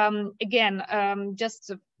again,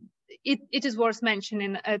 just it is worth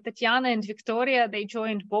mentioning, Tatiana and Victoria, they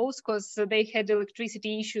joined both because they had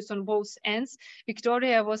electricity issues on both ends.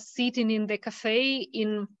 Victoria was sitting in the cafe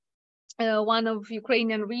in one of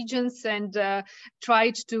Ukrainian regions and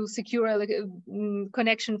tried to secure a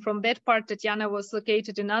connection from that part. Tatiana was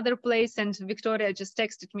located in another place, and Victoria just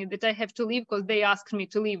texted me that I have to leave because they asked me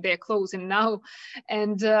to leave. They're closing now,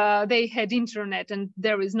 and they had internet, and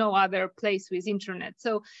there is no other place with internet.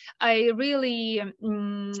 So I really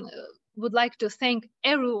would like to thank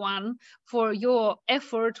everyone for your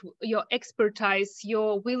effort, your expertise,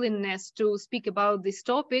 your willingness to speak about this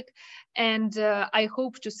topic. And I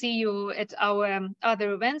hope to see you at our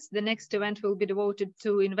other events. The next event will be devoted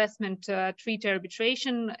to investment treaty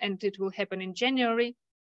arbitration, and it will happen in January.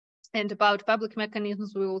 And about public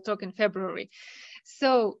mechanisms, we will talk in February.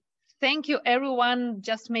 So thank you, everyone.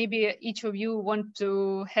 Just maybe each of you want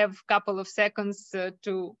to have a couple of seconds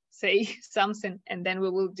to say something, and then we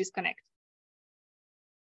will disconnect.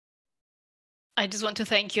 I just want to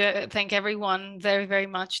thank everyone very, very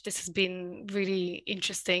much. This has been really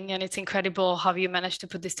interesting, and it's incredible how you managed to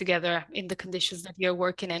put this together in the conditions that you're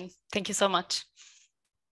working in. Thank you so much.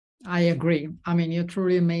 I agree. I mean, you're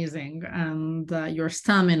truly amazing, and your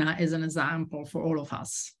stamina is an example for all of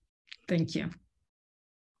us. Thank you.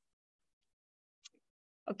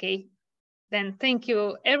 Okay, then thank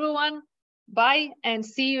you, everyone. Bye, and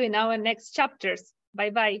see you in our next chapters.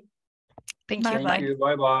 Bye-bye. Thank you. Thank you.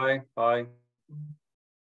 Bye-bye. Bye.